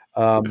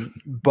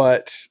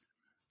 But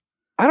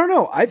I don't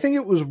know. I think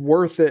it was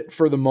worth it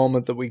for the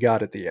moment that we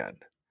got at the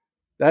end.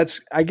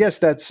 I guess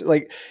that's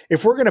like,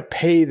 if we're going to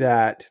pay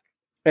that,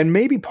 and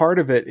maybe part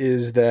of it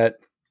is that,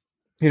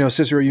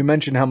 Cicero, you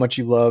mentioned how much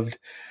you loved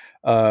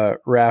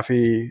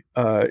Raffi,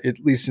 at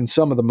least in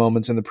some of the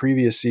moments in the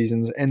previous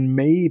seasons. And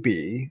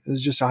maybe, this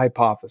is just a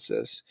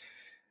hypothesis,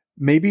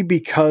 maybe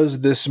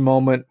because this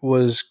moment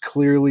was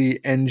clearly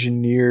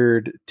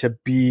engineered to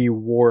be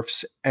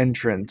Worf's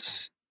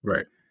entrance.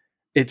 Right.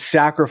 It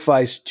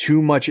sacrificed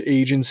too much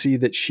agency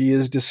that she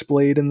has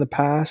displayed in the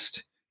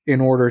past in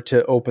order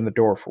to open the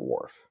door for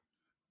Worf.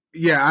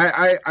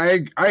 Yeah, I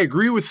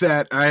agree with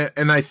that.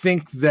 And I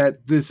think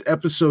that this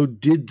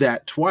episode did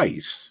that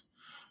twice,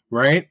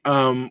 right?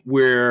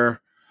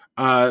 Where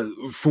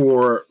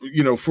for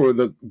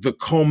the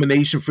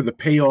culmination, for the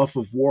payoff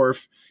of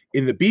Worf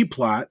in the B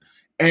plot,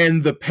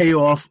 and the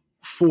payoff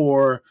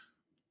for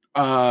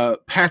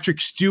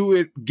Patrick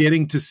Stewart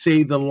getting to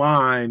say the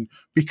line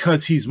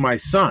 "because he's my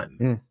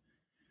son"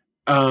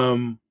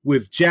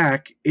 with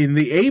Jack in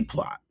the A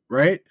plot,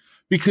 right?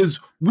 Because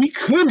we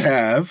could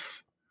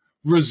have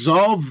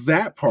resolved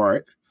that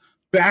part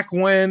back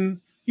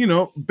when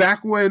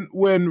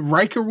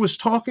Riker was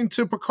talking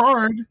to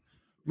Picard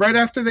right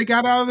after they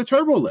got out of the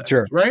turbo lift,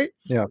 sure. Right?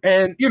 Yeah.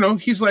 And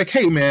he's like,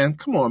 "Hey man,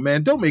 come on,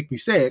 man, don't make me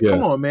say it. Yeah.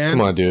 Come on, man.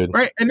 Come on, dude."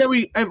 Right? And then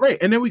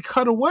we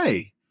cut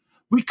away.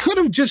 We could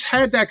have just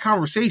had that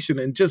conversation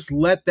and just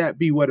let that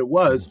be what it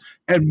was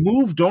and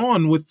moved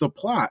on with the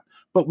plot.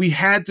 But we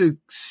had to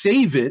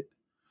save it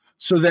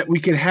so that we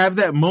could have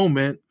that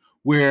moment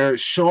where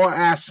Shaw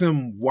asks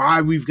him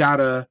why we've got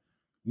to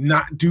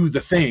not do the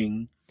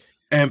thing.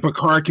 And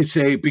Picard could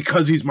say,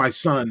 "because he's my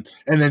son."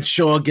 And then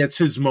Shaw gets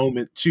his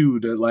moment too,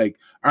 to like,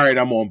 "All right,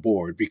 I'm on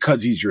board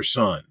because he's your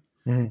son."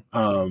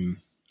 Mm-hmm.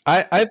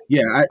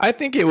 I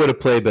think it would have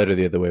played better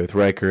the other way with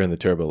Riker and the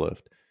turbo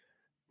lift.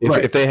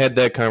 If they had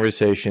that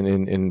conversation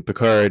and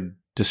Picard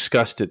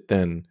discussed it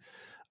then,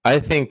 I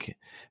think,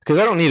 because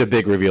I don't need a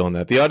big reveal on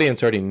that. The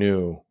audience already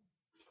knew.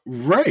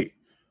 Right.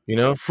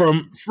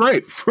 From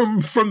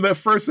that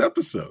first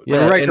episode.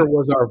 Yeah, Riker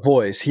was our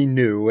voice. He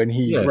knew, and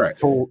he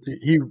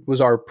was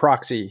our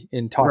proxy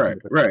in talking.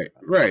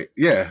 Right.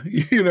 Yeah,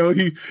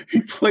 he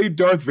played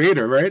Darth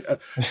Vader. Right.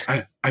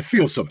 I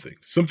feel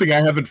something I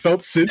haven't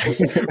felt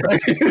since.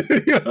 Right?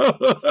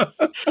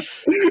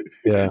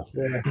 Yeah.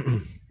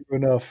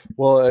 Enough.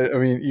 Well, I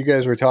mean, you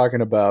guys were talking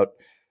about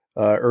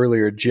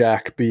earlier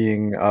Jack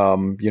being,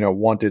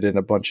 wanted in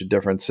a bunch of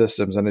different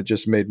systems, and it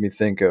just made me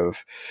think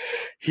of,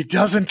 he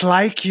doesn't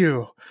like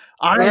you.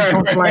 I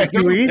don't like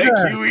you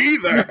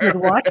either.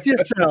 Watch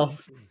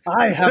yourself.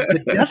 I have the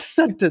death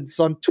sentence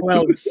on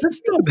 12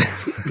 systems.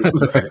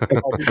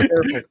 I'll be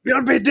perfect.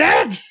 You'll be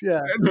dead.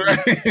 Yeah.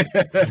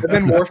 And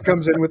then Worf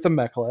comes in with the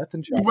mechleth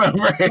and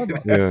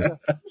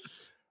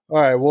All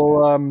right.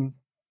 Well,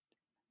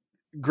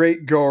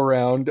 great go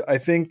around. I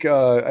think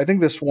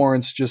this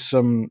warrants just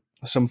some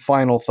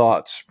final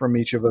thoughts from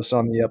each of us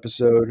on the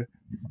episode.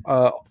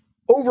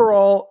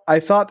 Overall, I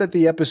thought that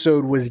the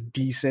episode was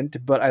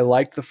decent, but I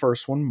liked the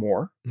first one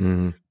more.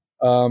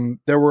 Mm-hmm.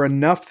 There were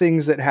enough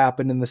things that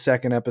happened in the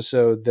second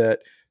episode that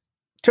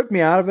took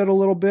me out of it a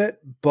little bit,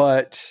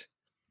 but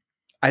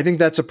I think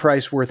that's a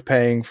price worth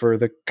paying for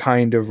the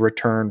kind of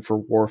return for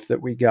Worf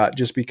that we got,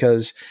 just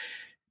because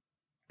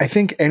I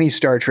think any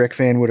Star Trek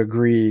fan would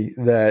agree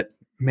that,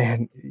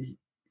 man,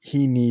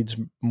 he needs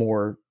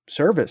more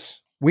service.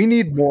 We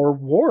need more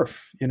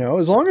Worf,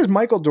 as long as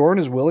Michael Dorn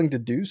is willing to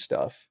do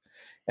stuff.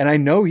 And I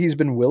know he's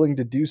been willing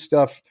to do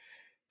stuff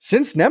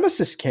since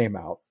Nemesis came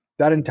out.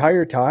 That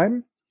entire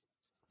time,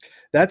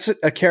 that's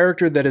a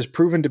character that has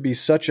proven to be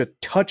such a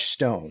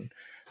touchstone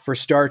for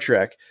Star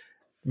Trek.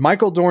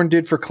 Michael Dorn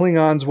did for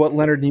Klingons what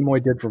Leonard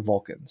Nimoy did for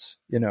Vulcans,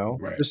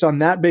 Right. Just on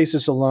that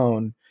basis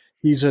alone,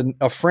 he's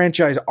a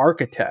franchise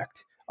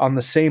architect on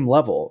the same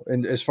level,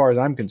 and as far as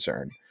I'm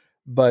concerned.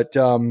 But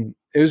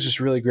it was just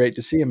really great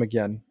to see him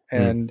again.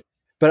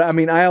 But I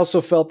mean, I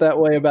also felt that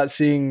way about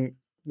seeing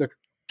the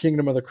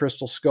Kingdom of the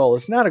Crystal Skull.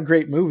 It's not a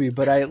great movie,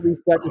 but I at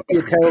least got to see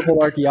a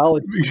terrible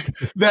archaeology.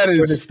 That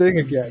is his thing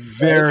again.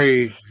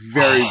 Very,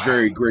 very,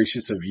 very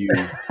gracious of you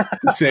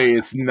to say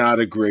it's not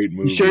a great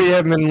movie. You sure you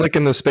haven't been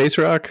licking the space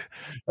rock?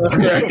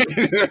 I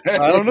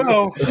don't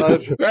know.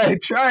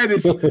 Right, try it.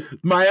 It's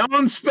my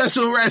own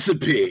special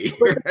recipe.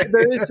 But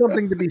there is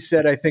something to be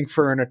said, I think,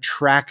 for an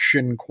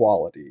attraction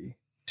quality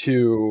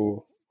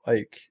to,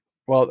 like,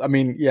 well, I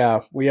mean,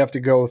 yeah, we have to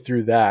go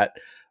through that,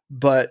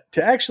 but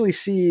to actually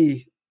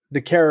see the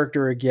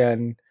character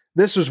again,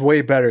 this was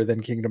way better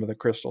than Kingdom of the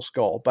Crystal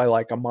Skull by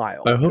like a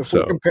mile. I hope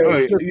so.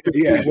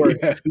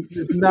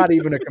 It's not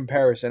even a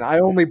comparison. I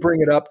only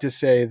bring it up to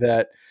say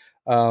that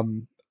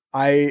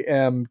I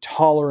am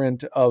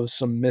tolerant of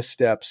some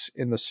missteps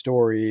in the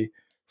story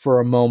for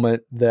a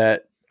moment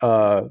that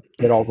I'll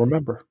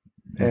remember.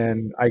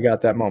 And I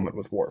got that moment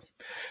with Worf.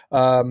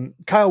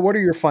 Kyle, what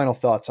are your final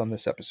thoughts on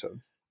this episode?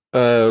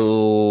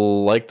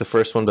 Like the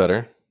first one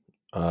better.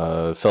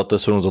 Felt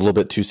this one was a little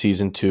bit too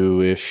season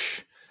 2-ish,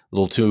 a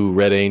little too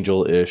Red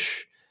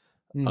Angel-ish.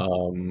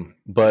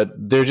 But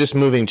they're just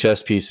moving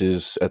chess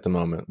pieces at the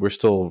moment. We're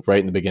still right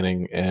in the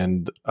beginning,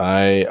 and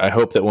I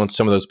hope that once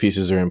some of those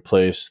pieces are in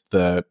place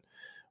that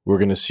we're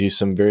going to see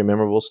some very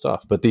memorable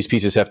stuff. But these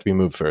pieces have to be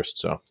moved first.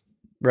 So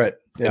right.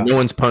 Yeah. And no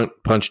one's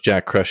punched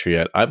Jack Crusher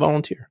yet. I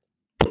volunteer.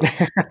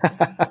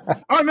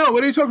 Oh no!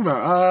 What are you talking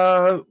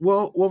about?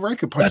 Well,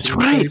 Riker punched. That's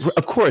right.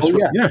 Of course.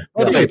 Oh, yeah.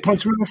 Okay.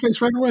 Punch him in the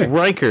face right away.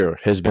 Riker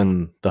has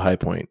been the high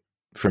point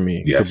for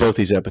me for both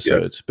these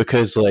episodes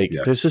because,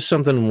 there's just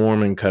something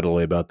warm and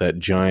cuddly about that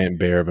giant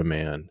bear of a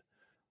man.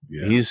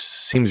 Yeah. He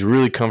seems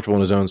really comfortable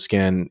in his own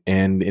skin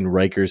and in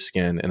Riker's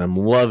skin, and I'm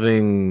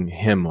loving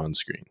him on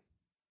screen.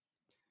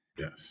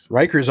 Yes,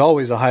 Riker's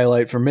always a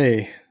highlight for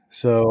me.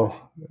 So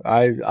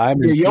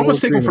I'm. You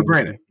almost take him for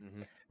granted.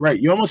 Right.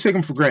 You almost take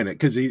him for granted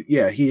because he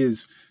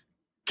is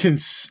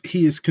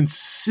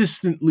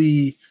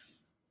consistently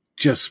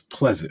just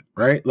pleasant,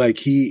 right? Like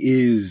he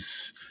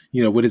is,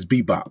 with his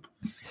bebop.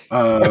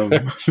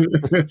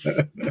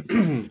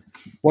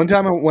 One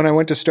time when I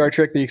went to Star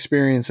Trek The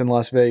Experience in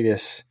Las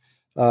Vegas,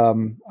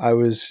 I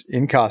was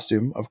in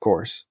costume, of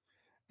course,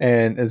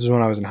 and this is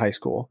when I was in high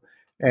school.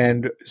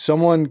 And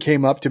someone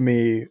came up to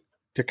me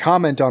to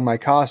comment on my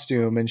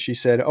costume, and she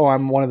said, "Oh,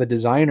 I'm one of the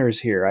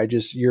designers here.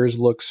 Yours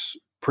looks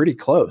pretty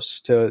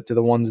close to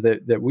the ones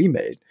that we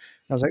made."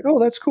 I was like, "Oh,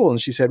 that's cool." And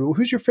she said, "Well,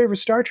 who's your favorite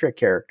Star Trek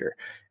character?"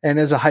 And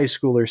as a high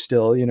schooler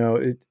still,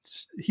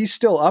 he's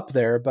still up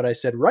there, but I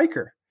said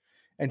Riker.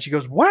 And she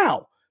goes,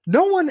 "Wow,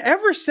 no one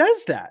ever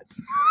says that."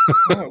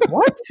 Like,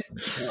 what?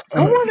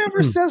 No one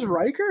ever says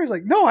Riker? I was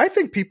like, "No, I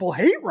think people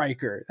hate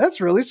Riker.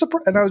 That's really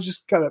surprising." And I was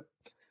just kind of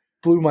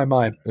blew my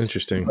mind.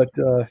 Interesting. But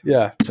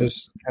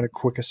just kind of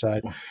quick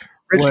aside.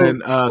 When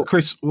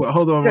Chris,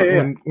 hold on.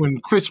 Yeah. When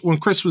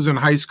Chris was in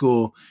high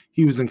school,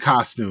 he was in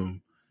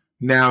costume.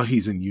 Now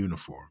he's in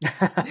uniform.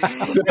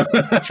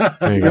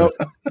 There you go.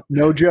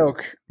 No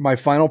joke. My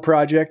final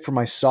project for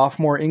my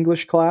sophomore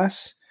English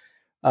class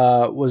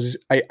was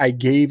I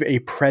gave a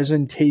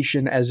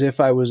presentation as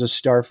if I was a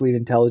Starfleet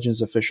intelligence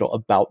official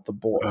about the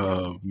Borg.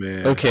 Oh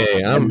man.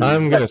 Okay, I'm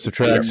going to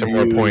subtract some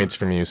more points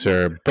from you,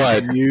 sir.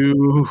 But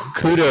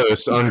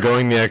kudos on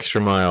going the extra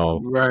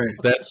mile. Right.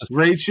 That's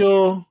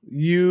Rachel.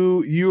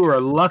 You are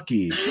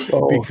lucky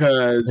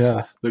because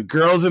the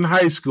girls in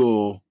high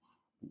school.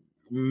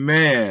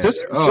 Man,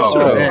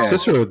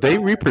 Cicero, they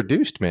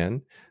reproduced,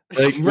 man.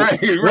 Like,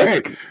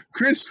 right.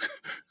 Chris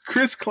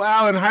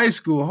Clow in high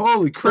school.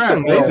 Holy crap!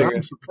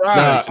 I'm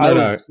surprised.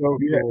 No.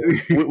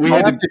 We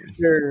have to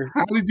share.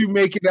 How did you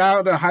make it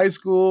out of high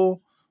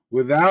school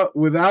without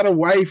a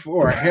wife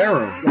or a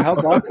harem? How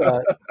about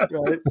that?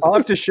 Right? I'll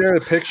have to share a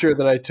picture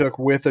that I took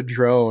with a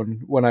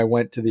drone when I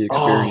went to the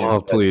experience. Oh,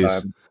 please!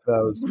 That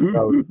was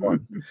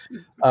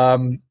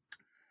fun.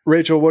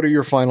 Rachel, what are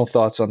your final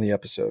thoughts on the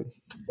episode?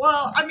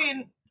 Well, I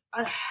mean,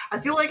 I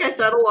feel like I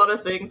said a lot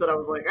of things that I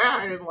was like,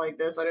 I didn't like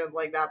this, I didn't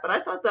like that, but I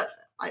thought that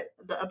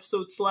the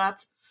episode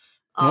slapped.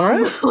 All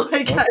right.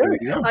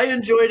 I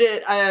enjoyed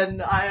it,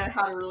 and I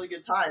had a really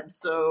good time.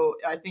 So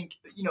I think,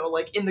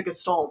 like in the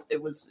Gestalt,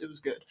 it was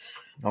good.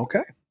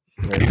 Okay.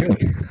 Very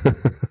good.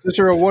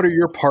 Cicero, what are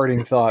your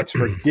parting thoughts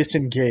for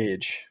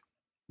Disengage?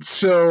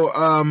 So,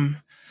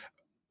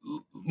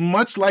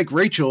 much like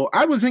Rachel,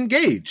 I was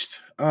engaged.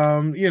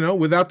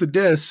 Without the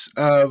dis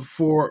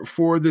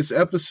for this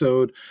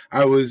episode,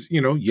 I was,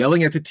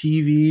 yelling at the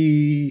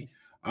TV,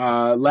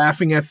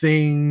 laughing at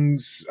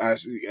things.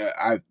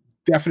 I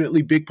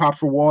definitely big pop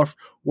for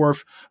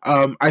Worf.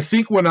 I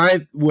think when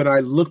I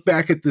look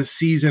back at this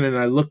season and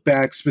I look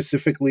back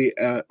specifically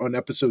on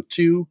episode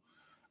 2,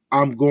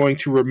 I'm going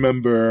to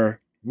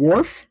remember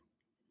Worf,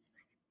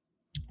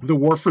 the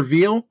Worf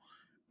reveal,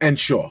 and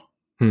Shaw.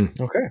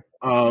 Okay.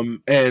 And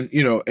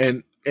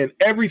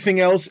everything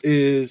else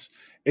is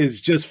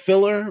just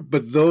filler,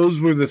 but those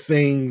were the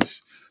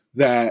things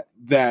that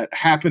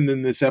happened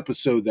in this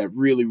episode that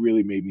really,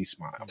 really made me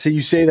smile. So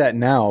you say that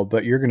now,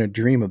 but you're going to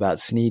dream about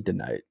Sneed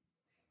tonight.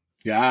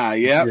 Yeah,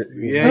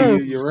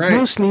 you're right.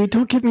 No, Sneed,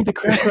 don't give me the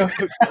crap.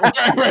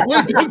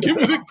 right. Don't give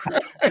me the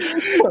crap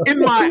in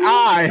my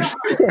eye.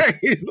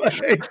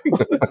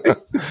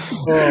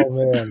 Oh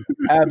man,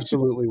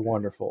 absolutely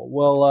wonderful.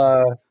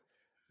 Well,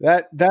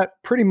 that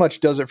pretty much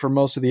does it for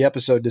most of the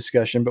episode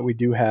discussion, but we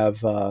do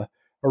have a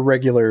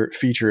regular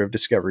feature of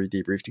Discovery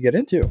Debrief to get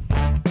into.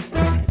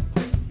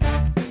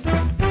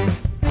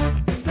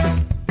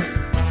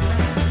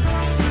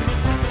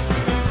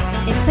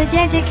 It's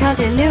pedantic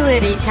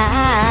continuity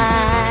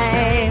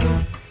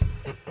time.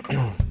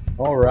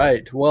 All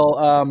right.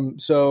 Well,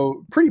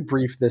 so pretty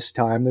brief this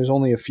time. There's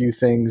only a few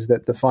things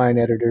that the fine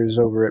editors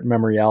over at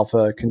Memory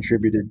Alpha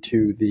contributed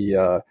to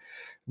the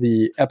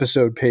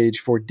episode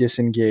page for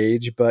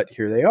Disengage, but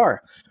here they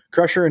are.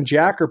 Crusher and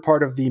Jack are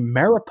part of the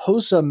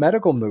Mariposa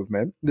Medical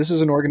Movement. This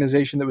is an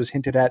organization that was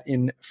hinted at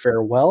in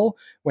Farewell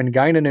when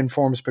Guinan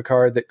informs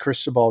Picard that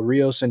Cristobal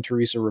Rios and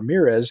Teresa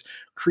Ramirez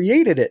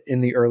created it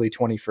in the early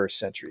 21st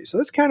century. So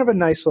that's kind of a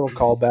nice little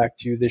callback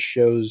to this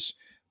show's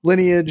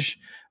lineage.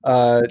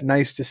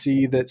 Nice to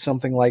see that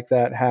something like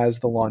that has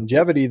the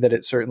longevity that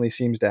it certainly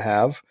seems to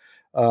have.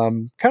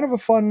 Kind of a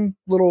fun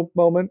little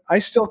moment. I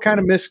still kind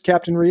of miss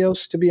Captain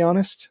Rios, to be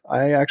honest.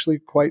 I actually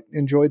quite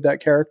enjoyed that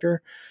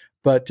character.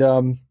 But,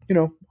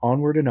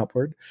 onward and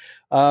upward.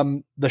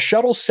 The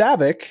Shuttle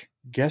Savick,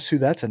 guess who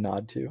that's a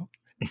nod to?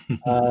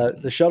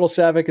 The Shuttle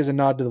Savick is a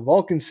nod to the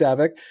Vulcan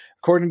Savick.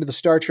 According to the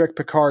Star Trek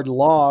Picard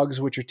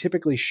logs, which are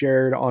typically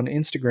shared on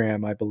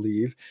Instagram, I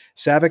believe,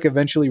 Savick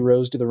eventually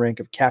rose to the rank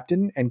of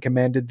captain and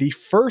commanded the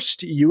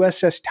first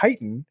USS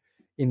Titan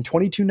in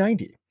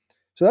 2290.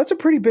 So that's a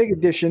pretty big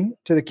addition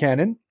to the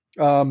canon.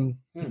 I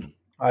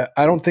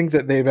don't think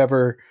that they've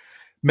ever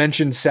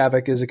mentioned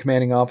Savick as a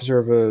commanding officer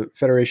of a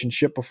Federation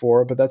ship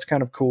before, but that's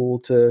kind of cool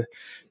to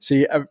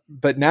see.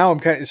 But now I'm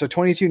so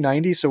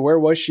 2290. So where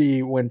was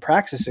she when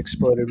Praxis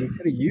exploded? We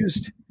could have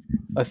used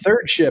a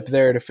third ship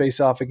there to face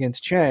off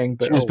against Chang.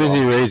 But she was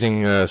busy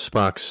raising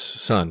Spock's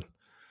son.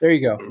 There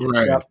you go.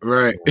 Right, Yep.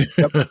 right.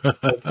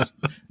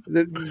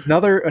 Yep.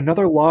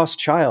 Another lost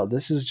child.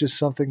 This is just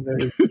something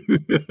that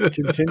is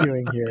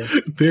continuing here.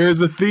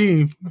 There's a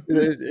theme.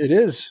 It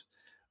is.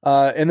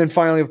 And then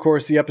finally, of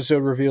course, the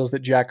episode reveals that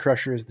Jack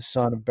Crusher is the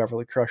son of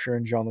Beverly Crusher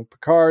and Jean-Luc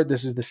Picard.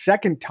 This is the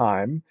second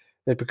time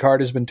that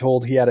Picard has been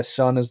told he had a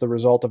son as the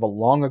result of a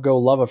long-ago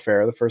love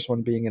affair, the first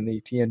one being in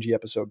the TNG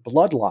episode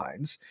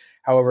Bloodlines.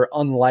 However,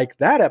 unlike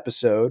that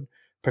episode,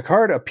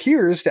 Picard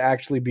appears to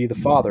actually be the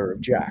father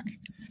of Jack.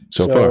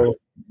 So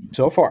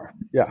far,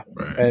 yeah.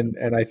 Right.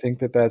 And I think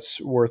that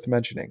that's worth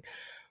mentioning.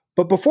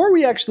 But before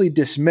we actually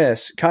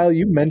dismiss, Kyle,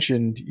 you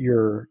mentioned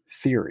your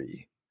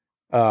theory.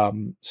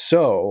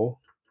 So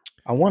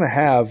I want to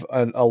have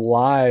a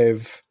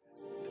live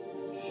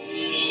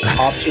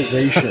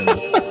observation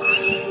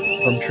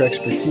from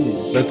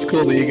Trexpertise. That's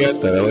cool that you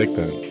got that. I like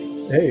that.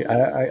 Hey,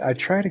 I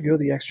try to go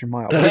the extra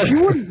mile. But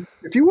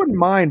if you wouldn't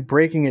mind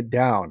breaking it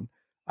down,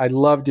 I'd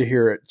love to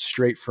hear it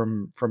straight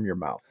from your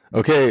mouth.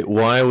 Okay,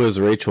 why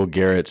was Rachel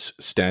Garrett's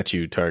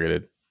statue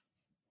targeted?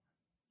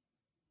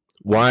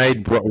 Why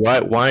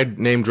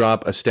name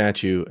drop a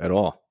statue at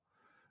all?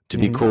 To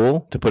be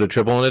cool? To put a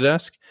triple on a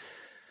desk?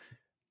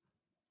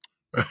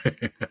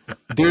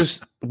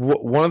 There's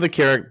one of the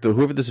character,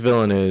 whoever this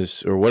villain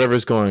is or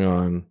whatever's going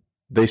on,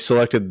 they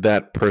selected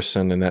that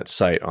person and that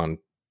site on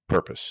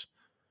purpose.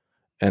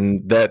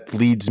 And that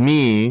leads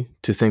me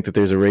to think that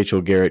there's a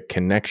Rachel Garrett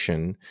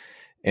connection.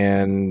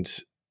 And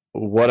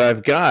what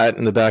I've got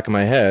in the back of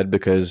my head,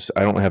 because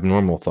I don't have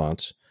normal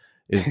thoughts,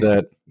 is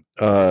that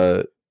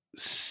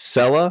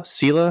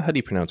Sela, how do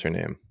you pronounce her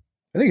name?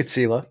 I think it's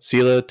Sela.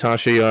 Sela,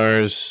 Tasha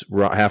Yar's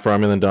half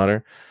Romulan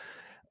daughter,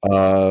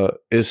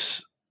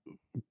 is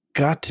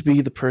got to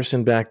be the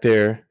person back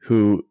there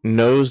who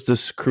knows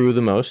this crew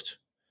the most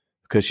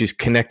because she's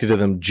connected to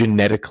them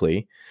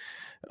genetically,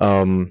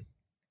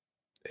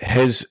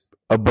 has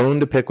a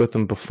bone to pick with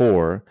them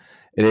before.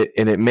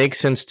 And it makes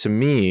sense to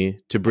me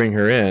to bring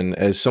her in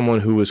as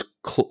someone who was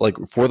like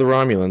for the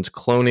Romulans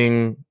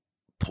cloning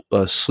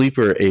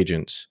sleeper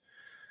agents,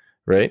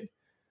 right?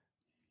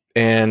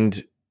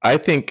 And I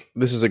think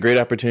this is a great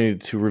opportunity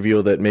to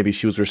reveal that maybe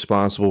she was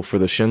responsible for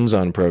the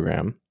Shinzon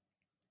program,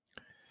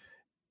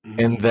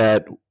 and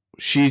that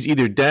she's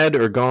either dead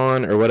or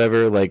gone or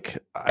whatever. Like,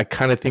 I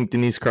kind of think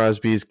Denise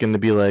Crosby is going to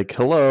be like,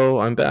 "Hello,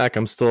 I'm back.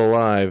 I'm still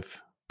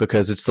alive,"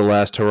 because it's the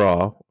last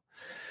hurrah.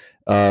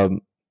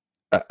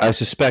 I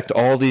suspect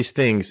all these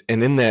things,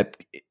 and in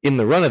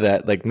the run of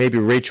that, like maybe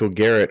Rachel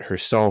Garrett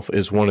herself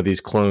is one of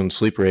these clone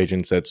sleeper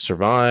agents that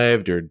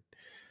survived or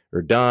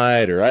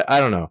died, or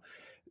I don't know.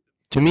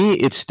 To me,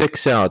 it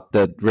sticks out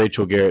that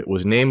Rachel Garrett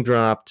was name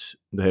dropped.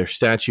 Their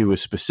statue was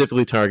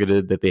specifically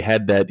targeted. That they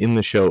had that in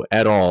the show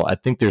at all. I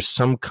think there's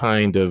some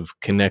kind of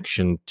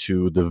connection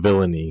to the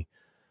villainy.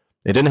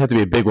 It didn't have to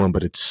be a big one,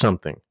 but it's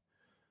something.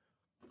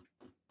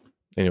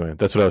 Anyway,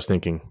 that's what I was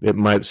thinking. It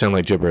might sound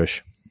like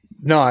gibberish.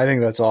 No, I think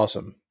that's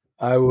awesome.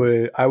 I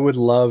would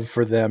love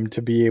for them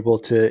to be able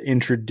to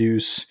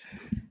introduce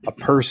a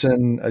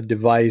person, a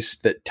device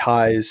that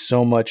ties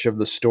so much of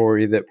the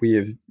story that we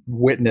have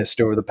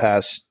witnessed over the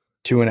past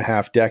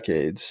 2.5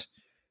 decades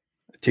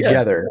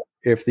together.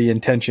 Yeah. If the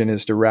intention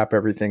is to wrap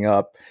everything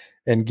up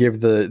and give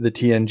the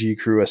TNG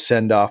crew a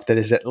send-off that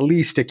is at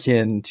least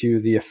akin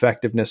to the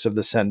effectiveness of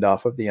the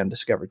send-off of the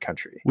Undiscovered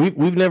Country.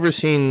 We've never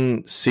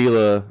seen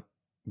Sela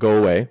go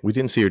away. We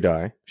didn't see her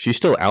die. She's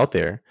still out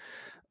there.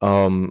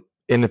 And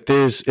if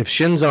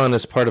Shinzon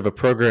is part of a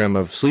program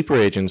of sleeper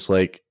agents,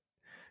 like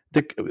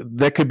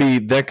that could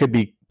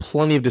be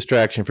plenty of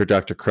distraction for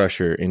Dr.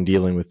 Crusher in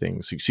dealing with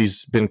things.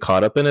 She's been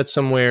caught up in it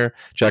somewhere.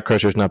 Jack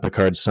Crusher's not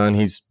Picard's son.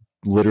 He's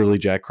literally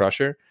Jack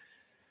Crusher.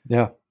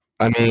 Yeah.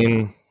 I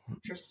mean,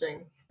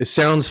 interesting. It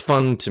sounds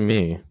fun to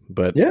me,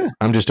 but yeah,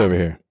 I'm just over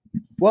here.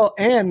 Well,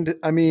 and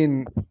I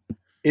mean,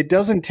 it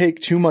doesn't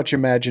take too much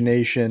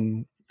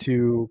imagination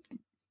to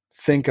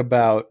think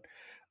about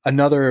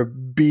another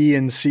bee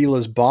in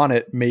Sela's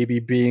bonnet maybe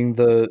being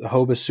the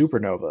Hobus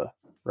supernova,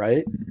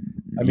 right?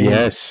 I mean,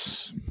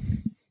 yes.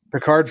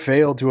 Picard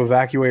failed to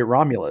evacuate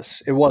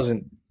Romulus. It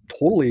wasn't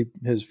totally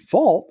his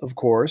fault, of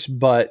course,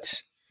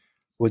 but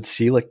would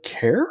Sela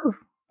care?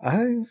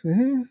 I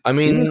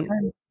mean,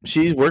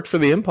 she's worked for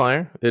the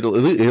Empire. It'll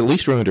at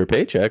least ruined her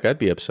paycheck. I'd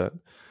be upset.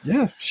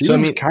 Yeah, she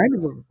was kind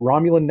of a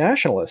Romulan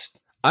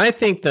nationalist. I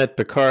think that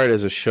Picard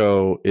as a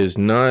show is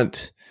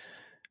not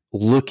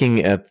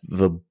looking at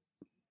the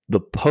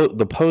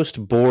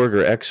post Borg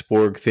or ex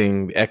Borg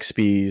thing,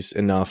 XBs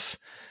enough,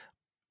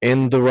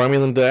 and the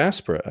Romulan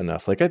diaspora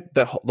enough. Like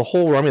the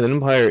whole Romulan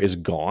Empire is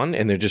gone,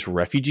 and they're just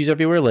refugees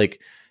everywhere.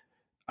 Like,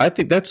 I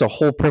think that's a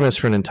whole premise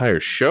for an entire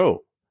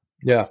show.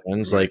 Yeah,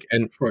 friends. Like,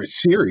 and for a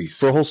series,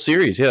 for a whole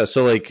series. Yeah.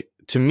 So, like,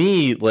 to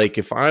me, like,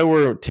 if I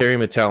were Terry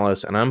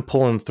Matalas and I'm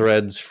pulling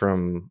threads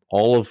from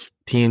all of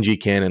TNG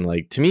canon,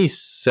 like, to me,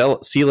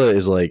 Sela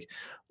is like,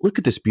 look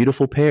at this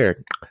beautiful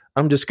pear.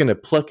 I'm just going to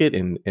pluck it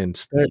and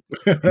start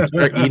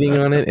eating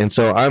on it. And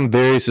so I'm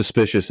very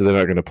suspicious that they're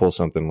not going to pull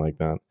something like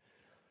that.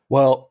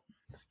 Well,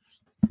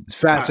 It's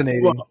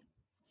fascinating.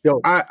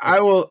 I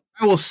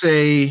will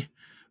say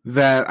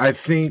that I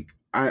think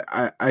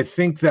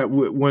that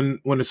when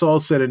it's all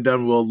said and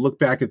done, we'll look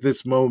back at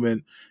this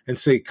moment and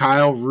say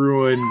Kyle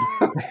ruined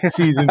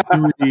season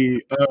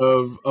 3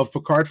 of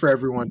Picard for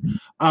everyone,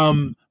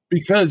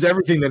 because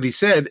everything that he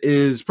said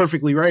is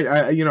perfectly right.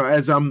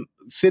 As I'm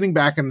sitting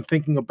back and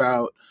thinking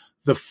about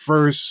the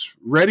first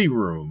Ready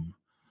Room,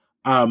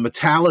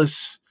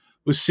 Metalis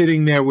was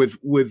sitting there with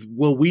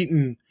Will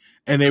Wheaton,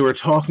 and they were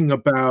talking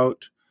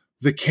about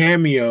the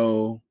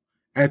cameo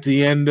at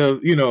the end of,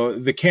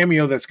 the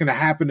cameo that's going to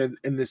happen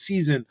in the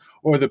season,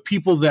 or the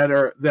people that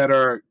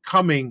are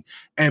coming,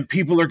 and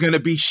people are going to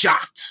be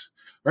shocked,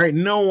 right?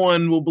 No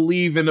one will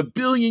believe in a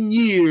billion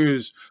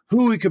years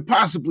who it could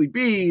possibly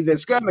be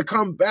that's going to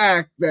come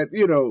back, that,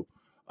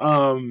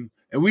 and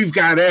we've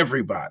got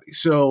everybody.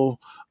 So,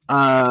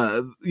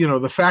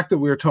 the fact that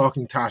we're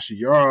talking Tasha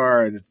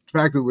Yar, and the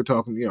fact that we're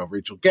talking,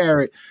 Rachel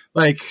Garrett,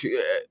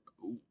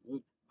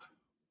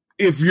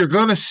 if you're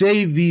going to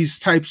say these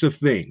types of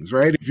things,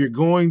 right? If you're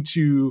going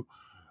to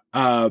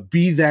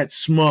be that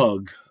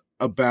smug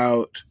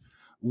about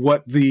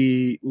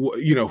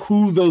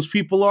who those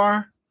people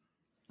are,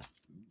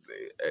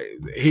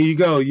 here you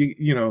go.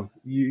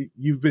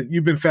 You've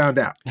been found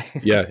out.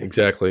 Yeah,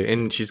 exactly.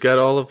 And Terry's got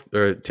all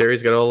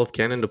of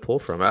canon to pull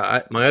from.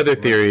 My other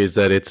theory is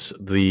that it's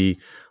the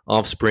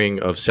offspring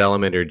of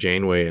Salamander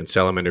Janeway and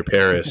Salamander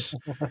Paris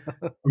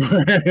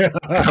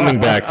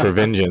coming back for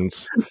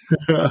vengeance.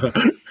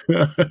 You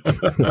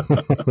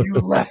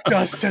left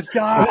us to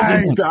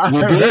die.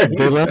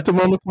 They left them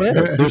on the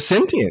planet. They're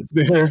sentient.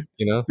 They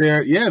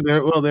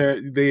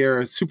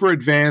are super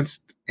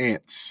advanced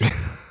ants.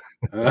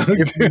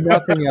 If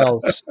nothing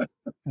else,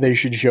 they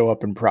should show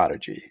up in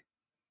Prodigy.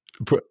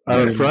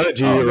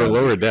 Prodigy or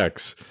Lower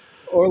Decks.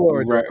 Or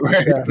Lower Decks.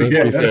 Right. Let's be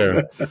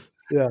fair.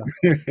 Yeah,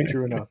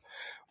 true enough.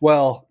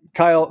 Well,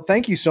 Kyle,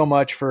 thank you so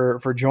much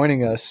for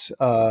joining us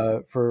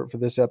for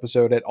this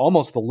episode at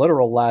almost the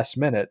literal last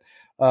minute.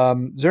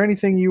 Is there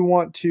anything you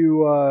want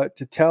to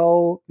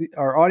tell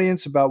our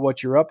audience about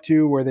what you're up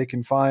to, where they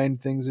can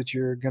find things that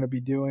you're going to be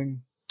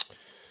doing?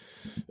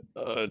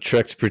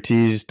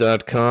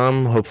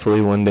 Trexpertise.com.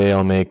 Hopefully one day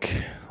I'll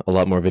make a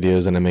lot more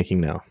videos than I'm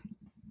making now.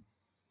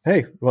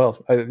 Hey,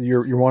 well,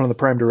 your one on the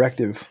Prime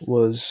Directive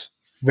was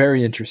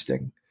very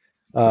interesting.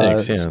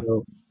 Thanks, yeah.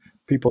 So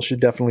people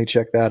should definitely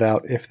check that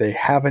out if they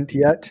haven't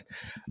yet.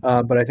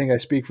 But I think I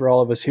speak for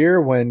all of us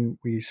here when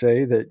we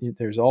say that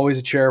there's always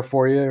a chair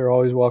for you. You're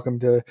always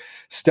welcome to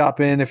stop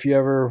in if you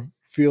ever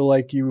feel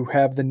like you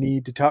have the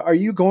need to talk. Are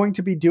you going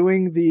to be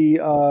doing the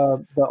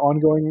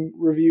ongoing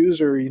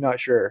reviews, or are you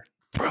not sure?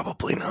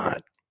 Probably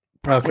not.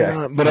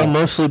 Okay. But I'll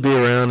mostly be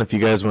around if you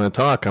guys want to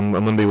talk. I'm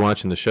going to be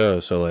watching the show.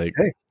 So hey,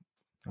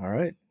 all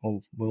right.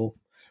 Well, we'll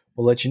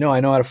let you know. I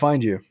know how to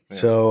find you. Yeah.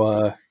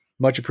 So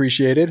much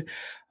appreciated.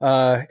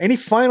 Any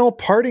final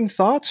parting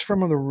thoughts from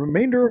the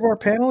remainder of our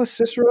panelists?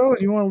 Cicero,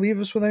 do you want to leave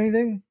us with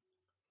anything?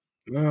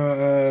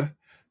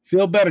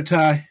 Feel better,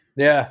 Ty.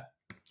 Yeah,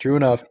 true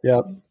enough.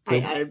 Yeah.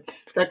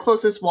 The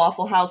closest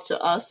Waffle House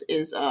to us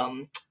is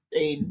a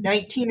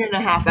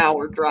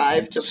 19.5-hour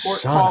drive to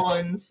Fort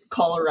Collins,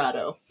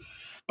 Colorado.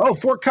 Oh,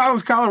 Fort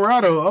Collins,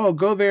 Colorado. Oh,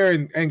 go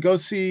there and go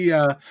see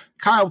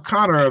Kyle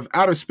Connor of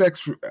Outer Spec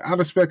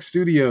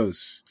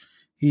Studios.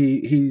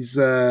 He's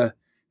a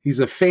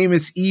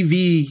famous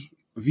EV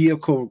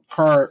vehicle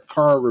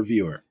car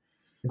reviewer.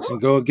 So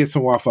go get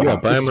some Waffle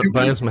House. Buy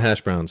him some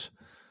hash browns.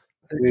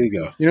 There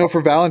you go.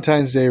 For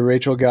Valentine's Day,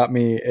 Rachel got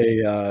me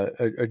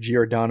a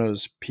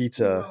Giordano's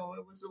pizza. No,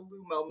 it was a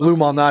Lou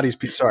Malnati's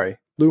pizza. Sorry.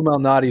 Lou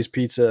Malnati's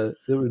pizza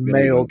that was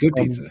mailed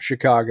from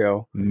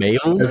Chicago.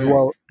 Mailed?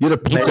 Well, you had a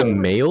pizza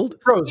mailed?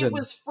 Frozen. It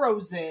was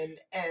frozen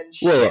and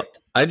shipped. Well,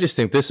 I just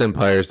think this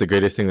empire is the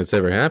greatest thing that's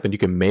ever happened. You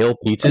can mail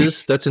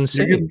pizzas? That's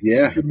insane.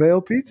 You can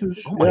mail pizzas.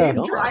 Oh yeah.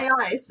 Dry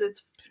ice.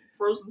 It's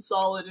frozen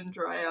solid and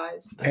dry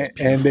ice.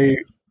 And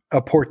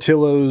a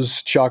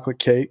Portillo's chocolate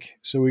cake.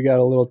 So we got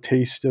a little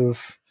taste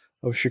of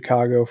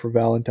Chicago for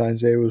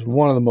Valentine's Day. It was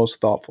one of the most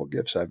thoughtful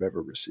gifts I've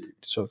ever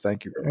received. So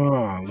thank you very much.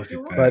 Oh, look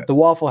at that. But the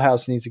Waffle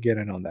House needs to get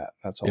in on that.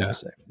 That's all I'll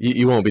say.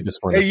 You won't be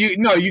disappointed. Hey, you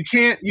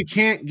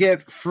can't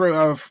get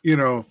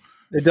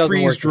it doesn't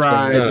freeze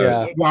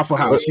dried Waffle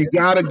House. You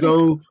got to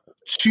go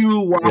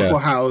to Waffle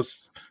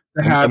House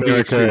to have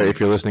America. If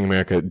you're listening,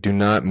 America, do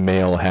not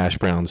mail hash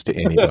browns to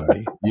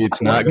anybody.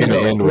 It's not going to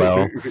end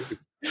well.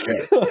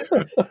 Yes.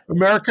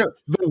 America,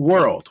 the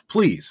world,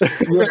 please,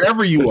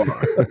 wherever you are,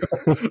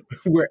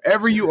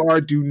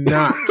 do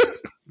not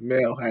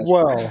mail hash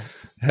browns.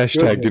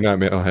 Hashtag do not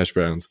mail hash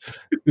browns.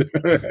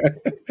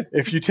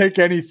 If you take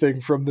anything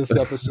from this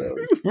episode,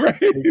 right?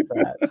 Take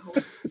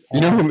that.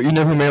 You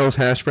know who mails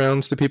hash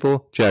browns to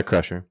people? Jack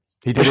Crusher.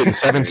 He did it in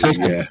 7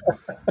 systems. Yeah.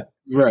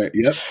 Right.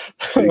 Yep.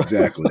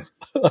 Exactly.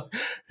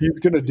 He's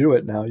going to do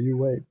it now. You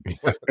wait.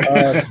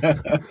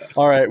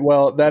 All right.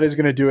 Well, that is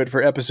going to do it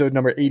for episode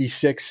number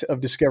 86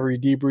 of Discovery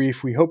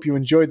Debrief. We hope you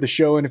enjoyed the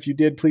show. And if you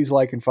did, please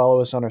like and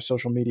follow us on our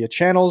social media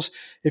channels.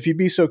 If you'd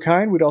be so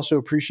kind, we'd also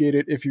appreciate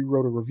it if you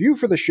wrote a review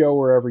for the show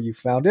wherever you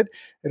found it.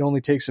 It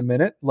only takes a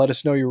minute. Let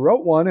us know you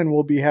wrote one, and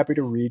we'll be happy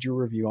to read your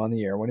review on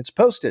the air when it's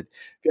posted.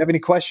 If you have any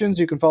questions,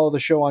 you can follow the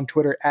show on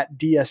Twitter at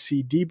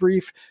DSC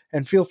Debrief,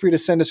 and feel free to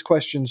send us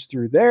questions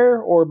through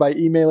there or by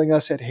emailing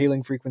us at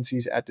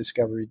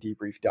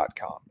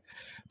hailingfrequencies@discoverydebrief.com.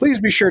 Please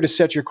be sure to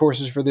set your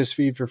courses for this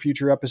feed for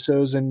future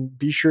episodes, and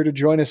be sure to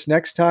join us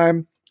next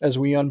time as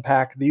we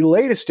unpack the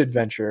latest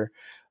adventure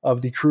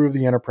of the crew of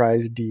the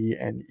Enterprise D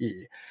and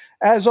E.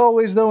 As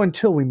always, though,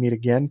 until we meet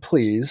again,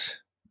 please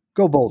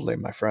go boldly,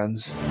 my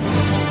friends.